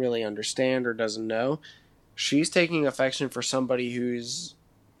doesn't really understand or doesn't know, she's taking affection for somebody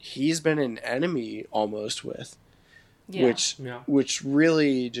he's been an enemy almost with, which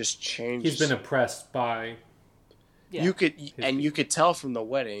really just changes. He's been oppressed by. Yeah. You could tell from the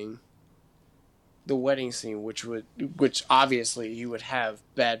wedding scene, which obviously you would have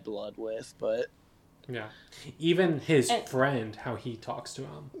bad blood with, but yeah, even his friend, how he talks to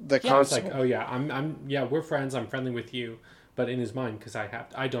him, it's like, oh yeah, I'm we're friends, I'm friendly with you, but in his mind, because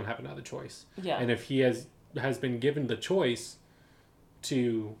I don't have another choice. Yeah, and if he has been given the choice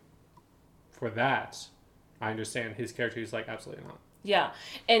for that, I understand his character is like, absolutely not. Yeah,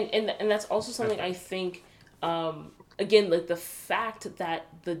 and that's also something I think, again, like, the fact that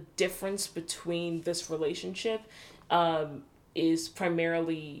the difference between this relationship is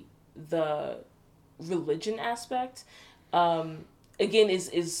primarily the religion aspect, again,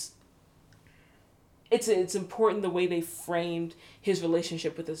 is it's important the way they framed his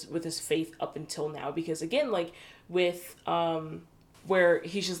relationship with his faith up until now, because again, like, with where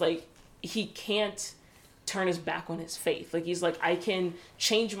he's just like, he can't turn his back on his faith. Like, he's like, I can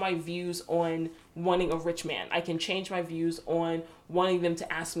change my views on wanting a rich man, I can change my views on wanting them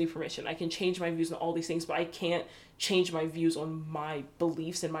to ask me permission, I can change my views on all these things, but I can't change my views on my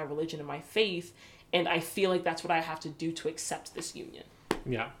beliefs and my religion and my faith, and I feel like that's what I have to do to accept this union.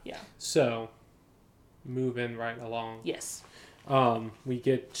 Yeah. Yeah. So moving right along. Yes. We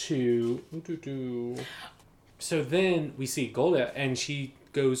get to so then we see Golda, and she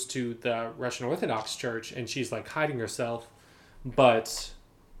goes to the Russian Orthodox Church, and she's like hiding herself, but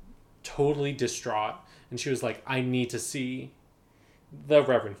totally distraught. And she was like, I need to see the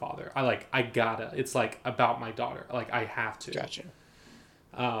Reverend Father. I gotta. It's like about my daughter. Like I have to. Gotcha.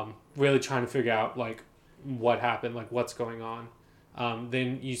 Really trying to figure out like what happened, like what's going on.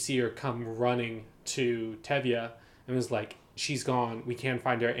 Then you see her come running to Tevye and was like, she's gone. We can't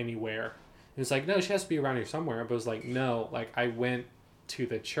find her anywhere. And it's like, no, she has to be around here somewhere. But it was like, no, like I went to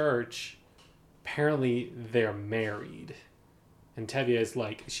the church. Apparently they're married. And Tevye is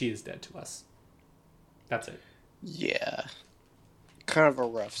like, she is dead to us. That's it. Yeah. Kind of a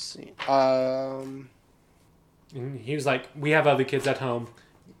rough scene. And he was like, we have other kids at home.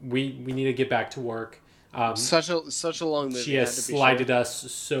 We need to get back to work. Such a long movie. She has slighted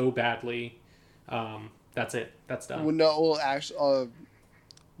us so badly. That's it. That's done. Well, actually,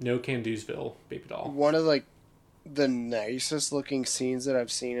 No Can-Do'sville, baby doll. one of like the nicest looking scenes that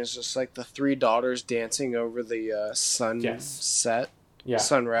I've seen is just like the three daughters dancing over the sunset. Yeah.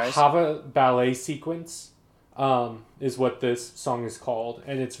 Sunrise. Hava ballet sequence is what this song is called.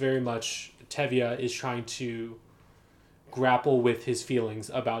 And it's very much Tevye is trying to grapple with his feelings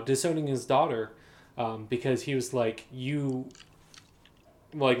about disowning his daughter. Because he was like, you,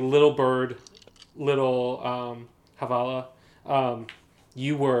 like little bird, little Havala,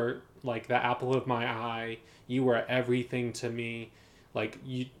 you were like the apple of my eye. You were everything to me. Like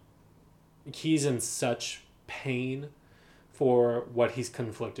he's in such pain for what he's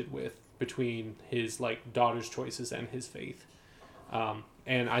conflicted with between his like daughter's choices and his faith.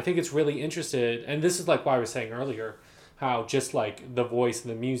 And I think it's really interested, and this is like why I was saying earlier, how just like the voice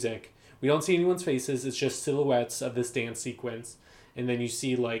and the music, we don't see anyone's faces. It's just silhouettes of this dance sequence. And then you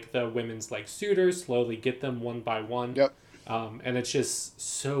see like the women's like suitors slowly get them one by one. Yep. And it's just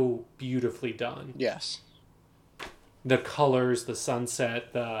so beautifully done. Yes. The colors, the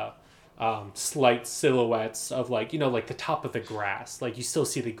sunset, the slight silhouettes of like, like the top of the grass. Like you still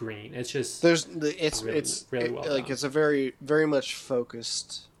see the green. It's just it's really well like done. it's a very very much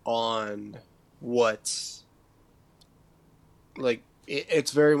focused on what's like.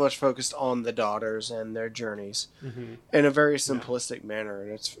 It's very much focused on the daughters and their journeys in a very simplistic manner,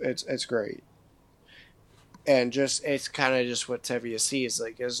 and it's great. And just it's kind of just what Tevye sees.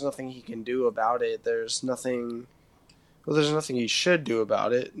 Like there's nothing he can do about it. There's nothing he should do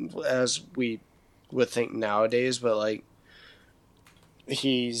about it, as we would think nowadays. But like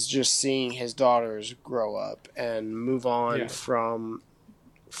he's just seeing his daughters grow up and move on from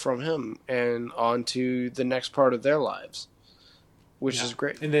him and on to the next part of their lives. Which is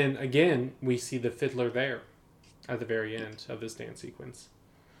great. And then again, we see the fiddler there at the very end of this dance sequence.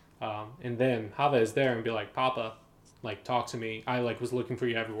 And then Hava is there and be like, Papa, like, talk to me. I like was looking for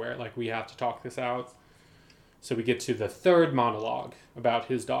you everywhere. Like, we have to talk this out. So we get to the third monologue about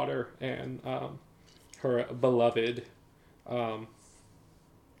his daughter and her beloved. And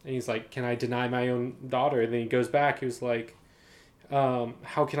he's like, can I deny my own daughter? And then he goes back. He was like,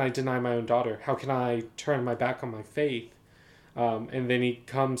 how can I deny my own daughter? How can I turn my back on my faith? And then he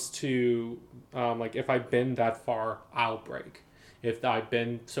comes to, like, if I bend that far, I'll break. If I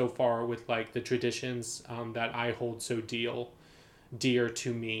bend so far with, like, the traditions that I hold so dear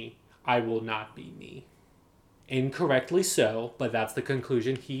to me, I will not be me. Incorrectly so, but that's the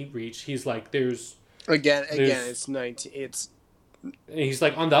conclusion he reached. He's like, there's it's 19. He's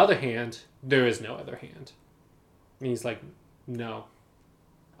like, on the other hand, there is no other hand. And he's like, no.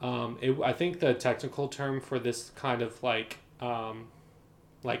 I think the technical term for this kind of like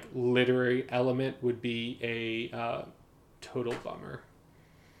literary element would be a total bummer.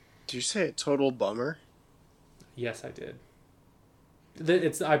 Did you say a total bummer? Yes, I did.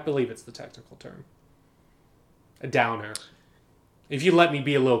 I believe it's the technical term. A downer. If you let me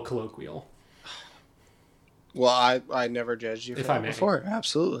be a little colloquial. Well, I never judged you for that before.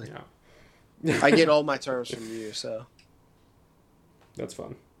 Absolutely. Yeah. I get all my terms from you, so. That's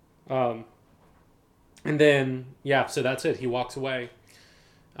fun. And then, so that's it. He walks away.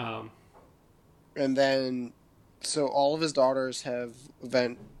 And then, so all of his daughters have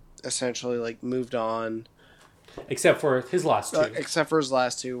essentially, like, moved on. Except for his last two. Except for his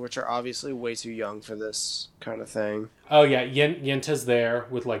last two, which are obviously way too young for this kind of thing. Oh, yeah. Yenta's there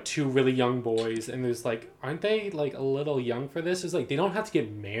with, like, two really young boys. And there's, like, aren't they, like, a little young for this? It's like, they don't have to get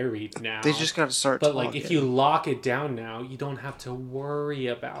married now. They just got to start talking. But, like, if you lock it down now, you don't have to worry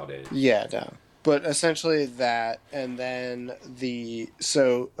about it. Yeah, no. But essentially that, and then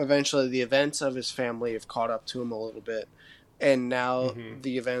eventually the events of his family have caught up to him a little bit. And now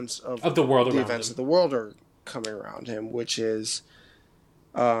the events of the world around him. Of the world are coming around him, which is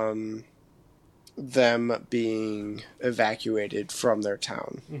them being evacuated from their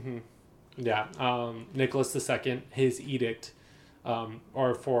town. Mm-hmm. Yeah. Nicholas II, his edict,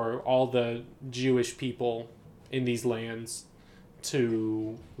 or for all the Jewish people in these lands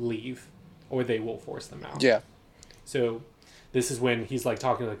to leave, or they will force them out. Yeah. So this is when he's like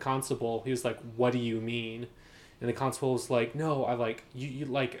talking to the constable. He was like, "What do you mean?" And the constable's like, "No, I like you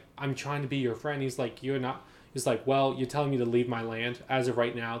like I'm trying to be your friend." He's like, "You're not." He's like, "Well, you're telling me to leave my land. As of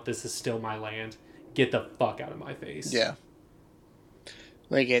right now, this is still my land. Get the fuck out of my face." Yeah.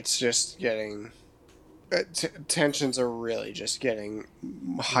 Like, it's just getting... tensions are really just getting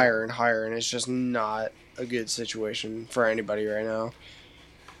higher and higher, and it's just not a good situation for anybody right now.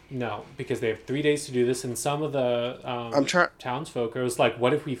 No, because they have 3 days to do this, and some of the townsfolk are like,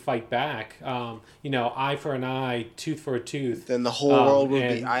 "What if we fight back? Eye for an eye, tooth for a tooth." Then the whole world would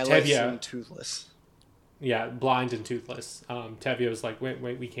be and eyeless Tevye- and toothless. Yeah, blind and toothless. Tevye was like, wait,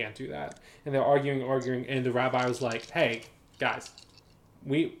 we can't do that. And they're arguing, and the rabbi was like, "Hey, guys,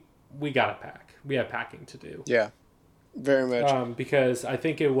 we gotta pack. We have packing to do." Yeah, very much. Because I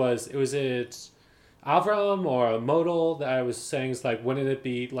think it was Avram or Modal that I was saying is like, wouldn't it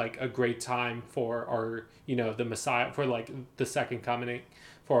be like a great time for our, the Messiah, for like the second coming,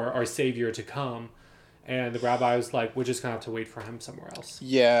 for our Savior to come? And the rabbi was like, we're just gonna have to wait for him somewhere else.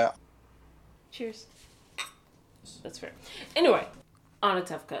 Yeah. Cheers. That's fair. Anyway,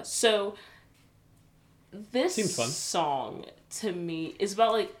 Anatevka. So this Seems fun. song to me is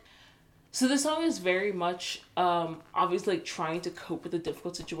about like, so this song is very much obviously like trying to cope with a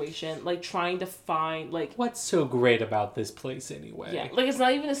difficult situation, like trying to find like What's so great about this place anyway? yeah, like it's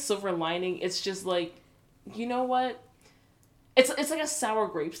not even a silver lining. It's just like, you know what? It's like a sour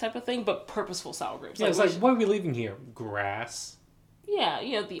grapes type of thing, but purposeful sour grapes. Yeah, it's like, what are we leaving here? Grass. Yeah,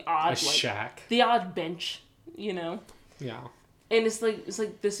 the odd shack. the odd bench, Yeah. And it's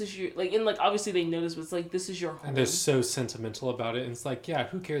like this is your like, and like obviously they notice, but it's like this is your home. And they're so sentimental about it, and it's like, yeah,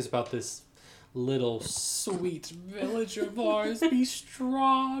 who cares about this little sweet village of ours? Be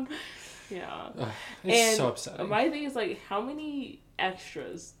strong. Yeah. It's so upsetting. My thing is like, how many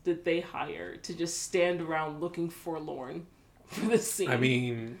extras did they hire to just stand around looking forlorn for this scene? I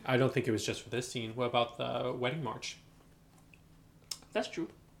mean, I don't think it was just for this scene. What about the wedding march? That's true.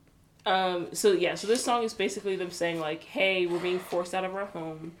 So this song is basically them saying like, hey, we're being forced out of our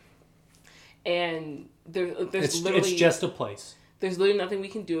home, and there's literally it's just a place. There's literally nothing we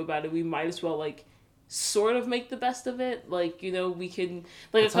can do about it. We might as well like sort of make the best of it. Like, we can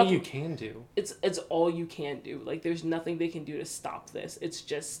like That's all you can do. It's all you can do. Like, there's nothing they can do to stop this. It's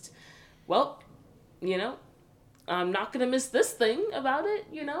just, well, I'm not gonna miss this thing about it.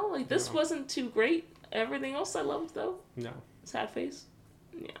 Like this wasn't too great. Everything else I loved though. No. Sad face.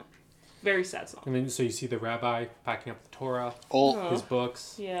 Yeah. Very sad song. And then, so you see the rabbi packing up the Torah, his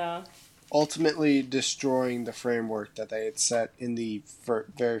books. Yeah. Ultimately destroying the framework that they had set in the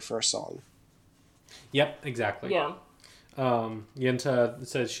very first song. Yep, exactly. Yeah. Yenta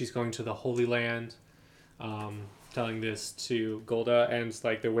says she's going to the Holy Land, telling this to Golda, and it's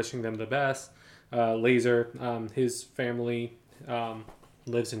like they're wishing them the best. Laser, his family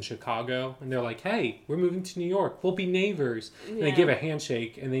lives in Chicago, and they're like, hey, we're moving to New York, we'll be neighbors. And they give a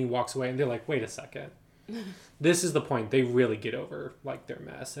handshake, and then he walks away, and they're like, wait a second. This is the point. They really get over like their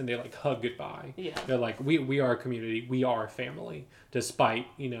mess, and they like hug goodbye. Yeah. They're like, we are a community, we are a family, despite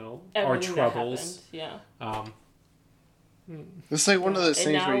our troubles. Yeah. It's like one of those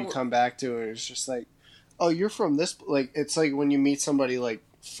things where you come back to it, it's just like, oh, you're from this, like, it's like when you meet somebody like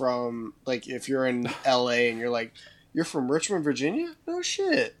from, like, if you're in LA and you're like, you're from Richmond, Virginia? No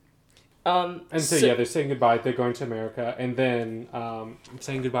shit. And so yeah, they're saying goodbye. They're going to America, and then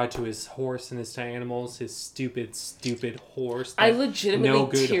saying goodbye to his horse and his animals. His stupid horse. I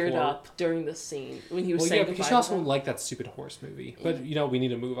legitimately teared up during the scene when he was saying goodbye. Because you also like that stupid horse movie, but we need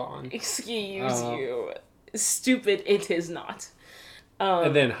to move on. Excuse you, stupid. It is not.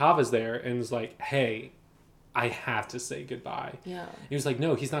 And then Hava's there and is like, "Hey, I have to say goodbye." Yeah. He was like,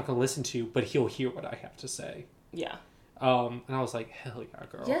 "No, he's not going to listen to you, but he'll hear what I have to say." Yeah. And I was like, hell yeah,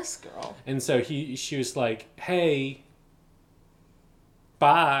 girl. Yes, girl. And so she was like, hey,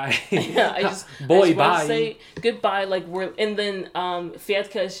 bye. Yeah, I just bye. Say goodbye. Like and then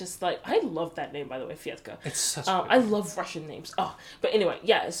Fyetka is just like, I love that name, by the way, Fyetka. It's such. I love Russian names. Oh, but anyway,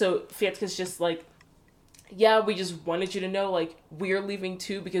 yeah. So Fyetka's just like, yeah, we just wanted you to know, like, we're leaving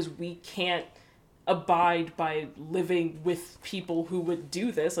too because we can't abide by living with people who would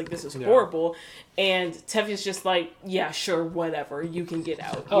do this. Like, this is horrible. And Tevye's just like, yeah, sure, whatever, you can get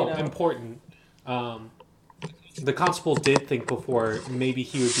out. Important. The constable did think before maybe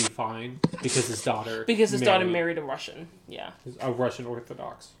he would be fine because his daughter married a Russian. Yeah, a Russian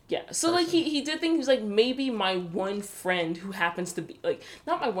Orthodox. Yeah, so person. Like he did think, he was like, maybe my one friend who happens to be like,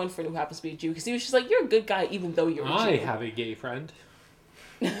 not my one friend who happens to be a Jew, because he was just like, you're a good guy even though you're a Jew. I have a gay friend.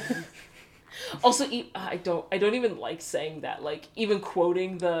 Also, I don't even like saying that. Like, even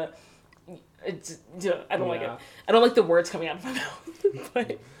quoting the, I don't like it. I don't like the words coming out of my mouth.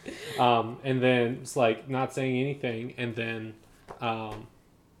 But and then it's like not saying anything, and then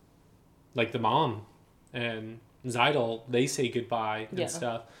like the mom and Zeidel, they say goodbye and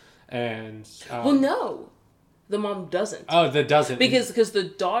stuff, and well, no. The mom doesn't. Oh, that doesn't. Because the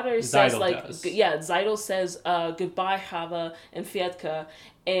daughter says, Zeidel like, does. Zeidel says, goodbye, Hava and Fietka.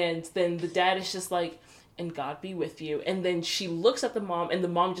 And then the dad is just like, and God be with you. And then she looks at the mom, and the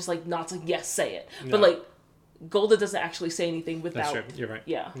mom just, like, nods, like, yes, say it. No. But, like, Golda doesn't actually say anything without... That's true. You're right.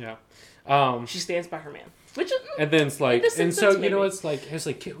 Yeah. Yeah. She stands by her man. Which is... And then it's like... And so, maybe. you know, it's like,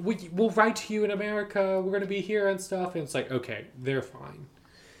 we'll write to you in America. We're going to be here and stuff. And it's like, okay, they're fine.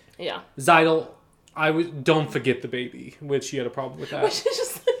 Yeah. Zeidel... don't forget the baby, which she had a problem with that. Which is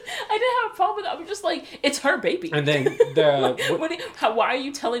just, I didn't have a problem with that. I'm just like, it's her baby. And then why are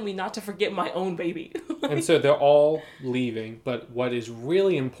you telling me not to forget my own baby? and so they're all leaving, but what is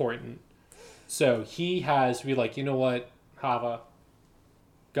really important, so he has to be like, you know what, Hava,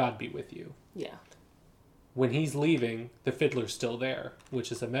 God be with you. Yeah. When he's leaving, the fiddler's still there,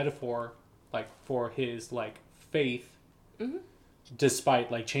 which is a metaphor, like, for his, like, faith. Mm-hmm.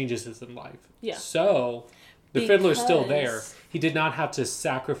 Despite like changes in life. Yeah. So the fiddler's still there. He did not have to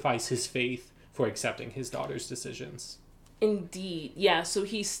sacrifice his faith for accepting his daughter's decisions. Indeed. Yeah, so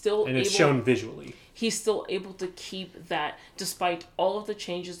he's still and it's shown visually. He's still able to keep that despite all of the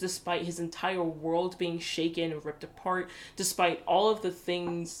changes, despite his entire world being shaken and ripped apart, despite all of the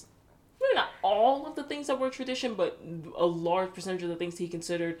things, maybe not all of the things that were tradition, but a large percentage of the things he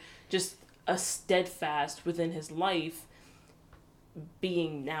considered just a steadfast within his life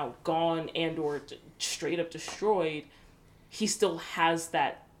being now gone and or straight up destroyed, he still has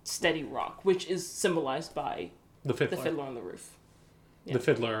that steady rock, which is symbolized by the fiddler on the roof. Yeah. The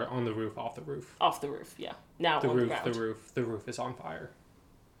fiddler on the roof, off the roof. Off the roof, yeah. Now the on roof, the ground. The roof is on fire.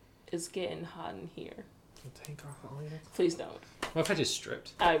 It's getting hot in here. Take off all your... Please don't. What if I just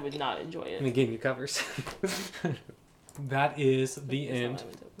stripped? I would not enjoy it. And it gave you covers. That is the end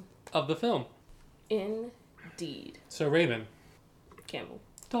of the film. Indeed. So Raven, Campbell,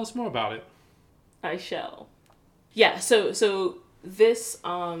 tell us more about it. I shall. Yeah, so this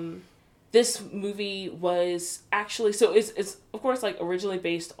this movie was actually, so it's of course like originally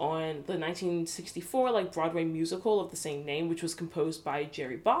based on the 1964 like Broadway musical of the same name, which was composed by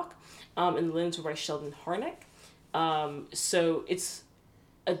Jerry Bach, and the lyrics were by Sheldon Harnick. So it's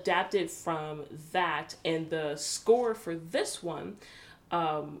adapted from that, and the score for this one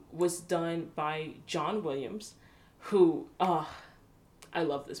was done by John Williams, who I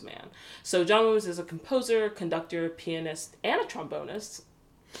love this man. So John Williams is a composer, conductor, pianist, and a trombonist.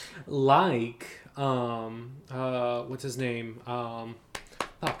 Like, what's his name? Fuck.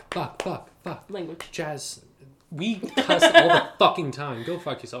 Language. Jazz. We cuss all the fucking time. Go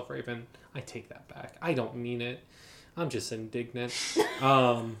fuck yourself, Raven. I take that back. I don't mean it. I'm just indignant.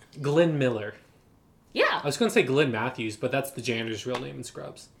 Glenn Miller. Yeah. I was going to say Glenn Matthews, but that's the janitor's real name in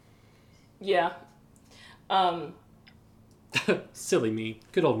Scrubs. Yeah. Silly me.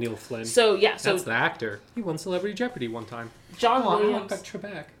 Good old Neil Flynn. So, yeah. That's the actor. He won Celebrity Jeopardy one time. John Williams. I got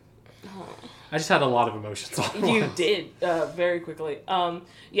Trebek. I just had a lot of emotions all at You once. did, very quickly.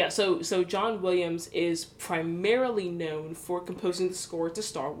 Yeah, so John Williams is primarily known for composing the score to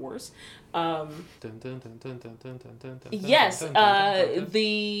Star Wars. Yes,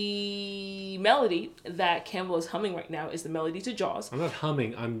 the melody that Campbell is humming right now is the melody to Jaws. I'm not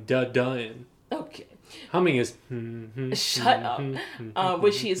humming. I'm done. Okay. Humming is... Shut up.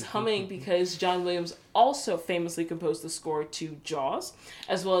 Which he is humming because John Williams also famously composed the score to Jaws,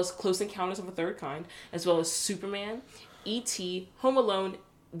 as well as Close Encounters of a Third Kind, as well as Superman, E.T., Home Alone,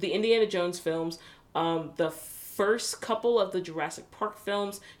 the Indiana Jones films, the first couple of the Jurassic Park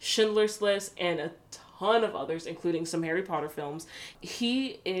films, Schindler's List, and a ton of others, including some Harry Potter films.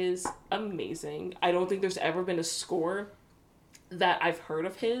 He is amazing. I don't think there's ever been a score that I've heard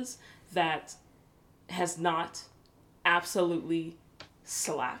of his that has not absolutely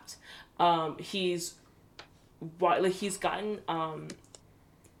slapped. He's gotten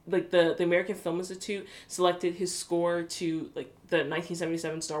like the American Film Institute selected his score to like the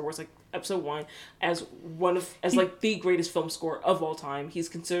 1977 Star Wars like Episode 1 as like the greatest film score of all time. He's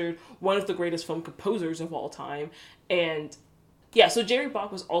considered one of the greatest film composers of all time. And yeah, so Jerry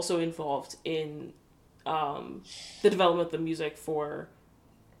Bach was also involved in the development of the music for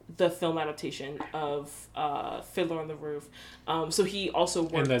the film adaptation of Fiddler on the Roof. So he also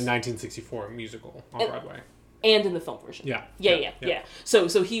worked... In the 1964 musical on Broadway. And in the film version. Yeah. So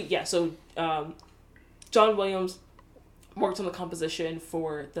John Williams worked on the composition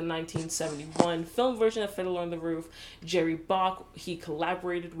for the 1971 film version of Fiddler on the Roof. Jerry Bach, he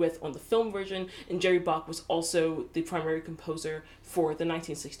collaborated with on the film version, and Jerry Bach was also the primary composer for the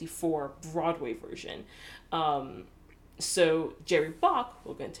 1964 Broadway version. So Jerry Bach,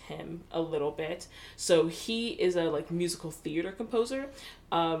 we'll get into him a little bit. So he is a musical theater composer.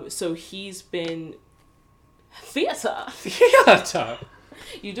 So he's been theater.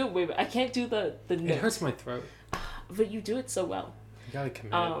 You do it way better. I can't do the note. It hurts my throat. But you do it so well. You gotta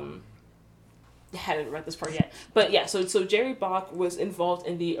commit. I hadn't read this part yet. But yeah, so Jerry Bach was involved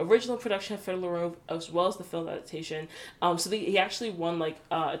in the original production of Fiddler on the Roof as well as the film adaptation. So he actually won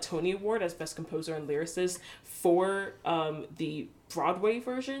a Tony Award as Best Composer and Lyricist for the Broadway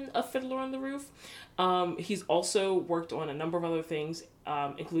version of Fiddler on the Roof. He's also worked on a number of other things,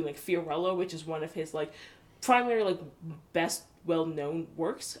 including Fiorello, which is one of his primary best well-known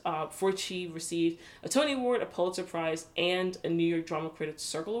works, for which he received a Tony Award, a Pulitzer Prize, and a New York Drama Critics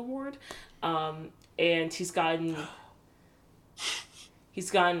Circle Award. And he's gotten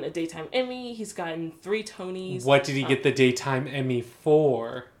a Daytime Emmy. He's gotten 3 Tonys. What did he get the Daytime Emmy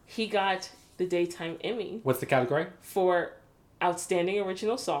for? He got the Daytime Emmy. What's the category? For Outstanding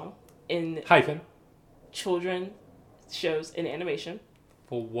Original Song in Children Shows and Animation.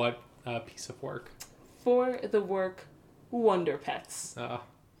 For what piece of work? For the work Wonder Pets.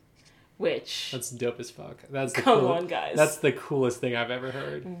 Which... That's dope as fuck. Come on, guys. That's the coolest thing I've ever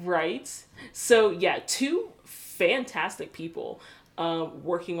heard. Right? So, yeah, 2 fantastic people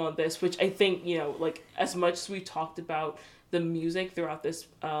working on this, which I think, as much as we talked about the music throughout this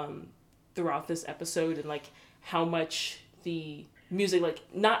episode and, how much the music,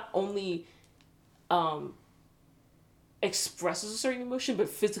 not only expresses a certain emotion, but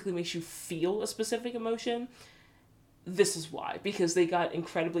physically makes you feel a specific emotion. This is why, because they got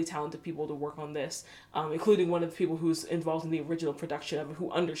incredibly talented people to work on this, including one of the people who's involved in the original production of it,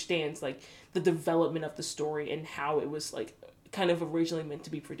 who understands the development of the story and how it was kind of originally meant to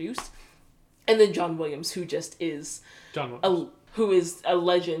be produced, and then John Williams, who just is who is a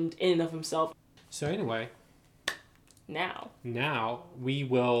legend in and of himself. So anyway, now we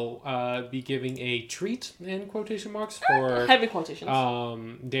will be giving a treat in quotation marks for heavy quotations.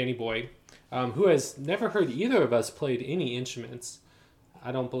 Danny Boy. Who has never heard either of us played any instruments.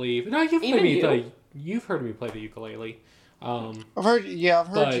 I don't believe. No, you've heard me play the ukulele. I've heard you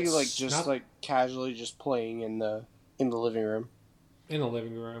casually just playing in the living room. In the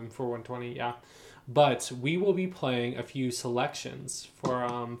living room for 120, yeah. But we will be playing a few selections for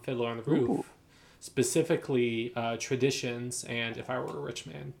Fiddler on the Roof. Ooh. Specifically Traditions and If I Were a Rich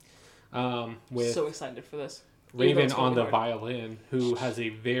Man. With so excited for this. Raven on the violin, who has a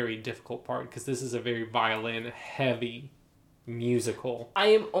very difficult part because this is a very violin-heavy musical. I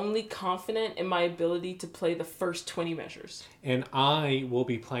am only confident in my ability to play the first 20 measures. And I will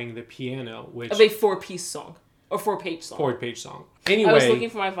be playing the piano, which... Of a 4-piece song. Or 4-page song. 4-page song. Anyway... I was looking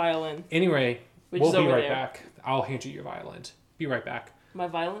for my violin. Anyway, we'll be right back. I'll hand you your violin. Be right back. My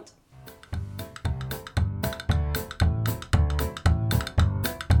violin?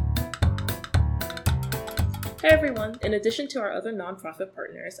 Hey everyone! In addition to our other nonprofit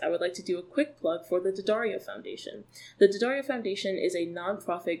partners, I would like to do a quick plug for the Daddario Foundation. The Daddario Foundation is a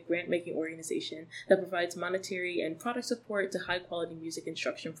nonprofit grant-making organization that provides monetary and product support to high-quality music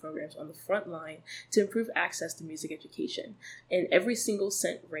instruction programs on the front line to improve access to music education. And every single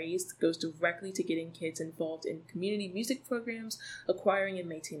cent raised goes directly to getting kids involved in community music programs, acquiring and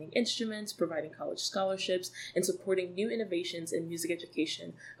maintaining instruments, providing college scholarships, and supporting new innovations in music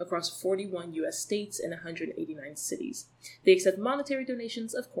education across 41 U.S. states and 189 cities. They accept monetary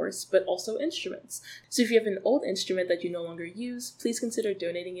donations, of course, but also instruments. So if you have an old instrument that you no longer use, please consider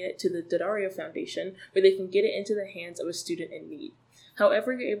donating it to the Daddario Foundation, where they can get it into the hands of a student in need.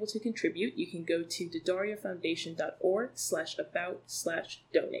 However you're able to contribute, you can go to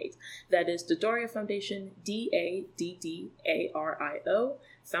daddariofoundation.org/about/donate. That is Daddario Foundation, DADDARIO,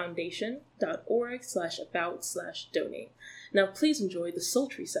 foundation.org/about/donate. Now please enjoy the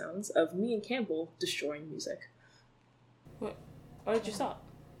sultry sounds of me and Campbell destroying music. What? Why did you stop?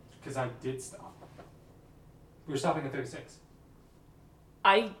 Because I did stop. We were stopping at 36.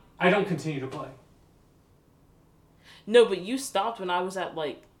 I don't continue to play. No, but you stopped when I was at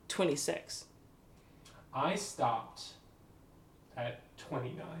 26. I stopped at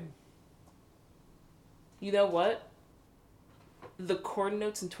 29. You know what? The chord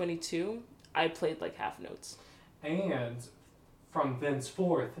notes in 22, I played half notes. And from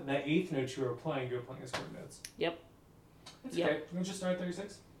thenceforth, the 8th note you were playing as chord notes. Yep. That's okay. Can we just start at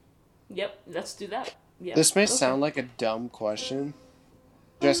 36? Yep, let's do that. Yeah. This may sound like a dumb question,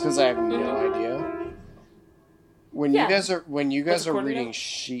 just because I have no idea. when Yeah. you guys are quarter reading note?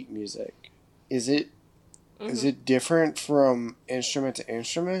 sheet music, is it different from instrument to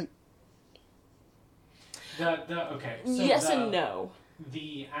instrument? Okay. So Yes and no.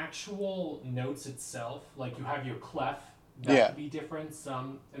 The actual notes itself, like you have your clef, that Yeah. could be different.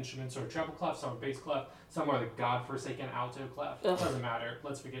 Some instruments are treble clef, some are bass clef, some are the godforsaken alto clef. Ugh. Doesn't matter.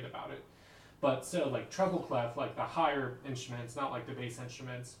 Let's forget about it. But so like treble clef, like the higher instruments, not like the bass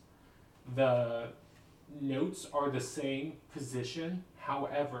instruments, the notes are the same position.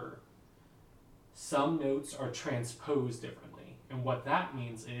 However, some notes are transposed differently. And what that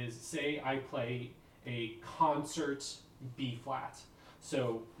means is, say I play a concert B flat.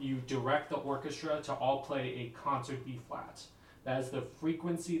 So you direct the orchestra to all play a concert B flat. That is the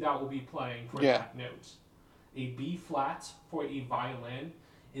frequency that will be playing for that note. A B flat for a violin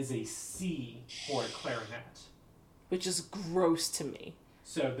is a C for a clarinet. Which is gross to me.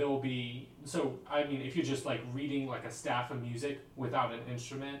 So there will be, I mean, if you're just like reading like a staff of music without an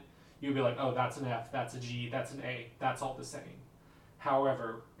instrument, you'll be like, oh, that's an F, that's a G, that's an A, that's all the same.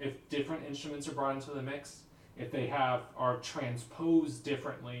 However, if different instruments are brought into the mix, if they are transposed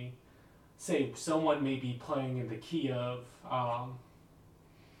differently, say someone may be playing in the key of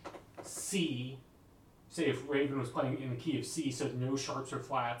C, say if Raven was playing in the key of C, so no sharps or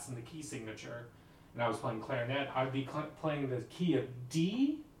flats in the key signature, and I was playing clarinet, I'd be playing the key of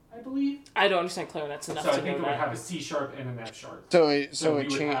D, I believe. I don't understand clarinets enough So to I think know it would that. have a C sharp and an F sharp. So we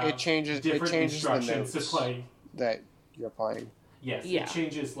would have it changes different the instructions notes to play. that you're playing. Yes, Yeah. it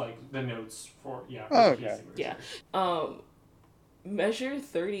changes like the notes for for Oh, the key okay. signature. Yeah. Measure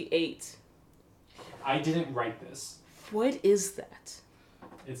 38. I didn't write this. What is that?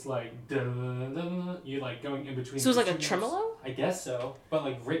 It's like you're like going in between. So it's the like a two notes. tremolo? I guess so, but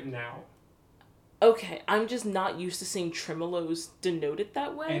like written out. Okay, I'm just not used to seeing tremolos denoted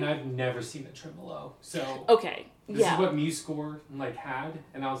that way. And I've never seen a tremolo, so Okay, this yeah. is what MuseScore like had,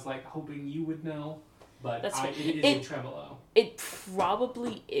 and I was like hoping you would know, but That's fine. it is a tremolo. It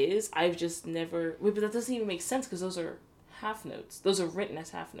probably is. I've just never... Wait, but that doesn't even make sense because those are half notes. Those are written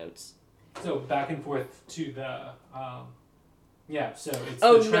as half notes. So back and forth to the so it's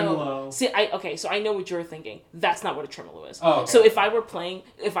Oh, the tremolo. no. See, so I know what you're thinking. That's not what a tremolo is. Oh, okay. So if I were playing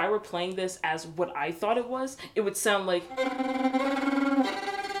this as what I thought it was, it would sound like...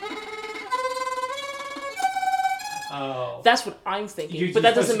 Oh. That's what I'm thinking. You're But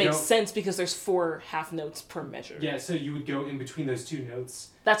that supposed doesn't to make go- sense because there's 4 half notes per measure. Yeah, so you would go in between those two notes.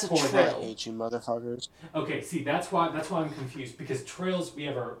 That's a For I trill. hate you, motherfuckers. Okay, see that's why I'm confused because trills we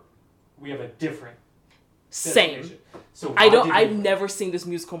have a different Same. definition. So I've never seen this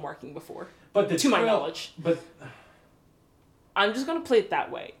musical marking before. but the to my trill- knowledge. But I'm just gonna play it that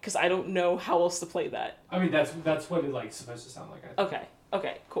way because I don't know how else to play that. I mean that's what it like supposed to sound like. I think.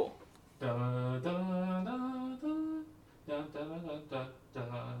 Okay, cool.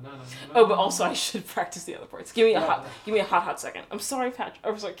 Oh, but also I should practice the other parts. Give me a hot second. I'm sorry, Patrick.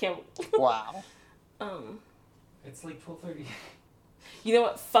 I'm sorry, Campbell. Wow. It's like 12:30. You know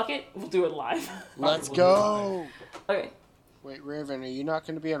what? Fuck it. We'll do it live. Let's we'll go. Okay. Wait, Raven, are you not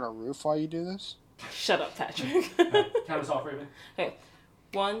going to be on a roof while you do this? Shut up, Patrick. Count us off, Raven. Okay.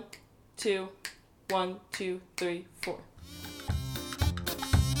 1, 2, 1, 2, 3, 4.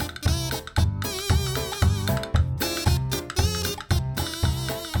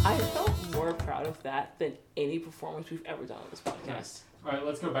 I felt more proud of that than any performance we've ever done on this podcast. Nice. All right,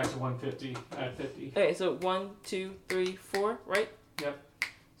 let's go back to 150 at 50. Okay, so 1, 2, 3, 4, right? Yep.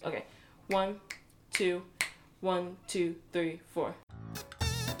 Okay. 1, 2, 1, 2, 3, 4.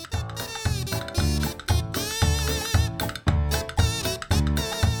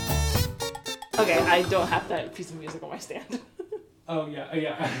 Okay, I don't have that piece of music on my stand. Oh yeah,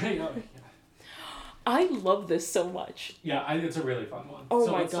 yeah. I love this so much. Yeah, it's a really fun one. Oh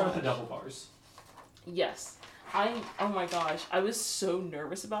so my let's start the gosh. double bars. Yes. Oh my gosh, I was so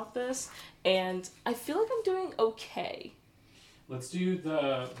nervous about this, and I feel like I'm doing okay. We'll do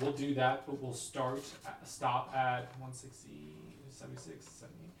that, but we'll stop at 160, 76,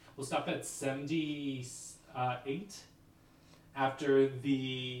 70. We'll stop at 78 after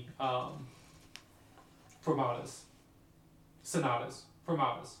the fermatas. Sonatas.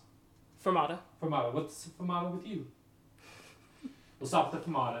 Fermatas. Fermata. Fermata. What's fermata with you? We'll stop at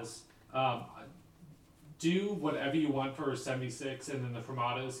the fermatas. Do whatever you want for 76 and then the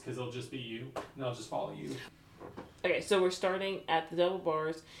fermatas, because it'll just be you, and I'll just follow you. Okay, so we're starting at the double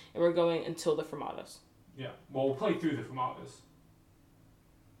bars, and we're going until the fermatas. Yeah. Well, we'll play through the fermatas.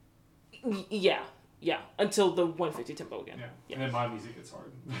 Yeah, until the 150 tempo again. Yeah. And then my music gets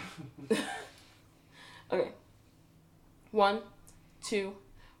hard. Okay. 1, 2,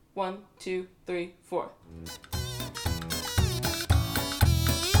 1, 2, 3, 4.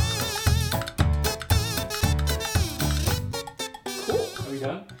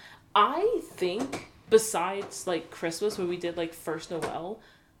 I think besides like Christmas when we did like First Noel,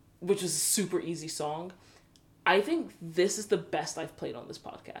 which was a super easy song, I think this is the best I've played on this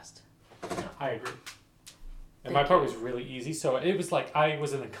podcast. I agree. And my part was really easy, so it was like I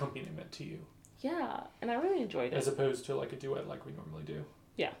was an accompaniment to you. Yeah, and I really enjoyed it. As opposed to like a duet like we normally do.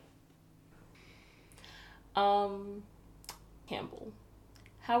 Yeah. Campbell,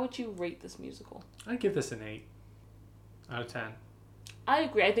 how would you rate this musical? I'd give this an 8 out of 10. I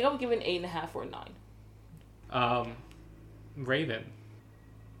agree. I think I would give it an 8.5 or a 9. Raven.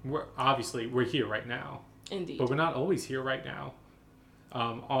 We're here right now. Indeed. But we're not always here right now.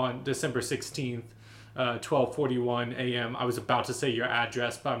 On December 16th, 12:41 a.m. I was about to say your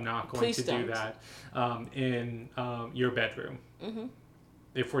address, but I'm not going to do that. In your bedroom. Mm-hmm.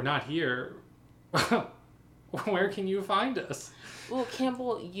 If we're not here, where can you find us? Well,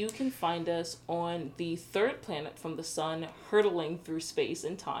 Campbell, you can find us on the third planet from the sun, hurtling through space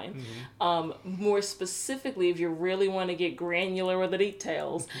and time. Mm-hmm. More specifically, if you really want to get granular with the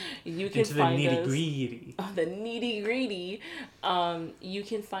details, you can find us... The nitty-gritty. You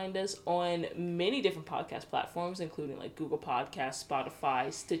can find us on many different podcast platforms, including like Google Podcasts,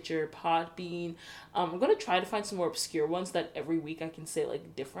 Spotify, Stitcher, Podbean. I'm going to try to find some more obscure ones that every week I can say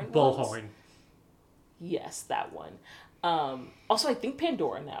like different ones. Bullhorn. Yes, that one. Also, I think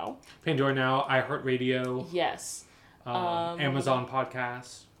Pandora now, iHeartRadio. Yes. Amazon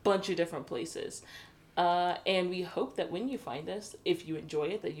Podcasts. Bunch of different places. And we hope that when you find us, if you enjoy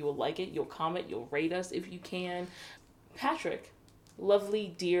it, that you will like it, you'll comment, you'll rate us if you can. Patrick,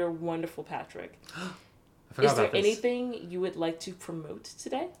 lovely, dear, wonderful Patrick. Is there anything you would like to promote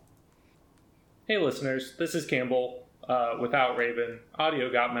today? Hey listeners, this is Campbell. Without Raven,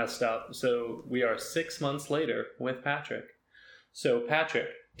 audio got messed up, so we are 6 months later with Patrick. So Patrick,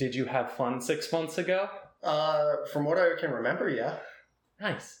 did you have fun 6 months ago? From what I can remember, yeah.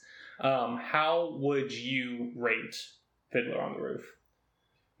 Nice. How would you rate Fiddler on the Roof?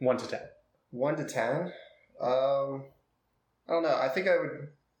 1 to 10. 1 to 10? I don't know. I think I would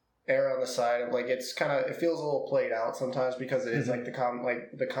err on the side of like it feels a little played out sometimes because it is like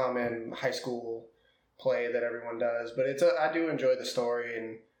the common high school play that everyone does, but I do enjoy the story,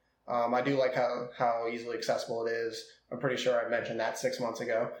 and I do like how easily accessible it is. I'm pretty sure I mentioned that 6 months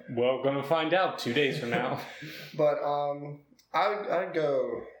ago. Well, we're gonna find out 2 days from now. But I'd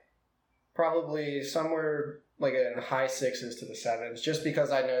go probably somewhere like in high 6s to the 7s, just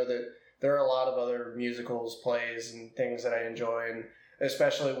because I know that there are a lot of other musicals, plays, and things that I enjoy, and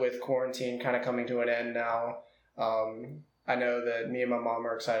especially with quarantine kind of coming to an end now. I know that me and my mom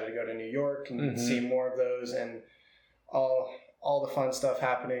are excited to go to New York and see more of those and all the fun stuff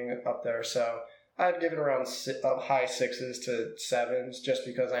happening up there. So I'd give it around high 6s to 7s, just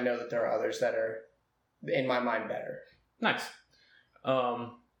because I know that there are others that are, in my mind, better. Nice.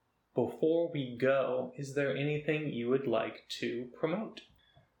 Before we go, is there anything you would like to promote?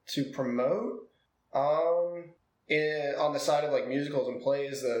 To promote? On the side of like musicals and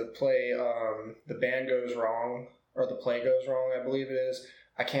plays, the play The Band Goes Wrong, or The Play Goes Wrong, I believe it is.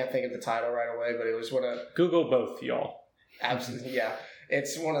 I can't think of the title right away, but it was one of... Google both, y'all. Absolutely, yeah.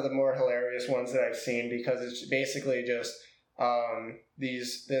 It's one of the more hilarious ones that I've seen, because it's basically just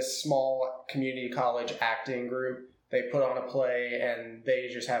this small community college acting group. They put on a play, and they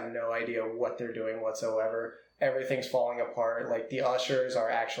just have no idea what they're doing whatsoever. Everything's falling apart. Like, the ushers are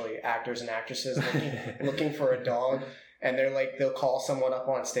actually actors and actresses looking for a dog. And they'll call someone up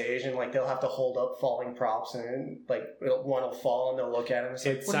on stage, and like they'll have to hold up falling props, and like one will fall, and they'll look at him.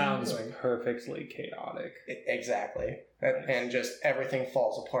 It sounds perfectly chaotic. Exactly, and just everything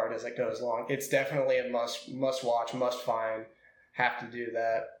falls apart as it goes along. It's definitely a must watch, must find. Have to do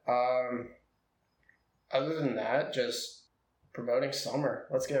that. Other than that, just promoting summer.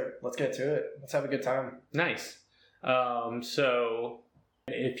 Let's get to it. Let's have a good time. Nice. So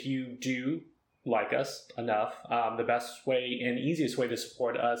if you do like us enough, the best way and easiest way to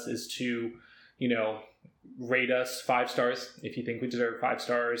support us is to, rate us 5 stars if you think we deserve 5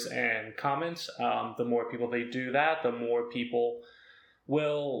 stars, and comment. The more people they do that, the more people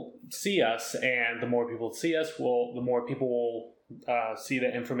will see us, and the more people see us, the more people will see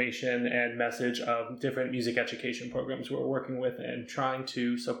the information and message of different music education programs we're working with and trying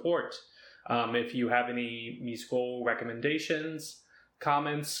to support. If you have any musical recommendations,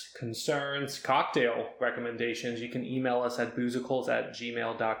 comments, concerns, cocktail recommendations, you can email us at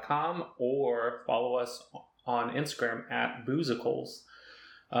boozicles@gmail.com or follow us on Instagram at boozicles.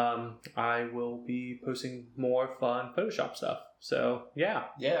 I will be posting more fun Photoshop stuff. So, yeah.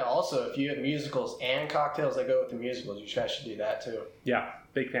 Yeah, also, if you have musicals and cocktails that go with the musicals, you guys should do that too. Yeah,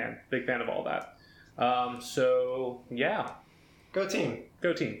 big fan. Big fan of all that. So, yeah. Go team.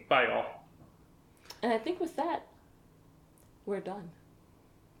 Go team. Bye, y'all. And I think with that, we're done.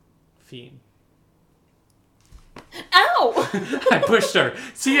 Fiend. Ow! I pushed her.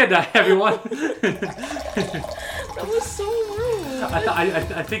 See ya, everyone. That was so rude.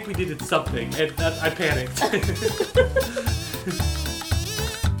 I think we needed something, and I panicked.